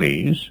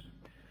Heracles.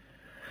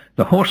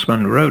 The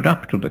horseman rode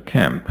up to the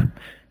camp,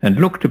 and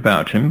looked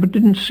about him, but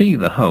didn't see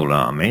the whole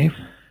army,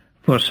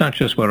 for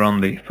such as were on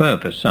the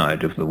further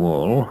side of the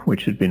wall,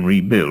 which had been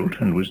rebuilt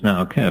and was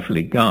now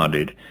carefully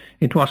guarded,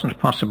 it wasn't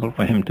possible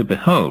for him to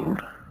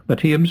behold, but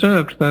he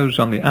observed those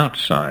on the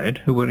outside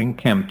who were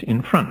encamped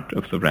in front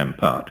of the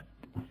rampart.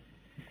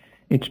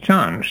 It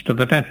chanced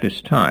that at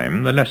this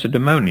time the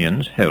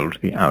Lacedaemonians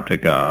held the outer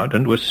guard,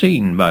 and were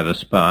seen by the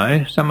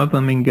spy, some of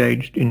them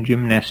engaged in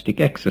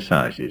gymnastic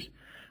exercises,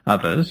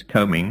 others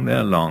combing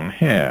their long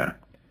hair.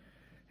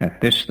 At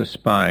this the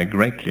spy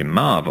greatly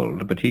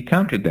marvelled, but he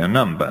counted their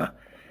number,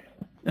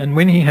 and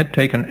when he had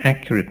taken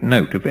accurate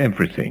note of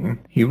everything,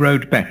 he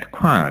rode back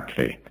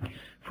quietly,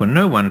 for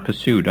no one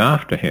pursued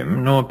after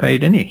him, nor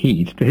paid any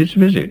heed to his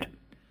visit.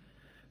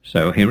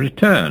 So he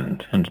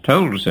returned, and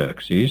told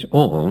Xerxes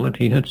all that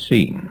he had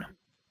seen.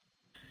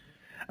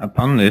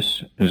 Upon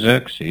this,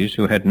 Xerxes,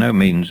 who had no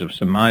means of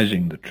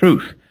surmising the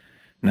truth,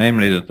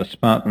 namely that the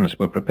Spartans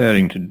were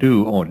preparing to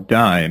do or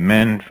die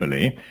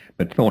manfully,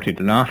 but thought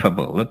it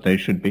laughable that they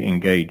should be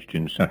engaged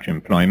in such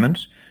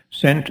employments,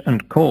 sent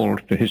and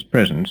called to his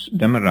presence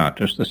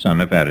Demaratus the son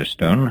of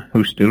Ariston,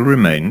 who still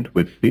remained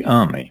with the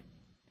army.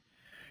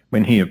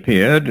 When he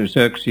appeared,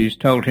 Xerxes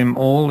told him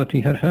all that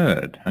he had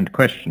heard, and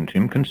questioned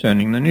him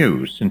concerning the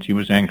news, since he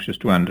was anxious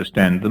to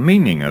understand the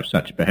meaning of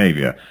such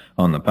behavior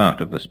on the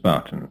part of the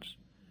Spartans.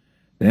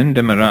 Then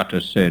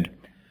Demaratus said,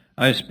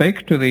 I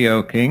spake to thee,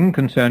 O king,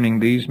 concerning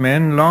these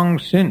men long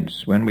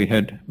since, when we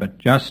had but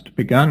just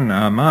begun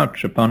our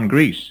march upon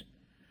Greece.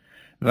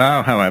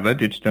 Thou, however,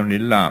 didst only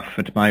laugh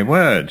at my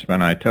words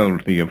when I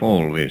told thee of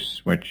all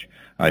this, which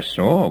I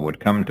saw would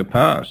come to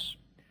pass.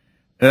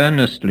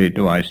 Earnestly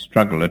do I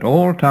struggle at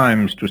all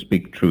times to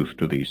speak truth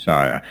to thee,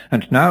 sire,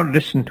 and now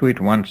listen to it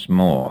once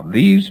more.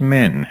 These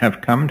men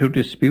have come to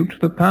dispute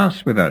the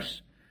pass with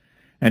us,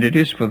 and it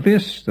is for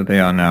this that they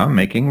are now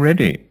making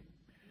ready.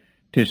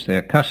 'Tis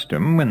their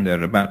custom, when they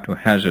are about to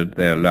hazard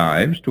their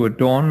lives, to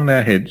adorn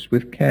their heads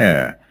with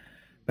care.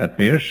 But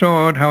be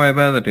assured,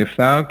 however, that if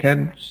thou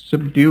canst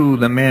subdue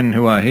the men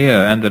who are here,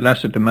 and the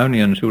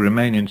Lacedaemonians who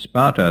remain in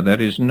Sparta,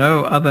 there is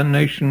no other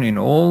nation in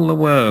all the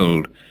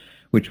world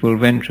which will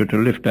venture to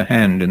lift a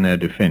hand in their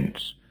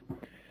defence.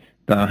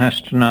 Thou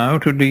hast now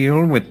to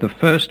deal with the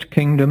first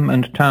kingdom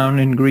and town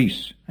in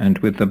Greece, and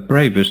with the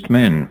bravest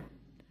men.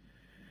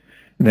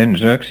 Then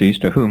Xerxes,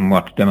 to whom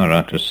what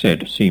Demaratus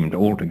said seemed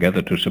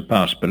altogether to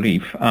surpass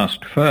belief,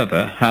 asked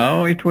further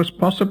how it was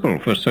possible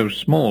for so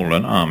small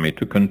an army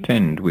to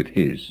contend with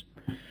his.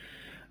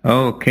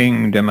 O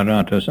king,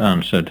 Demaratus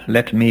answered,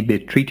 let me be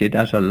treated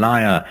as a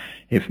liar,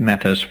 if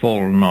matters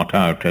fall not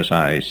out as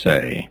I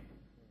say.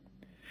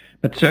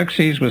 But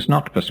Xerxes was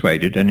not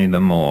persuaded any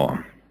the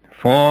more.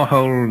 4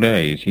 whole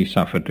days he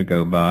suffered to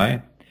go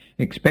by,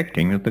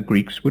 expecting that the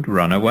Greeks would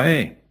run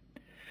away.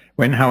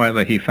 When,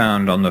 however, he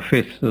found on the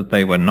 5th that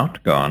they were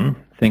not gone,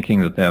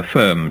 thinking that their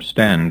firm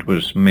stand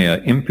was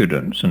mere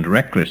impudence and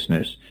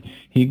recklessness,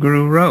 he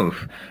grew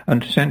wroth,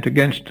 and sent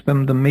against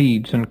them the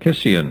Medes and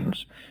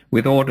Kissians,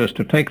 with orders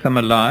to take them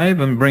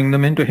alive and bring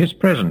them into his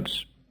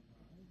presence.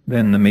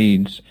 Then the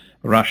Medes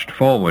rushed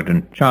forward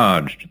and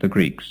charged the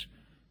Greeks,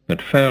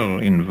 but fell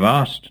in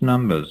vast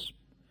numbers.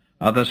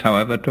 Others,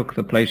 however, took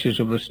the places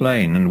of the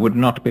slain, and would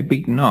not be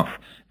beaten off,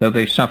 though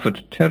they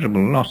suffered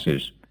terrible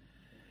losses.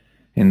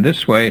 In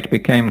this way it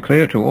became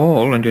clear to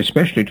all, and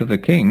especially to the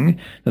king,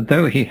 that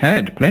though he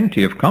had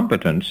plenty of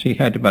competence, he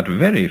had but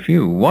very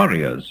few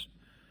warriors.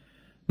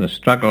 The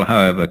struggle,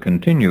 however,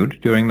 continued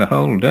during the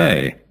whole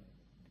day.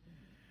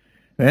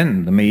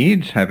 Then the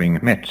Medes, having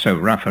met so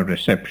rough a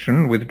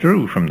reception,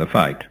 withdrew from the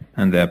fight,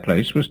 and their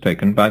place was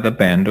taken by the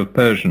band of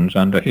Persians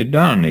under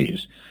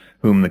Herodotus,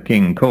 whom the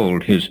king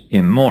called his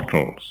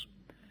immortals.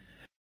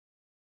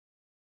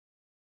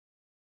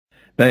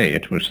 They,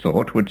 it was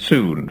thought, would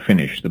soon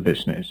finish the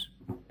business.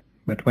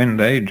 But when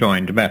they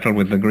joined battle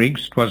with the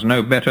Greeks, 'twas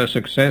no better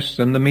success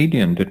than the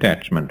Median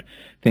detachment.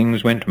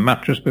 Things went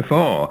much as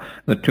before,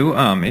 the two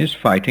armies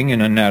fighting in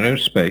a narrow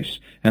space,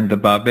 and the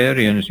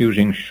barbarians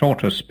using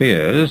shorter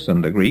spears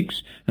than the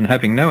Greeks, and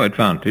having no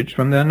advantage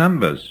from their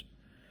numbers.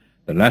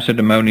 The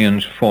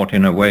Lacedaemonians fought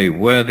in a way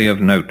worthy of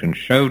note, and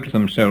showed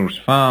themselves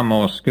far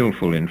more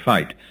skilful in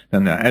fight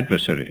than their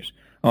adversaries,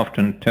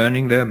 often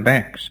turning their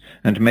backs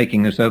and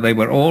making as though they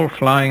were all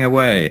flying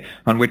away,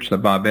 on which the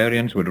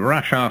barbarians would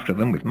rush after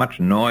them with much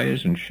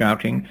noise and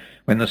shouting,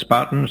 when the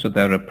Spartans at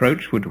their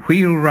approach would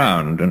wheel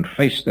round and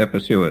face their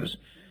pursuers,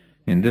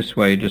 in this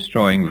way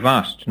destroying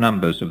vast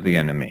numbers of the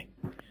enemy.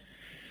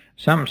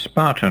 Some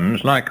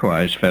Spartans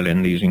likewise fell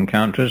in these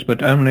encounters,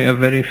 but only a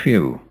very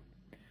few.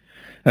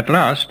 At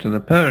last the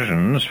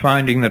Persians,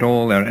 finding that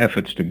all their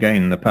efforts to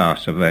gain the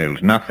pass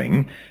availed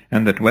nothing,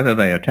 and that whether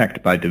they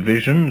attacked by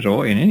divisions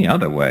or in any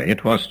other way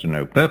it was to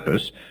no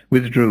purpose,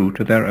 withdrew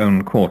to their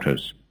own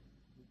quarters.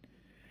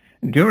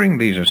 During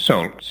these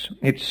assaults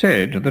it's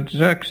said that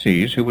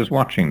Xerxes, who was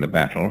watching the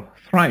battle,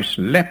 thrice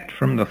leapt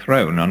from the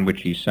throne on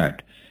which he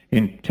sat,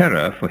 in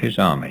terror for his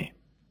army.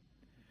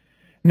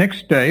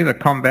 Next day the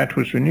combat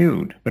was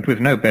renewed, but with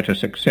no better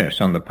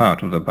success on the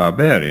part of the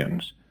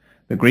barbarians.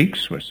 The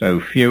Greeks were so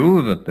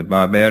few that the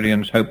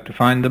barbarians hoped to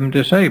find them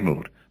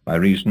disabled, by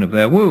reason of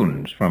their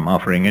wounds, from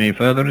offering any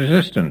further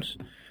resistance,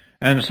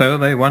 and so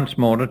they once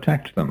more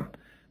attacked them.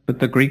 But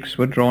the Greeks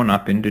were drawn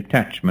up in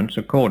detachments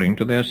according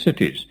to their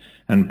cities,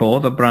 and bore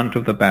the brunt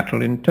of the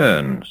battle in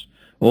turns,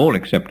 all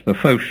except the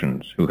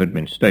Phocians, who had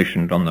been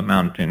stationed on the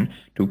mountain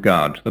to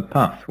guard the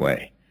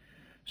pathway.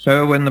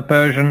 So when the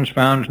Persians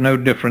found no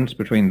difference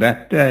between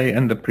that day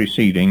and the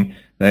preceding,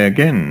 they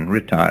again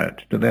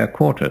retired to their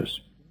quarters.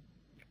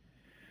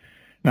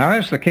 Now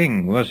as the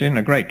king was in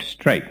a great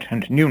strait,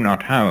 and knew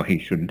not how he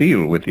should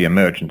deal with the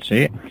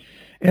emergency,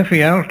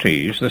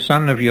 Ephialtes, the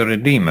son of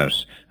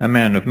Eurydemus, a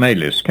man of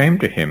Melis, came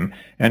to him,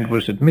 and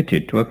was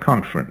admitted to a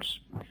conference.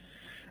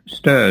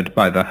 Stirred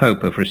by the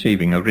hope of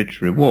receiving a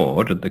rich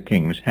reward at the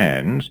king's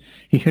hands,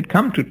 he had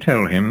come to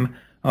tell him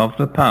of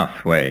the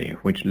pathway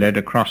which led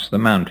across the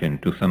mountain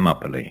to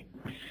Thermopylae,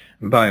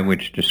 by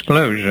which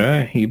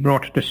disclosure he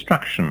brought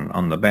destruction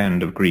on the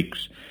band of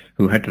Greeks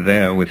who had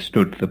there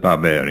withstood the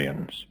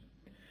barbarians.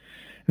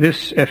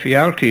 This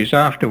Ephialtes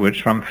afterwards,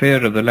 from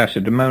fear of the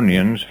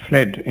Lacedaemonians,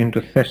 fled into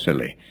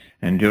Thessaly,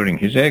 and during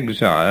his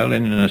exile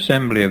in an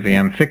assembly of the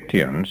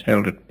Amphictyons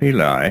held at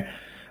Pylae,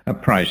 a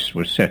price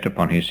was set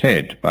upon his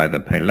head by the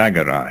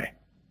Pelagari.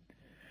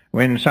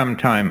 When some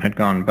time had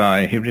gone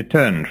by, he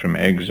returned from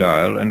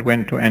exile and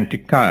went to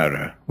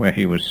Anticyra, where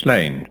he was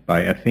slain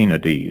by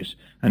Athenides,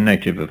 a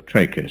native of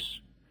Trachis.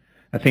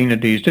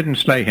 Athenides didn't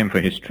slay him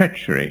for his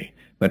treachery,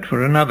 but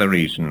for another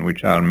reason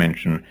which I'll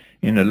mention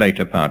in a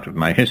later part of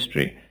my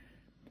history.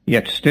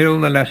 Yet still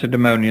the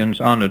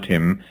Lacedaemonians honoured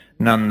him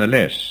none the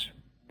less.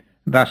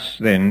 Thus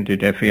then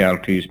did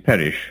Ephialtes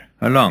perish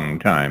a long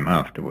time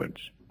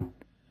afterwards.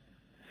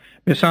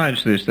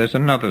 Besides this, there's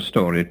another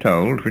story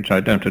told, which I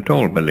don't at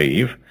all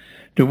believe,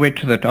 to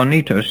wit that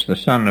Onitus, the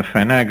son of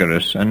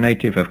Phanagarus, a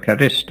native of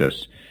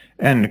Charistus,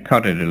 and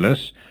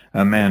Corydalus,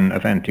 a man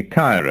of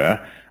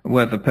Anticyra,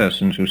 were the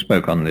persons who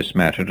spoke on this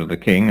matter to the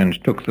king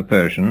and took the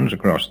Persians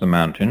across the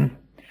mountain.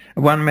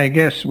 One may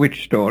guess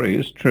which story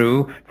is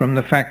true from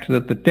the fact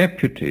that the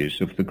deputies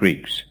of the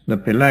Greeks, the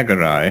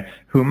Pelagari,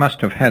 who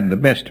must have had the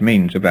best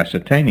means of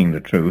ascertaining the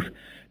truth,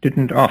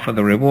 didn't offer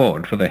the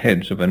reward for the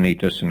heads of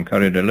Onitus and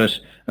Corydalus,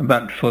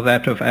 but for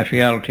that of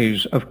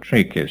Ephialtes of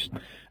Trachis,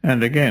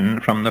 and again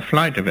from the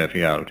flight of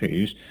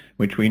Ephialtes,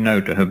 which we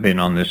know to have been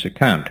on this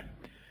account.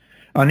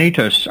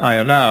 Onitus, I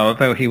allow,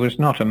 though he was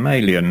not a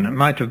Malian,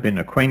 might have been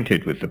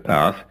acquainted with the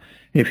path,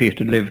 if he had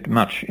lived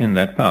much in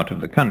that part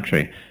of the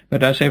country,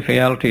 but as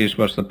Ephialtes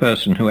was the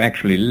person who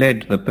actually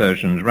led the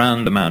Persians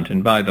round the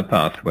mountain by the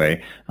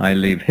pathway, I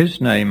leave his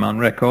name on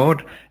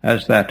record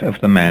as that of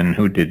the man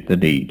who did the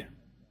deed.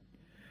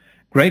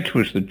 Great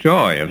was the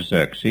joy of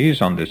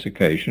Xerxes on this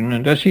occasion,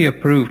 and as he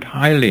approved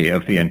highly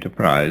of the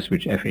enterprise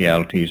which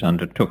Ephialtes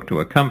undertook to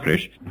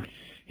accomplish,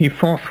 he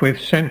forthwith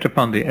sent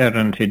upon the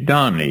errand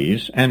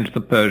Hydarnes and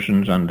the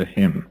Persians under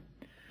him.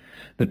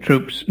 The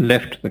troops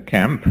left the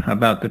camp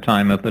about the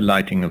time of the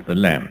lighting of the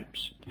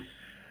lamps.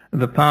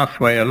 The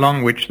pathway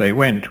along which they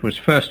went was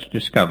first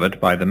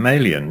discovered by the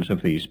Malians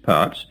of these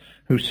parts,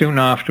 who soon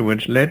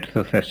afterwards led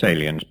the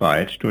Thessalians by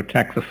it to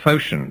attack the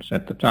Phocians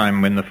at the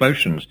time when the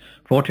Phocians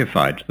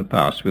fortified the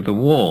pass with a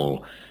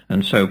wall,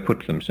 and so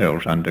put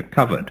themselves under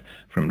covered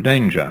from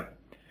danger.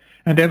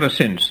 And ever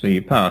since the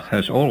path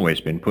has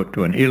always been put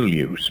to an ill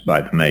use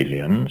by the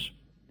Malians.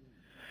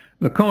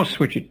 The course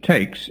which it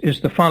takes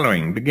is the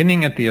following.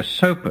 Beginning at the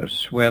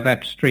Asopus, where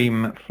that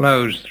stream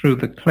flows through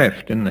the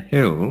cleft in the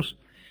hills,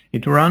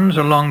 it runs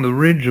along the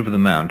ridge of the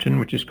mountain,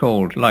 which is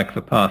called, like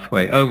the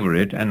pathway over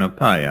it,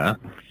 Anopaia,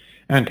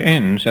 and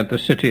ends at the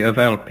city of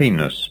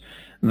Alpinus,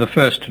 the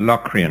first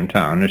Locrian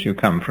town as you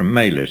come from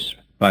Melis,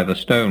 by the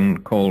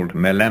stone called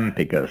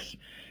Melampicus,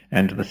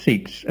 and the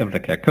seats of the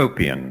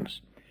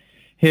Cacopians.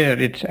 Here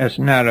it's as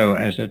narrow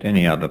as at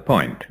any other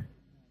point.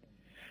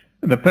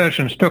 The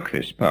Persians took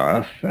this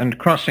path, and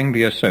crossing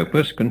the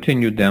Asopus,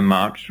 continued their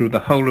march through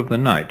the whole of the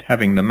night,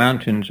 having the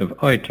mountains of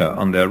Oita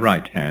on their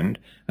right hand,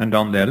 and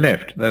on their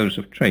left those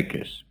of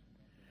Trachis.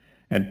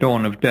 At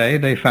dawn of day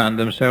they found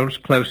themselves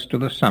close to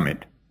the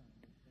summit.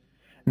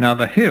 Now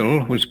the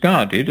hill was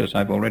guarded, as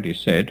I've already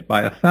said,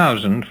 by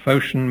 1,000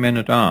 Phocian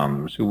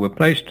men-at-arms, who were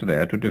placed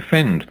there to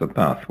defend the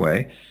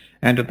pathway,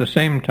 and at the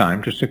same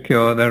time to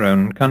secure their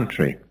own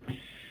country.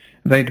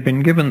 They'd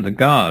been given the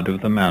guard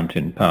of the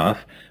mountain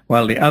path,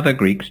 while the other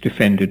Greeks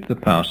defended the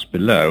pass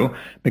below,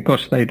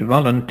 because they'd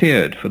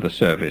volunteered for the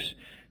service,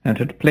 and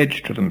had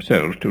pledged to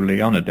themselves to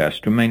Leonidas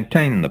to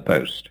maintain the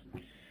post.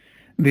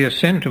 The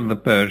ascent of the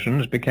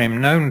Persians became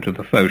known to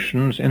the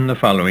Phocians in the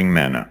following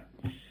manner.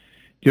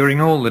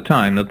 During all the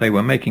time that they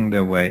were making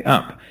their way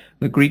up,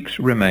 the Greeks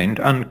remained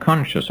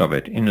unconscious of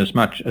it,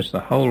 inasmuch as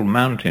the whole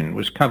mountain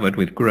was covered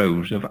with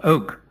groves of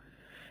oak.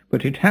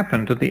 But it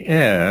happened that the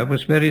air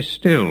was very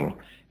still,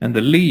 and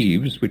the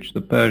leaves which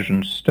the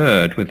Persians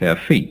stirred with their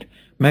feet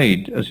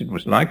made, as it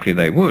was likely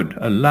they would,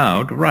 a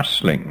loud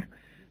rustling,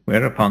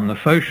 whereupon the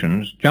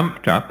Phocians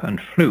jumped up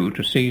and flew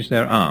to seize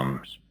their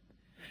arms.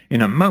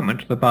 In a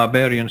moment the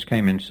barbarians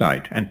came in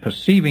sight, and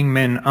perceiving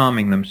men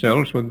arming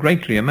themselves were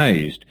greatly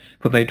amazed,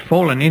 for they'd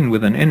fallen in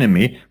with an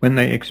enemy when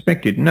they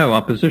expected no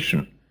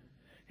opposition.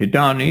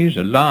 Hydarnes,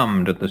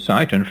 alarmed at the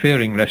sight, and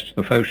fearing lest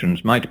the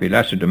Phocians might be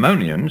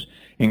Lacedaemonians,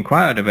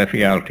 inquired of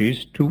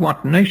Ephialtes to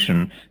what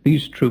nation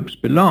these troops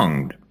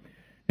belonged.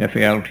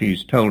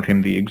 Ephialtes told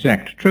him the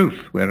exact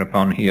truth,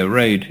 whereupon he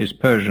arrayed his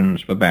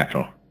Persians for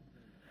battle.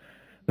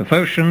 The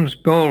Phocians,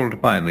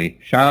 galled by the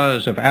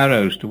showers of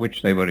arrows to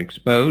which they were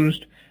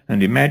exposed,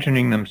 and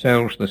imagining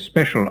themselves the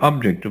special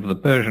object of the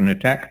Persian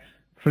attack,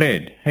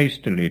 fled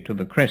hastily to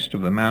the crest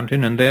of the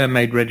mountain, and there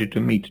made ready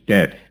to meet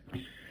death.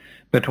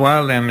 But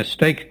while their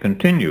mistake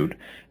continued,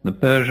 the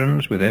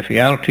Persians, with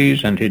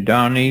Ephialtes and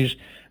Hydarnes,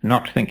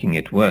 not thinking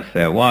it worth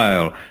their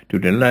while to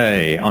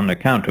delay on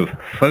account of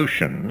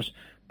Phocians,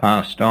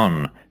 passed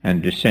on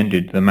and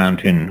descended the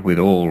mountain with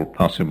all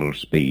possible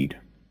speed.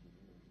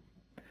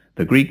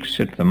 The Greeks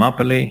at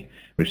Thermopylae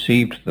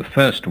received the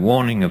first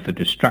warning of the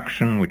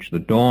destruction which the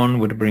dawn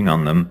would bring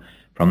on them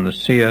from the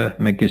seer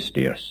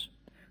Megistius,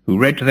 who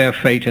read their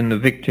fate in the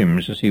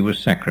victims as he was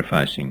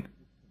sacrificing.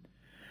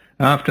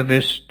 After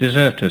this,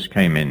 deserters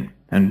came in,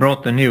 and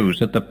brought the news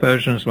that the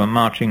Persians were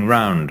marching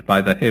round by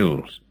the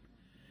hills.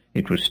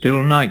 It was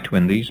still night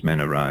when these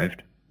men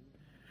arrived.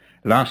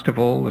 Last of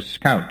all, the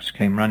scouts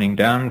came running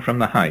down from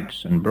the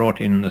heights, and brought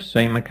in the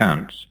same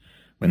accounts,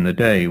 when the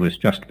day was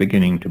just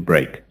beginning to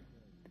break.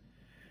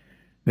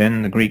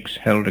 Then the Greeks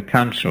held a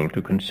council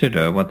to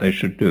consider what they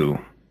should do,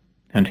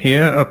 and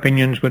here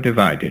opinions were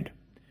divided.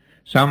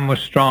 Some were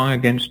strong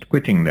against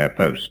quitting their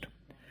post,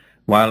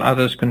 while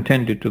others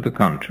contended to the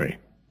contrary.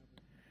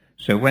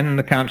 So when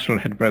the council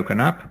had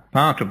broken up,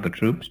 part of the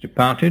troops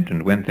departed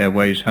and went their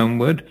ways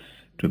homeward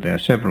to their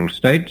several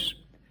states.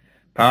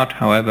 Part,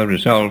 however,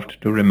 resolved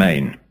to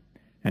remain,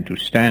 and to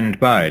stand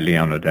by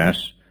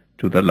Leonidas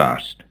to the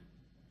last.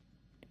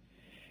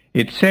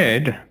 It's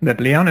said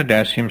that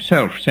Leonidas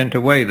himself sent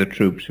away the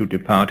troops who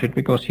departed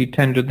because he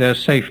tended their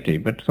safety,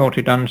 but thought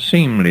it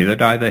unseemly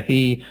that either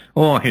he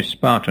or his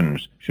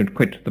Spartans should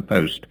quit the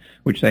post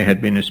which they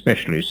had been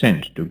especially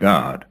sent to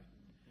guard.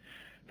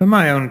 For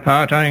my own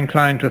part, I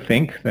incline to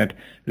think that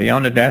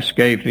Leonidas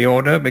gave the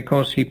order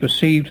because he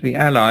perceived the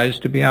allies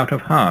to be out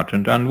of heart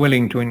and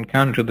unwilling to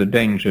encounter the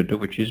danger to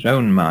which his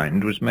own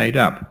mind was made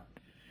up.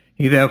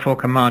 He therefore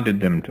commanded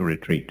them to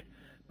retreat,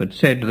 but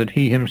said that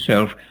he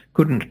himself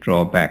couldn't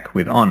draw back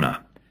with honor,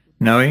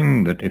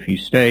 knowing that if he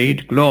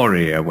stayed,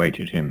 glory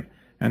awaited him,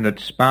 and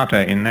that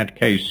Sparta in that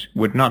case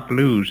would not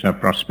lose her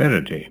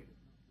prosperity.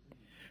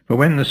 For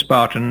when the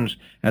Spartans,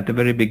 at the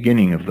very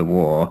beginning of the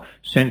war,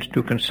 sent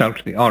to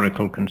consult the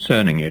oracle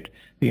concerning it,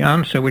 the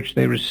answer which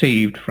they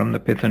received from the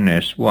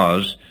Pythoness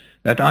was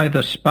that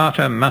either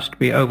Sparta must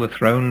be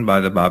overthrown by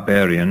the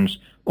barbarians,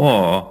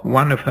 or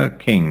one of her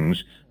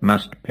kings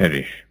must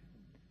perish.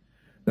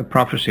 The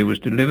prophecy was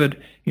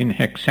delivered in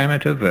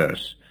hexameter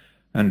verse,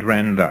 and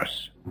ran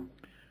thus: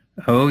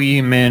 O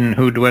ye men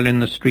who dwell in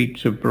the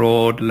streets of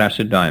broad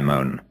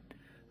Lacedaemon,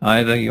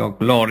 either your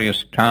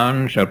glorious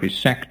town shall be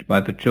sacked by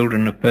the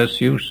children of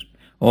Perseus,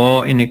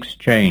 or in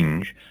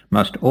exchange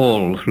must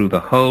all through the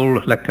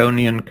whole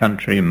Laconian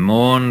country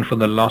mourn for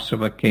the loss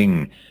of a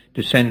king,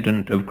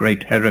 descendant of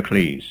great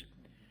Heracles.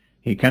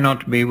 He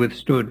cannot be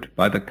withstood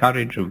by the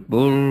courage of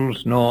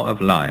bulls nor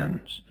of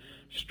lions,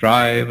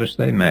 strive as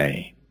they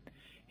may.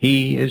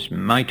 He is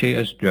mighty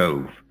as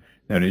Jove.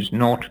 There is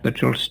naught that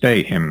shall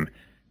stay him,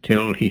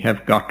 till he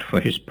have got for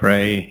his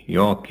prey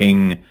your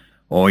king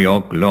or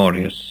your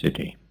glorious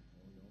city.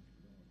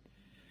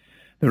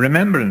 The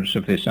remembrance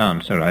of this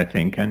answer, I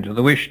think, and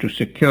the wish to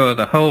secure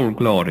the whole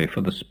glory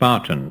for the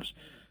Spartans,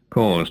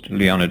 caused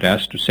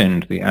Leonidas to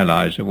send the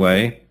allies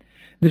away.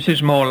 This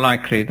is more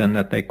likely than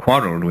that they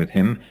quarrelled with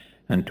him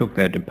and took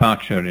their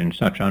departure in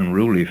such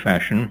unruly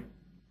fashion.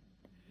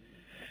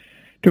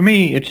 To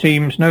me it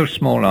seems no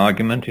small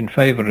argument in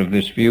favour of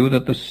this view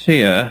that the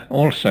seer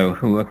also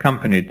who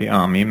accompanied the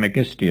army,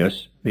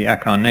 Megistius, the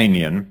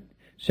Acarnanian,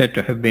 said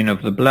to have been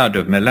of the blood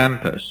of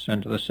Melampus,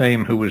 and the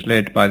same who was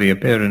led by the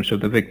appearance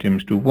of the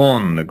victims to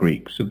warn the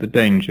Greeks of the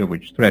danger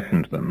which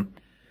threatened them,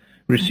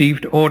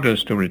 received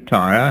orders to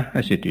retire,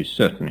 as it is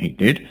certain he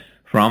did,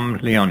 from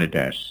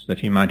Leonidas, that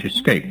he might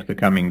escape the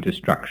coming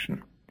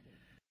destruction.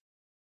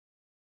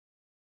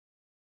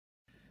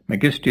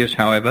 Megistius,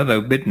 however,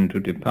 though bidden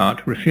to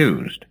depart,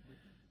 refused,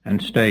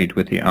 and stayed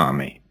with the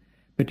army,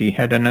 but he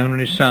had an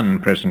only son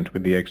present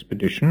with the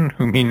expedition,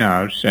 whom he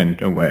now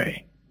sent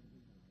away.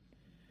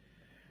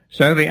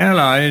 So the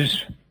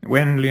allies,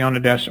 when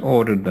Leonidas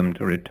ordered them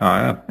to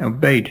retire,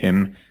 obeyed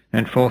him,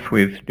 and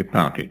forthwith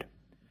departed.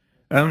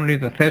 Only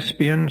the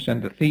Thespians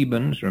and the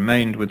Thebans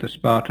remained with the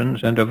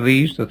Spartans, and of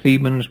these the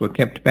Thebans were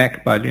kept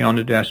back by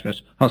Leonidas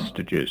as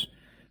hostages,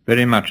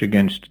 very much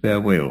against their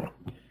will.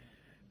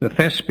 The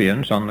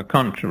Thespians, on the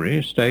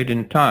contrary, stayed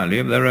entirely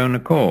of their own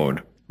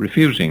accord,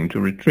 refusing to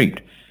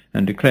retreat,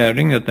 and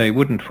declaring that they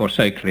wouldn't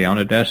forsake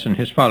Leonidas and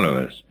his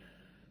followers.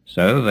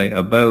 So they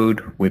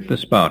abode with the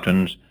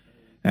Spartans,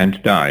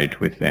 and died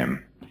with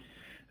them.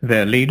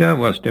 Their leader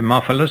was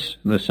Demophilus,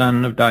 the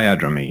son of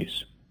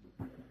Diadromes.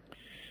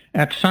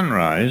 At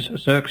sunrise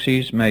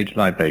Xerxes made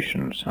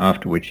libations,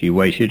 after which he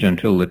waited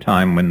until the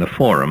time when the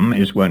forum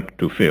is wont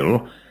to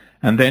fill,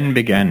 and then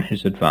began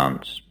his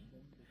advance.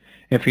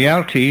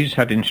 Ephialtes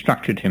had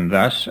instructed him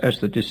thus, as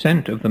the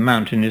descent of the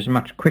mountain is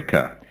much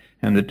quicker,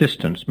 and the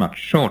distance much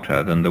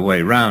shorter than the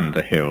way round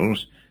the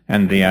hills,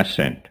 and the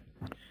ascent.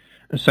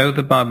 So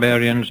the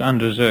barbarians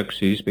under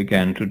Xerxes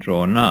began to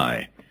draw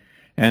nigh,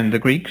 and the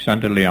Greeks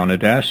under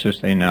Leonidas,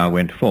 as they now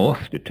went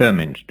forth,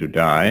 determined to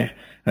die,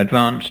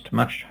 advanced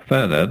much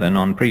further than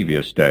on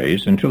previous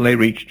days, until they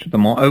reached the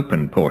more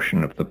open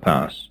portion of the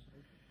pass.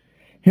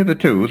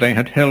 Hitherto they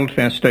had held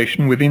their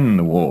station within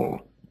the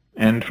wall,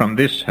 and from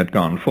this had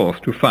gone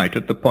forth to fight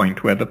at the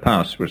point where the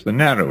pass was the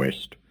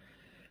narrowest.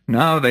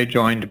 Now they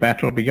joined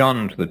battle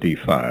beyond the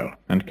defile,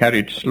 and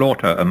carried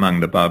slaughter among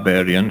the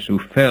barbarians, who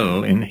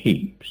fell in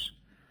heaps.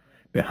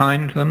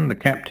 Behind them the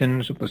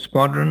captains of the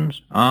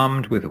squadrons,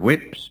 armed with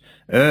whips,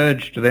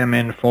 urged their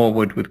men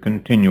forward with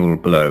continual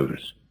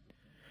blows.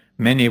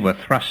 Many were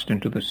thrust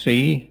into the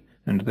sea,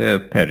 and there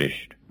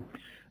perished.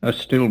 A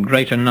still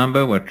greater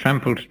number were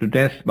trampled to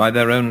death by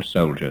their own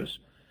soldiers.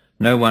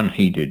 No one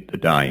heeded the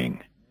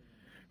dying.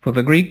 For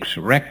the Greeks,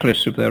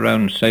 reckless of their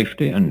own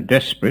safety and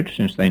desperate,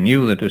 since they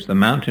knew that as the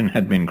mountain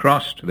had been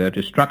crossed their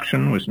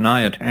destruction was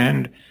nigh at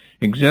hand,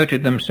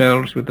 exerted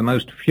themselves with the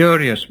most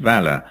furious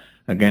valour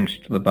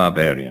against the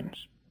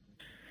barbarians.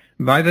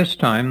 By this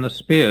time the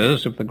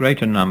spears of the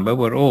greater number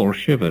were all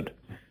shivered,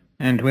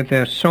 and with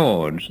their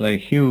swords they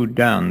hewed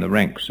down the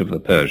ranks of the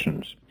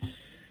Persians.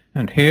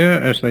 And here,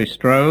 as they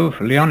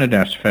strove,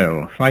 Leonidas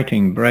fell,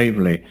 fighting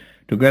bravely,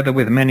 together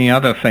with many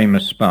other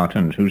famous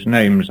Spartans, whose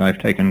names I've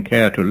taken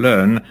care to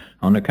learn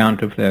on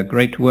account of their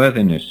great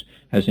worthiness,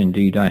 as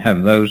indeed I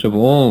have those of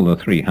all the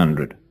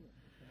 300.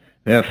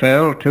 There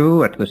fell,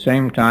 too, at the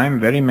same time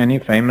very many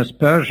famous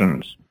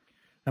Persians,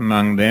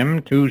 among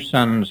them 2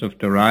 sons of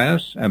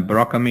Darius,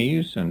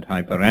 Abrochames and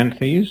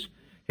Hyperanthes,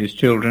 his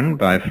children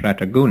by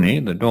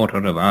Fratagune, the daughter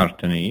of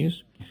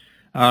Artanes.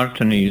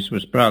 Artanes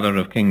was brother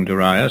of King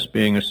Darius,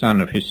 being a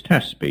son of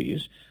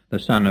Hystaspes, the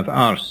son of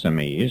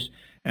Arsames,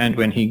 and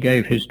when he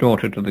gave his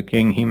daughter to the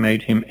king, he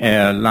made him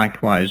heir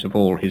likewise of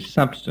all his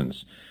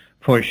substance,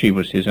 for she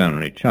was his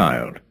only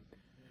child.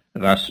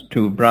 Thus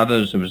 2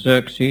 brothers of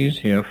Xerxes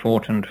here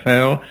fought and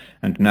fell,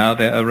 and now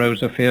there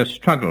arose a fierce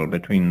struggle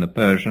between the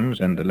Persians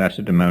and the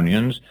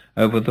Lacedaemonians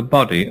over the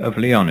body of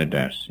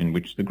Leonidas, in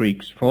which the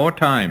Greeks 4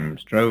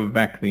 times drove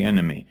back the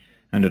enemy,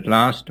 and at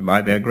last,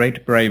 by their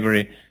great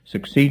bravery,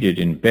 succeeded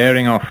in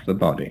bearing off the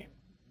body.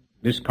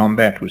 This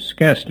combat was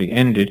scarcely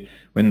ended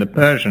when the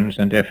Persians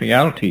and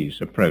Ephialtes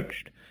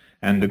approached,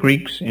 and the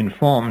Greeks,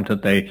 informed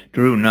that they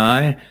drew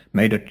nigh,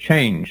 made a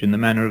change in the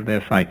manner of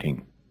their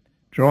fighting.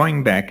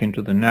 Drawing back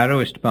into the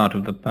narrowest part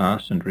of the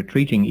pass, and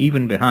retreating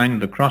even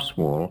behind the cross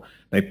wall,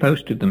 they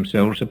posted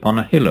themselves upon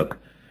a hillock,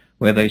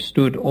 where they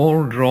stood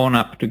all drawn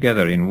up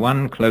together in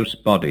one close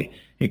body,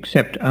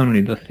 except only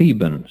the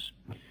Thebans.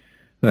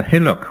 The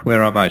hillock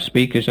whereof I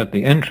speak is at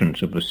the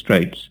entrance of the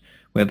straits,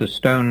 where the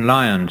stone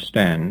lion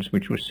stands,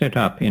 which was set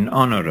up in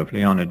honour of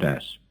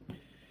Leonidas.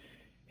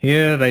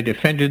 Here they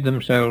defended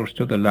themselves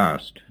to the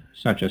last,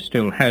 such as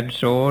still had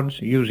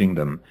swords, using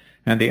them,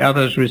 and the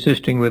others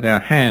resisting with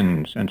their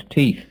hands and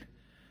teeth,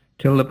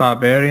 till the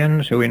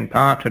barbarians, who in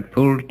part had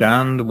pulled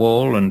down the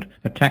wall and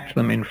attacked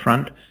them in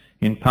front,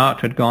 in part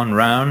had gone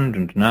round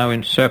and now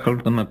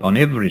encircled them upon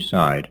every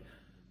side,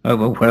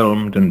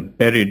 overwhelmed and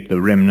buried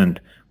the remnant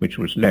which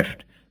was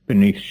left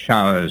beneath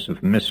showers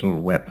of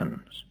missile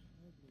weapons.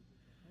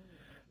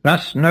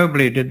 Thus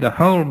nobly did the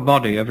whole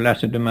body of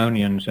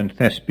Lacedaemonians and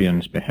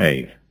Thespians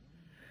behave.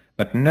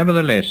 But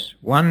nevertheless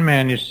one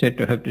man is said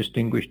to have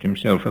distinguished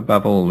himself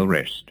above all the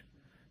rest,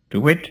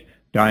 to wit,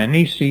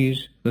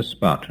 Dionysius the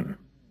Spartan.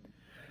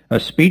 A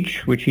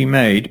speech which he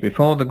made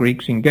before the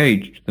Greeks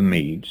engaged the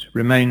Medes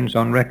remains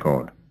on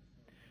record.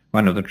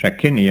 One of the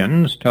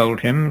Trachinians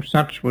told him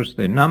such was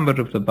the number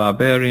of the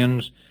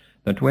barbarians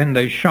that when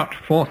they shot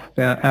forth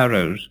their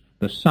arrows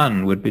the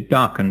sun would be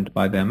darkened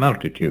by their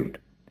multitude.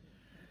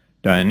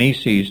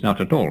 Dionysius,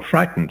 not at all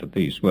frightened at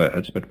these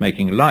words, but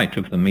making light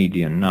of the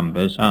Median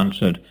numbers,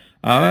 answered,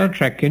 "Our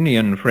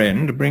Trachinian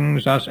friend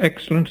brings us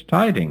excellent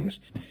tidings.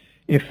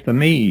 If the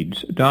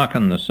Medes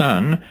darken the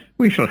sun,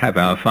 we shall have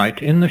our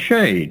fight in the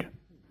shade."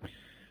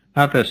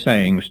 Other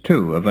sayings,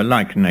 too, of a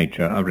like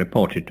nature are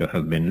reported to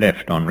have been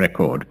left on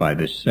record by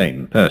this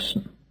same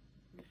person.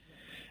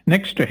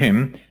 Next to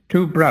him,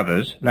 two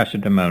brothers,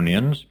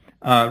 Lacedaemonians,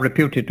 are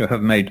reputed to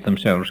have made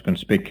themselves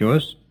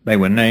conspicuous. They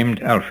were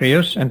named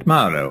Alpheus and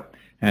Maro,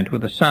 and were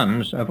the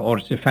sons of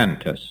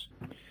Orsiphantus.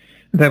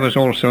 There was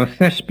also a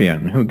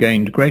Thespian, who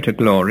gained greater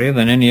glory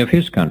than any of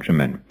his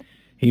countrymen.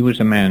 He was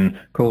a man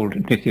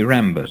called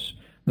Dithyrambus,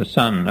 the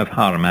son of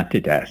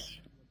Harmatidas.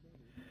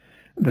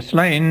 The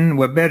slain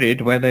were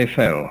buried where they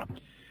fell,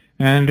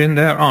 and in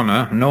their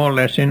honour, nor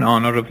less in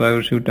honour of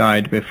those who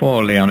died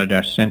before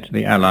Leonidas sent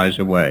the allies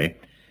away,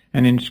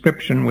 an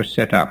inscription was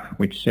set up,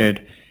 which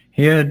said,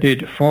 "Here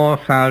did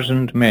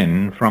 4,000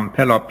 men from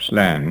Pelops'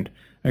 land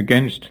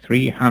against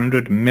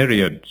 300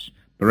 myriads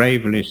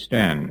bravely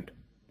stand."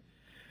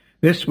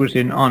 This was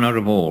in honour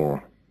of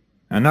all.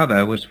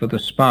 Another was for the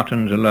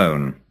Spartans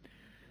alone.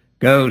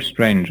 "Go,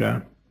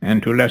 stranger,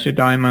 and to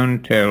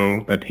Lacedaemon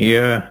tell that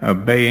here,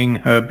 obeying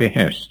her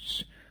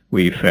behests,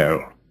 we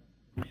fell."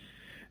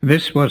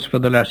 This was for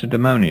the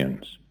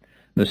Lacedaemonians.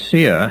 The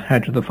seer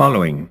had the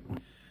following: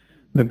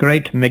 "The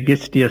great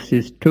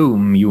Megistius'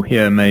 tomb you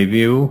here may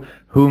view,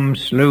 whom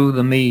slew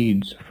the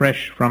Medes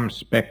fresh from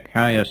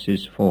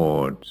Spechius'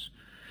 fords.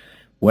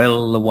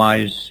 Well the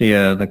wise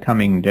seer the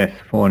coming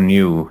death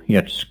foreknew,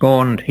 yet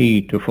scorned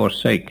he to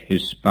forsake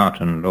his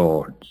Spartan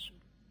lords."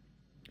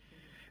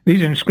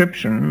 These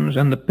inscriptions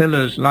and the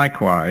pillars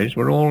likewise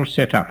were all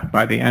set up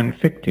by the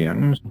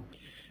Amphictyons,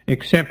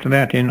 except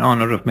that in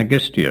honour of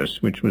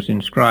Megistius, which was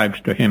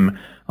inscribed to him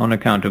on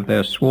account of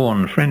their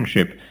sworn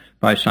friendship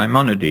by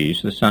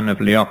Simonides, the son of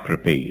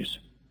Leocripes.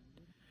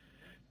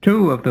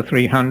 2 of the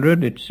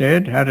 300, it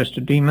said,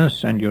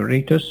 Aristodemus and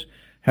Eurytus,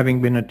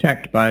 having been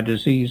attacked by a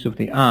disease of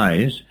the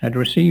eyes, had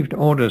received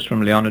orders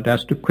from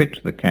Leonidas to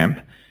quit the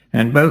camp,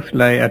 and both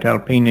lay at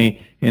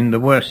Alpini in the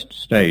worst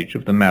stage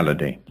of the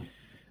malady.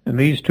 And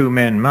these 2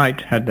 men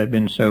might, had they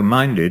been so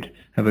minded,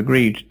 have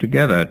agreed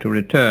together to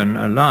return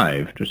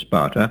alive to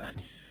Sparta,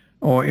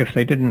 or if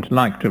they didn't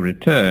like to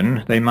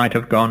return, they might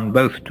have gone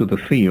both to the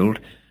field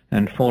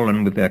and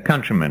fallen with their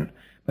countrymen.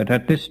 But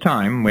at this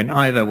time, when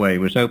either way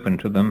was open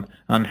to them,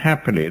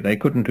 unhappily they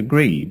couldn't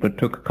agree, but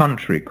took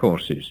contrary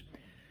courses.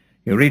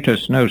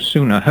 Eurytus no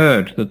sooner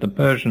heard that the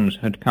Persians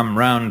had come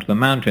round the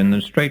mountain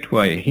than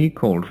straightway he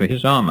called for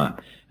his armour,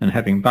 and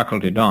having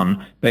buckled it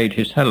on, bade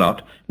his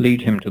helot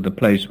lead him to the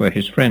place where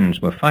his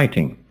friends were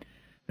fighting.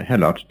 The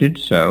helot did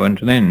so, and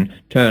then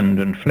turned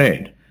and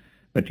fled.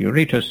 But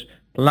Eurytus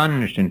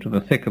plunged into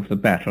the thick of the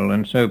battle,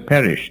 and so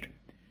perished.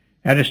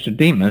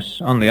 Aristodemus,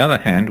 on the other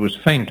hand, was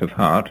faint of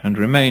heart, and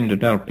remained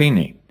at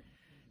Alpini.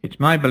 It's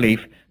my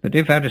belief that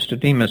if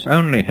Aristodemus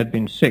only had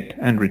been sick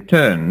and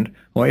returned,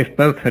 or if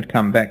both had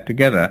come back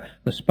together,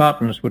 the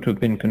Spartans would have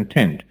been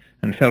content,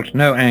 and felt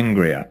no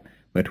angrier.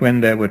 But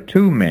when there were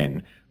 2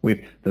 men with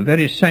the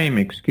very same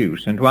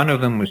excuse, and one of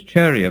them was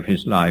chary of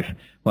his life,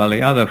 while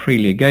the other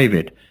freely gave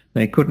it,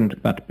 they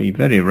couldn't but be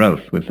very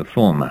wroth with the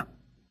former.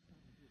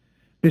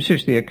 This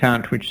is the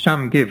account which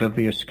some give of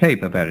the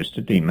escape of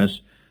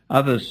Aristodemus.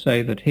 Others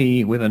say that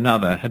he, with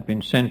another, had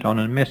been sent on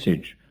a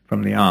message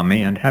from the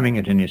army, and having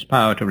it in his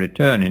power to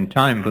return in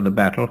time for the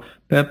battle,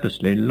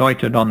 purposely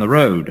loitered on the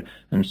road,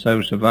 and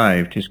so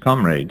survived his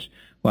comrades,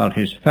 while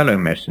his fellow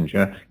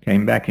messenger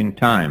came back in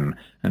time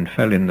and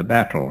fell in the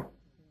battle.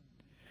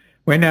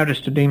 When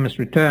Aristodemus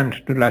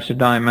returned to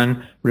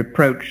Lacedaemon,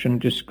 reproach and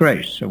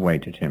disgrace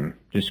awaited him.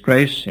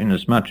 Disgrace,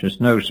 inasmuch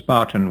as no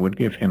Spartan would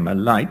give him a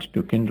light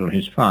to kindle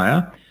his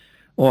fire,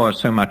 or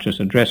so much as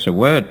address a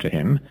word to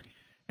him,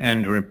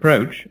 and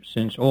reproach,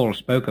 since all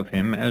spoke of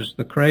him as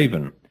the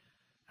craven.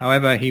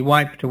 However, he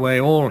wiped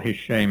away all his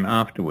shame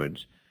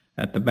afterwards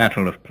at the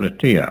Battle of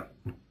Plataea.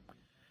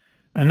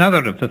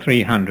 Another of the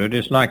 300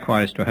 is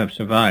likewise to have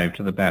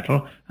survived the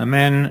battle, a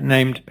man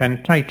named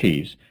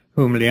Pantites,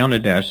 whom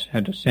Leonidas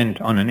had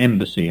sent on an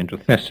embassy into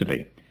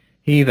Thessaly.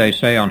 He, they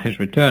say, on his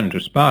return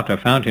to Sparta,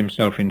 found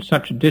himself in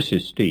such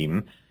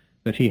disesteem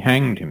that he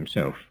hanged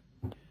himself.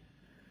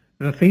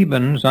 The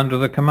Thebans, under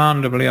the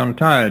command of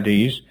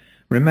Leontiades,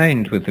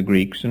 remained with the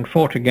Greeks and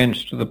fought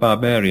against the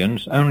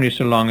barbarians only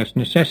so long as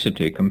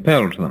necessity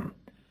compelled them.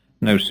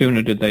 No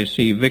sooner did they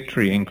see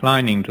victory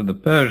inclining to the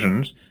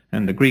Persians,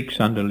 and the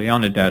Greeks under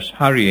Leonidas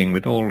hurrying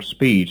with all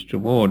speed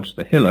towards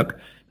the hillock,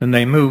 than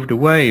they moved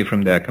away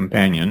from their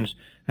companions,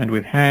 and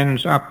with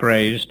hands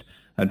upraised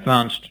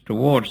advanced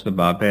towards the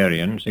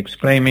barbarians,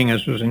 exclaiming,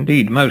 as was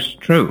indeed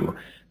most true,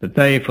 that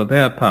they for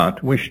their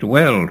part wished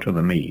well to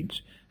the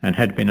Medes, and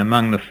had been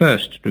among the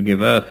first to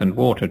give earth and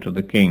water to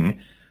the king.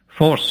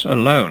 Force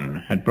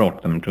alone had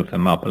brought them to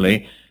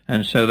Thermopylae,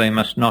 and so they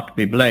must not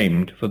be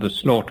blamed for the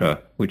slaughter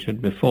which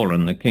had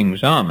befallen the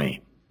king's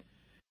army.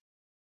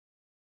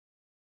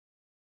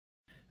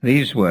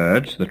 These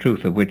words, the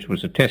truth of which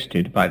was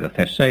attested by the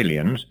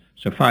Thessalians,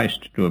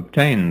 sufficed to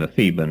obtain the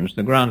Thebans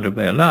the grant of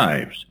their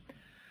lives.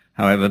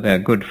 However, their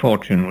good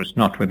fortune was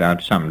not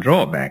without some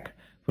drawback,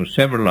 for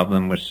several of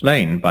them were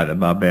slain by the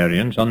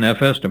barbarians on their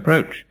first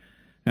approach,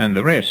 and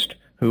the rest,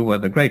 who were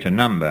the greater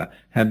number,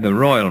 had the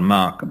royal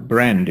mark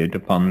branded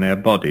upon their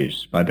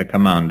bodies by the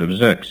command of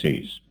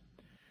Xerxes.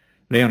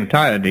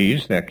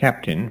 Leontiades, their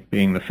captain,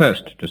 being the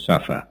first to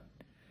suffer.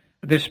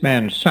 This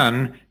man's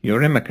son,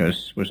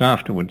 Eurymachus, was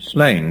afterwards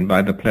slain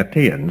by the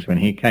Plataeans when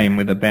he came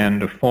with a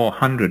band of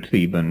 400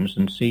 Thebans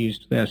and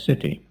seized their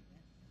city.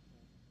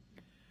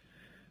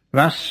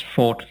 Thus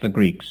fought the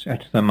Greeks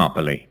at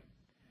Thermopylae.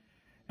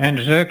 And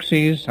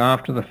Xerxes,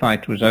 after the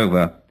fight was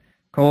over,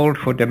 called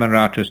for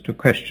Demaratus to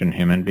question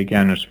him, and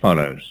began as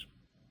follows.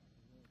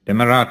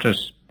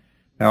 Demaratus,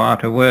 thou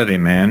art a worthy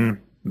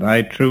man,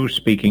 thy true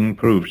speaking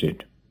proves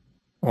it.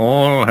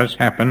 All has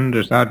happened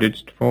as thou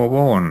didst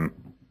forewarn.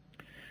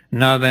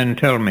 Now then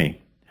tell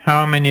me,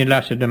 how many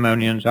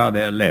Lacedaemonians are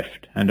there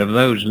left, and of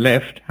those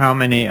left, how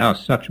many are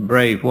such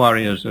brave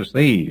warriors as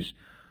these,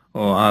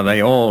 or are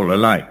they all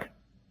alike?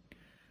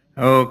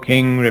 O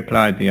king,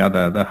 replied the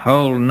other, the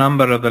whole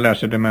number of the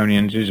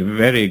Lacedaemonians is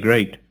very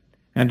great,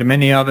 and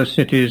many are the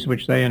cities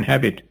which they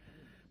inhabit.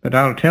 But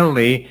I'll tell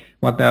thee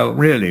what thou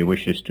really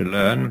wishest to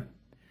learn.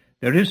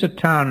 There is a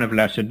town of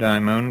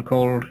Lacedaemon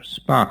called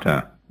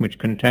Sparta, which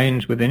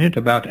contains within it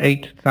about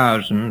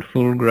 8,000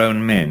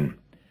 full-grown men.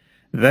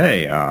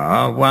 They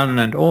are, one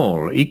and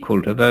all,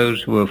 equal to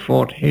those who have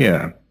fought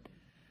here.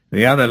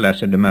 The other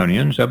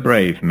Lacedaemonians are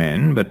brave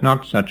men, but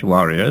not such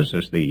warriors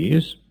as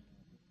these.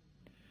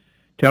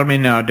 Tell me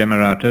now,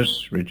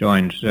 Demaratus,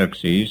 rejoined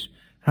Xerxes,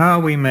 how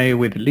we may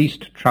with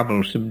least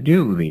trouble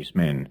subdue these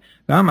men.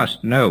 Thou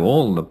must know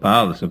all the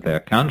paths of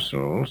their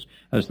counsels,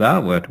 as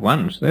thou wert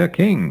once their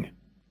king.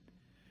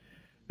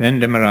 Then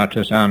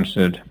Demaratus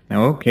answered,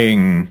 O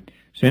king,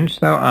 since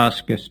thou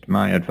askest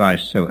my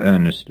advice so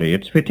earnestly,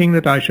 it's fitting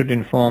that I should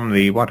inform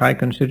thee what I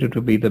consider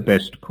to be the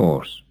best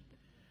course.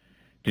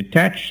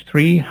 Detach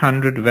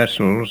 300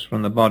 vessels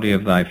from the body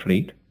of thy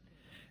fleet,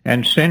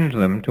 and send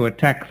them to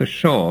attack the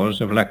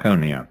shores of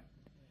Laconia.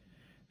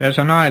 There's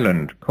an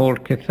island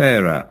called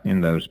Cythera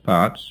in those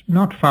parts,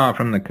 not far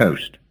from the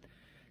coast,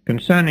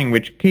 concerning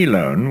which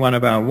Chilon, one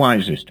of our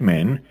wisest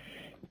men,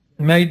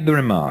 made the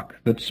remark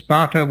that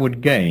Sparta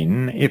would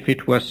gain if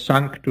it were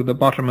sunk to the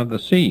bottom of the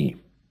sea.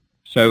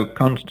 So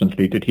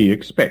constantly did he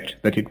expect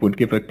that it would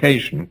give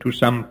occasion to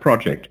some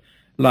project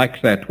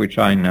like that which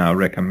I now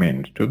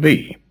recommend to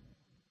thee.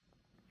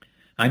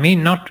 I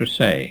mean not to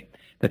say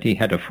that he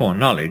had a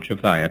foreknowledge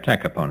of thy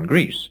attack upon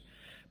Greece,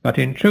 but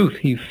in truth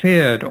he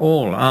feared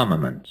all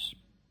armaments.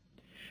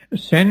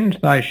 Send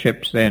thy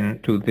ships then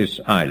to this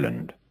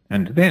island,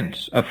 and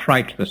thence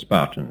affright the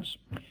Spartans.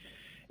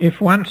 If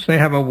once they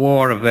have a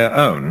war of their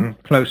own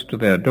close to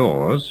their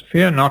doors,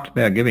 fear not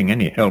their giving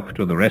any help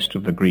to the rest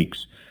of the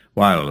Greeks,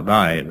 while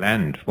thy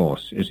land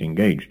force is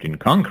engaged in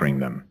conquering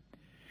them.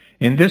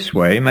 In this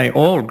way may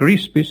all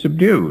Greece be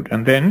subdued,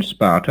 and then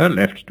Sparta,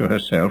 left to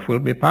herself, will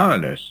be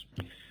powerless.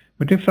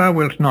 But if thou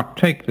wilt not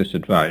take this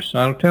advice,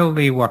 I'll tell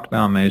thee what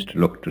thou mayst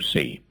look to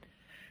see.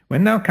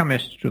 When thou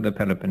comest to the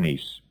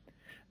Peloponnese,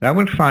 thou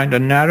wilt find a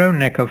narrow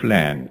neck of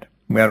land,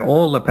 where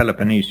all the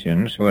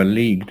Peloponnesians who are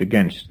leagued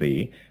against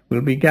thee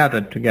will be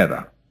gathered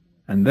together,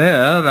 and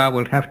there thou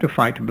wilt have to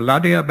fight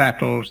bloodier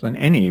battles than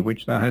any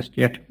which thou hast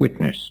yet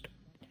witnessed.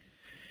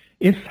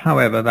 If,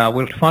 however, thou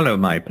wilt follow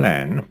my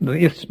plan,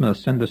 the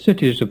isthmus and the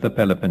cities of the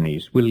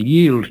Peloponnese will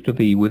yield to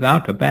thee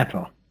without a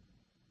battle.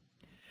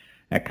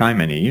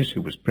 Achaemenes,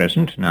 who was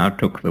present, now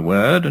took the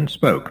word and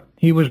spoke.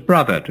 He was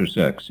brother to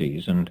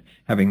Xerxes, and,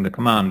 having the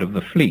command of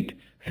the fleet,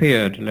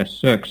 feared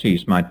lest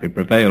Xerxes might be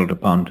prevailed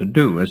upon to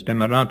do as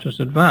Demaratus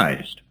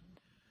advised.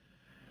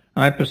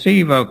 I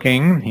perceive, O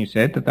king, he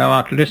said, that thou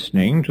art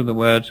listening to the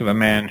words of a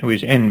man who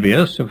is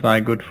envious of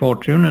thy good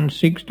fortune and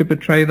seeks to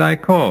betray thy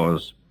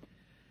cause.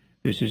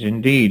 This is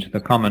indeed the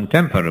common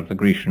temper of the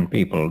Grecian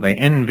people. They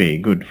envy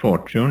good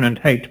fortune and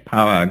hate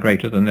power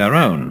greater than their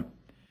own.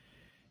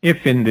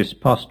 If in this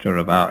posture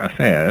of our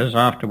affairs,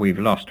 after we've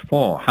lost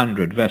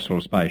 400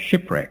 vessels by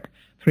shipwreck,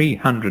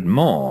 300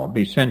 more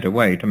be sent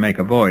away to make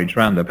a voyage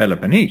round the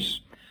Peloponnese,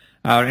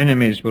 our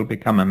enemies will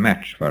become a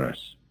match for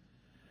us.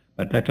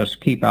 But let us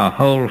keep our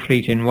whole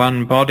fleet in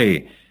one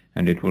body,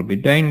 and it will be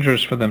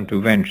dangerous for them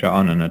to venture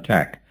on an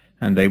attack,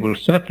 and they will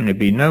certainly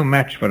be no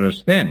match for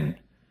us then.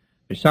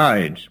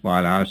 Besides,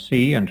 while our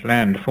sea and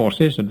land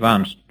forces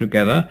advance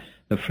together,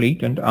 the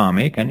fleet and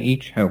army can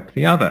each help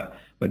the other.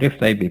 But if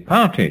they be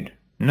parted,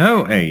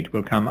 no aid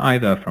will come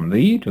either from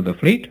thee to the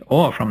fleet,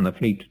 or from the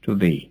fleet to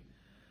thee.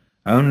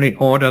 Only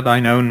order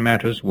thine own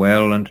matters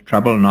well, and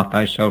trouble not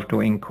thyself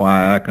to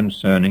inquire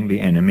concerning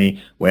the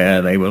enemy,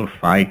 where they will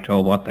fight,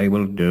 or what they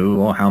will do,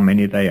 or how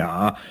many they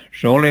are.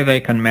 Surely they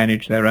can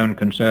manage their own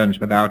concerns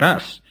without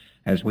us,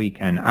 as we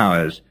can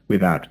ours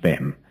without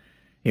them.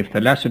 If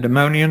the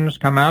Lacedaemonians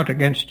come out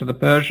against the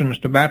Persians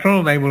to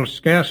battle, they will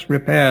scarce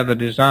repair the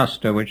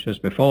disaster which has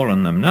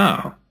befallen them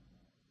now.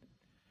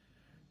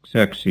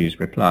 Xerxes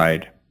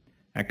replied,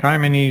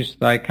 Achaemenes,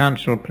 thy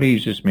counsel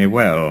pleases me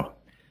well,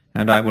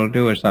 and I will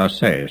do as thou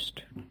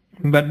sayest.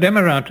 But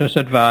Demaratus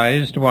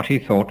advised what he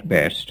thought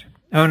best,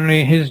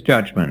 only his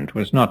judgment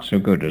was not so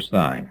good as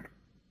thine.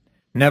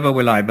 Never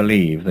will I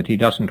believe that he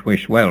doesn't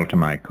wish well to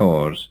my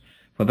cause,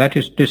 for that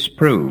is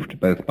disproved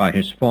both by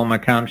his former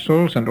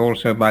counsels and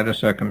also by the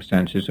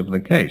circumstances of the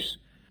case.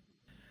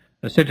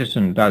 The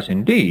citizen does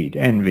indeed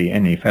envy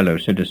any fellow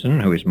citizen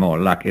who is more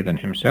lucky than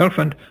himself,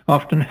 and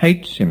often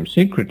hates him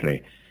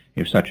secretly.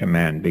 If such a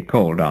man be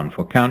called on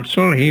for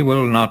counsel, he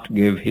will not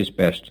give his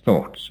best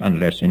thoughts,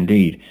 unless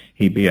indeed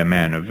he be a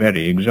man of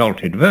very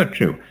exalted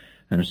virtue,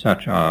 and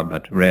such are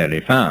but rarely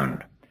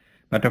found.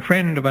 But a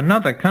friend of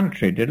another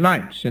country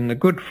delights in the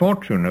good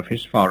fortune of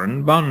his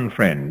foreign bond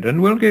friend,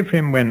 and will give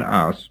him, when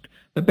asked,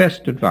 the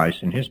best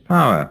advice in his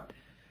power.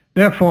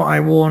 Therefore I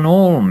warn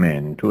all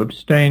men to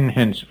abstain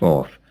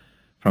henceforth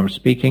from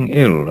speaking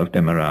ill of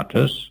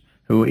Demaratus,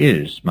 who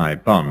is my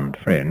bond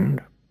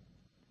friend.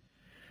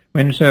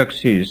 When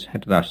Xerxes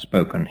had thus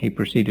spoken, he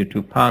proceeded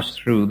to pass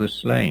through the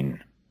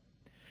slain.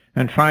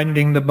 And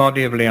finding the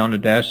body of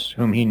Leonidas,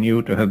 whom he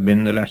knew to have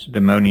been the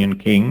Lacedaemonian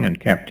king and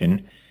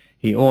captain,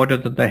 he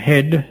ordered that the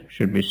head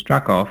should be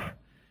struck off,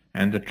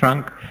 and the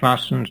trunk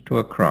fastened to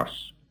a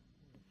cross.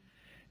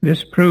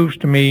 This proves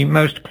to me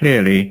most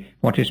clearly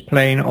what is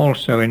plain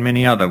also in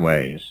many other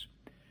ways,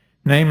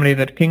 namely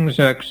that King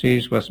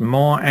Xerxes was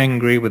more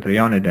angry with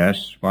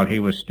Leonidas while he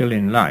was still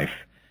in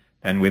life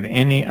than with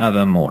any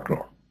other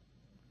mortal.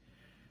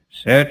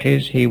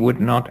 Certes, he would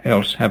not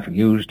else have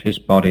used his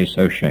body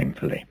so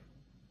shamefully.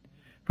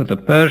 For the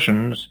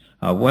Persians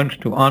are wont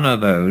to honour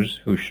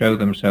those who show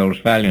themselves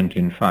valiant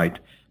in fight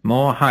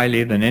more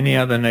highly than any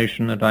other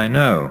nation that I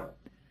know.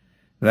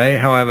 They,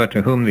 however,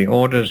 to whom the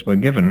orders were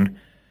given,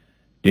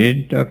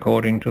 did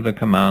according to the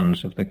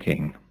commands of the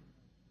king.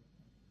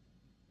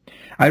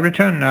 I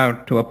return now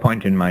to a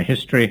point in my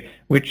history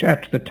which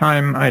at the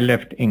time I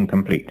left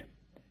incomplete.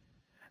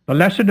 The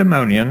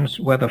Lacedaemonians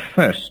were the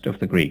first of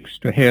the Greeks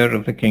to hear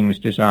of the king's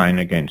design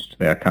against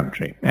their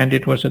country, and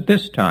it was at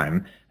this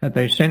time that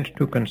they sent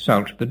to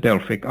consult the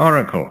Delphic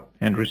oracle,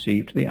 and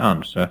received the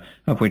answer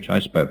of which I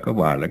spoke a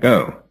while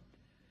ago.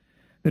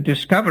 The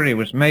discovery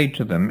was made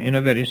to them in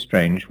a very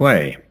strange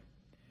way.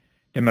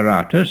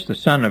 Demaratus, the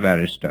son of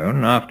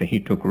Aristone, after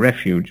he took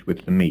refuge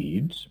with the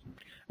Medes,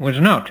 was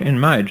not, in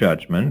my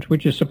judgment,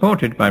 which is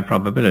supported by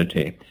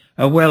probability,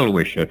 a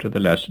well-wisher to the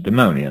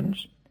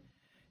Lacedaemonians.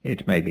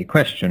 It may be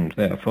questioned,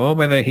 therefore,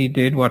 whether he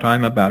did what I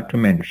am about to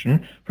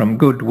mention from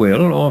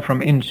goodwill or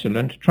from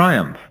insolent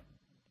triumph.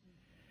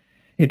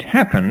 It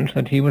happened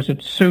that he was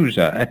at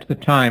Susa at the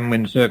time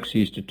when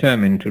Xerxes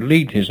determined to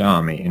lead his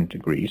army into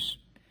Greece,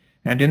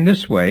 and in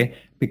this way,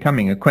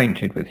 becoming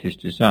acquainted with his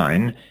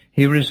design,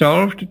 he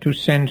resolved to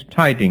send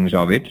tidings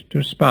of it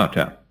to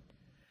Sparta.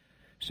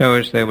 So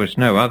as there was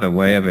no other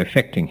way of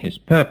effecting his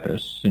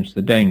purpose, since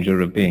the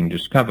danger of being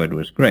discovered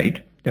was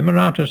great,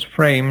 Demaratus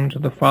framed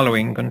the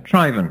following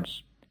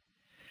contrivance.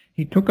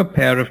 He took a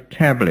pair of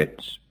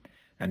tablets,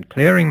 and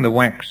clearing the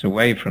wax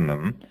away from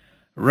them,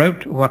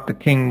 wrote what the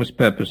king was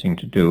purposing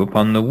to do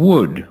upon the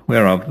wood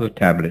whereof the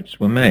tablets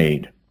were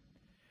made.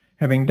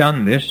 Having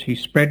done this, he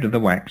spread the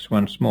wax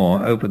once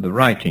more over the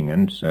writing,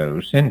 and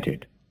so sent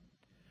it.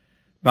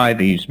 By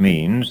these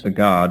means, the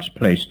guards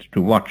placed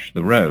to watch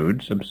the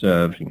roads,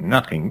 observing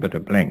nothing but a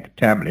blank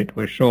tablet,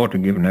 were sure to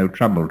give no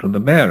trouble to the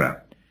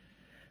bearer.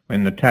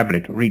 When the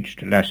tablet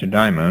reached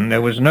Lacedaemon, there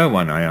was no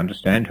one, I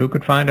understand, who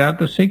could find out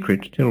the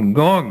secret, till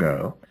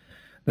Gorgo,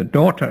 the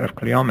daughter of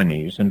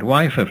Cleomenes and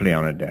wife of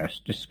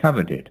Leonidas,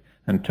 discovered it,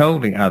 and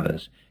told the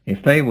others,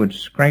 if they would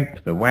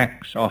scrape the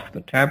wax off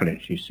the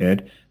tablet, she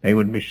said, they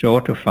would be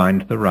sure to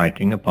find the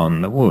writing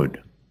upon the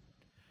wood.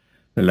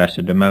 The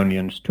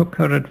Lacedaemonians took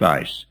her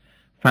advice,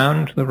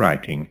 found the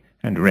writing,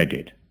 and read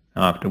it,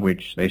 after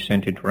which they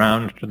sent it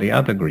round to the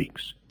other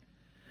Greeks.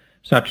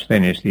 Such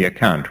then is the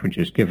account which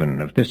is given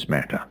of this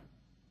matter.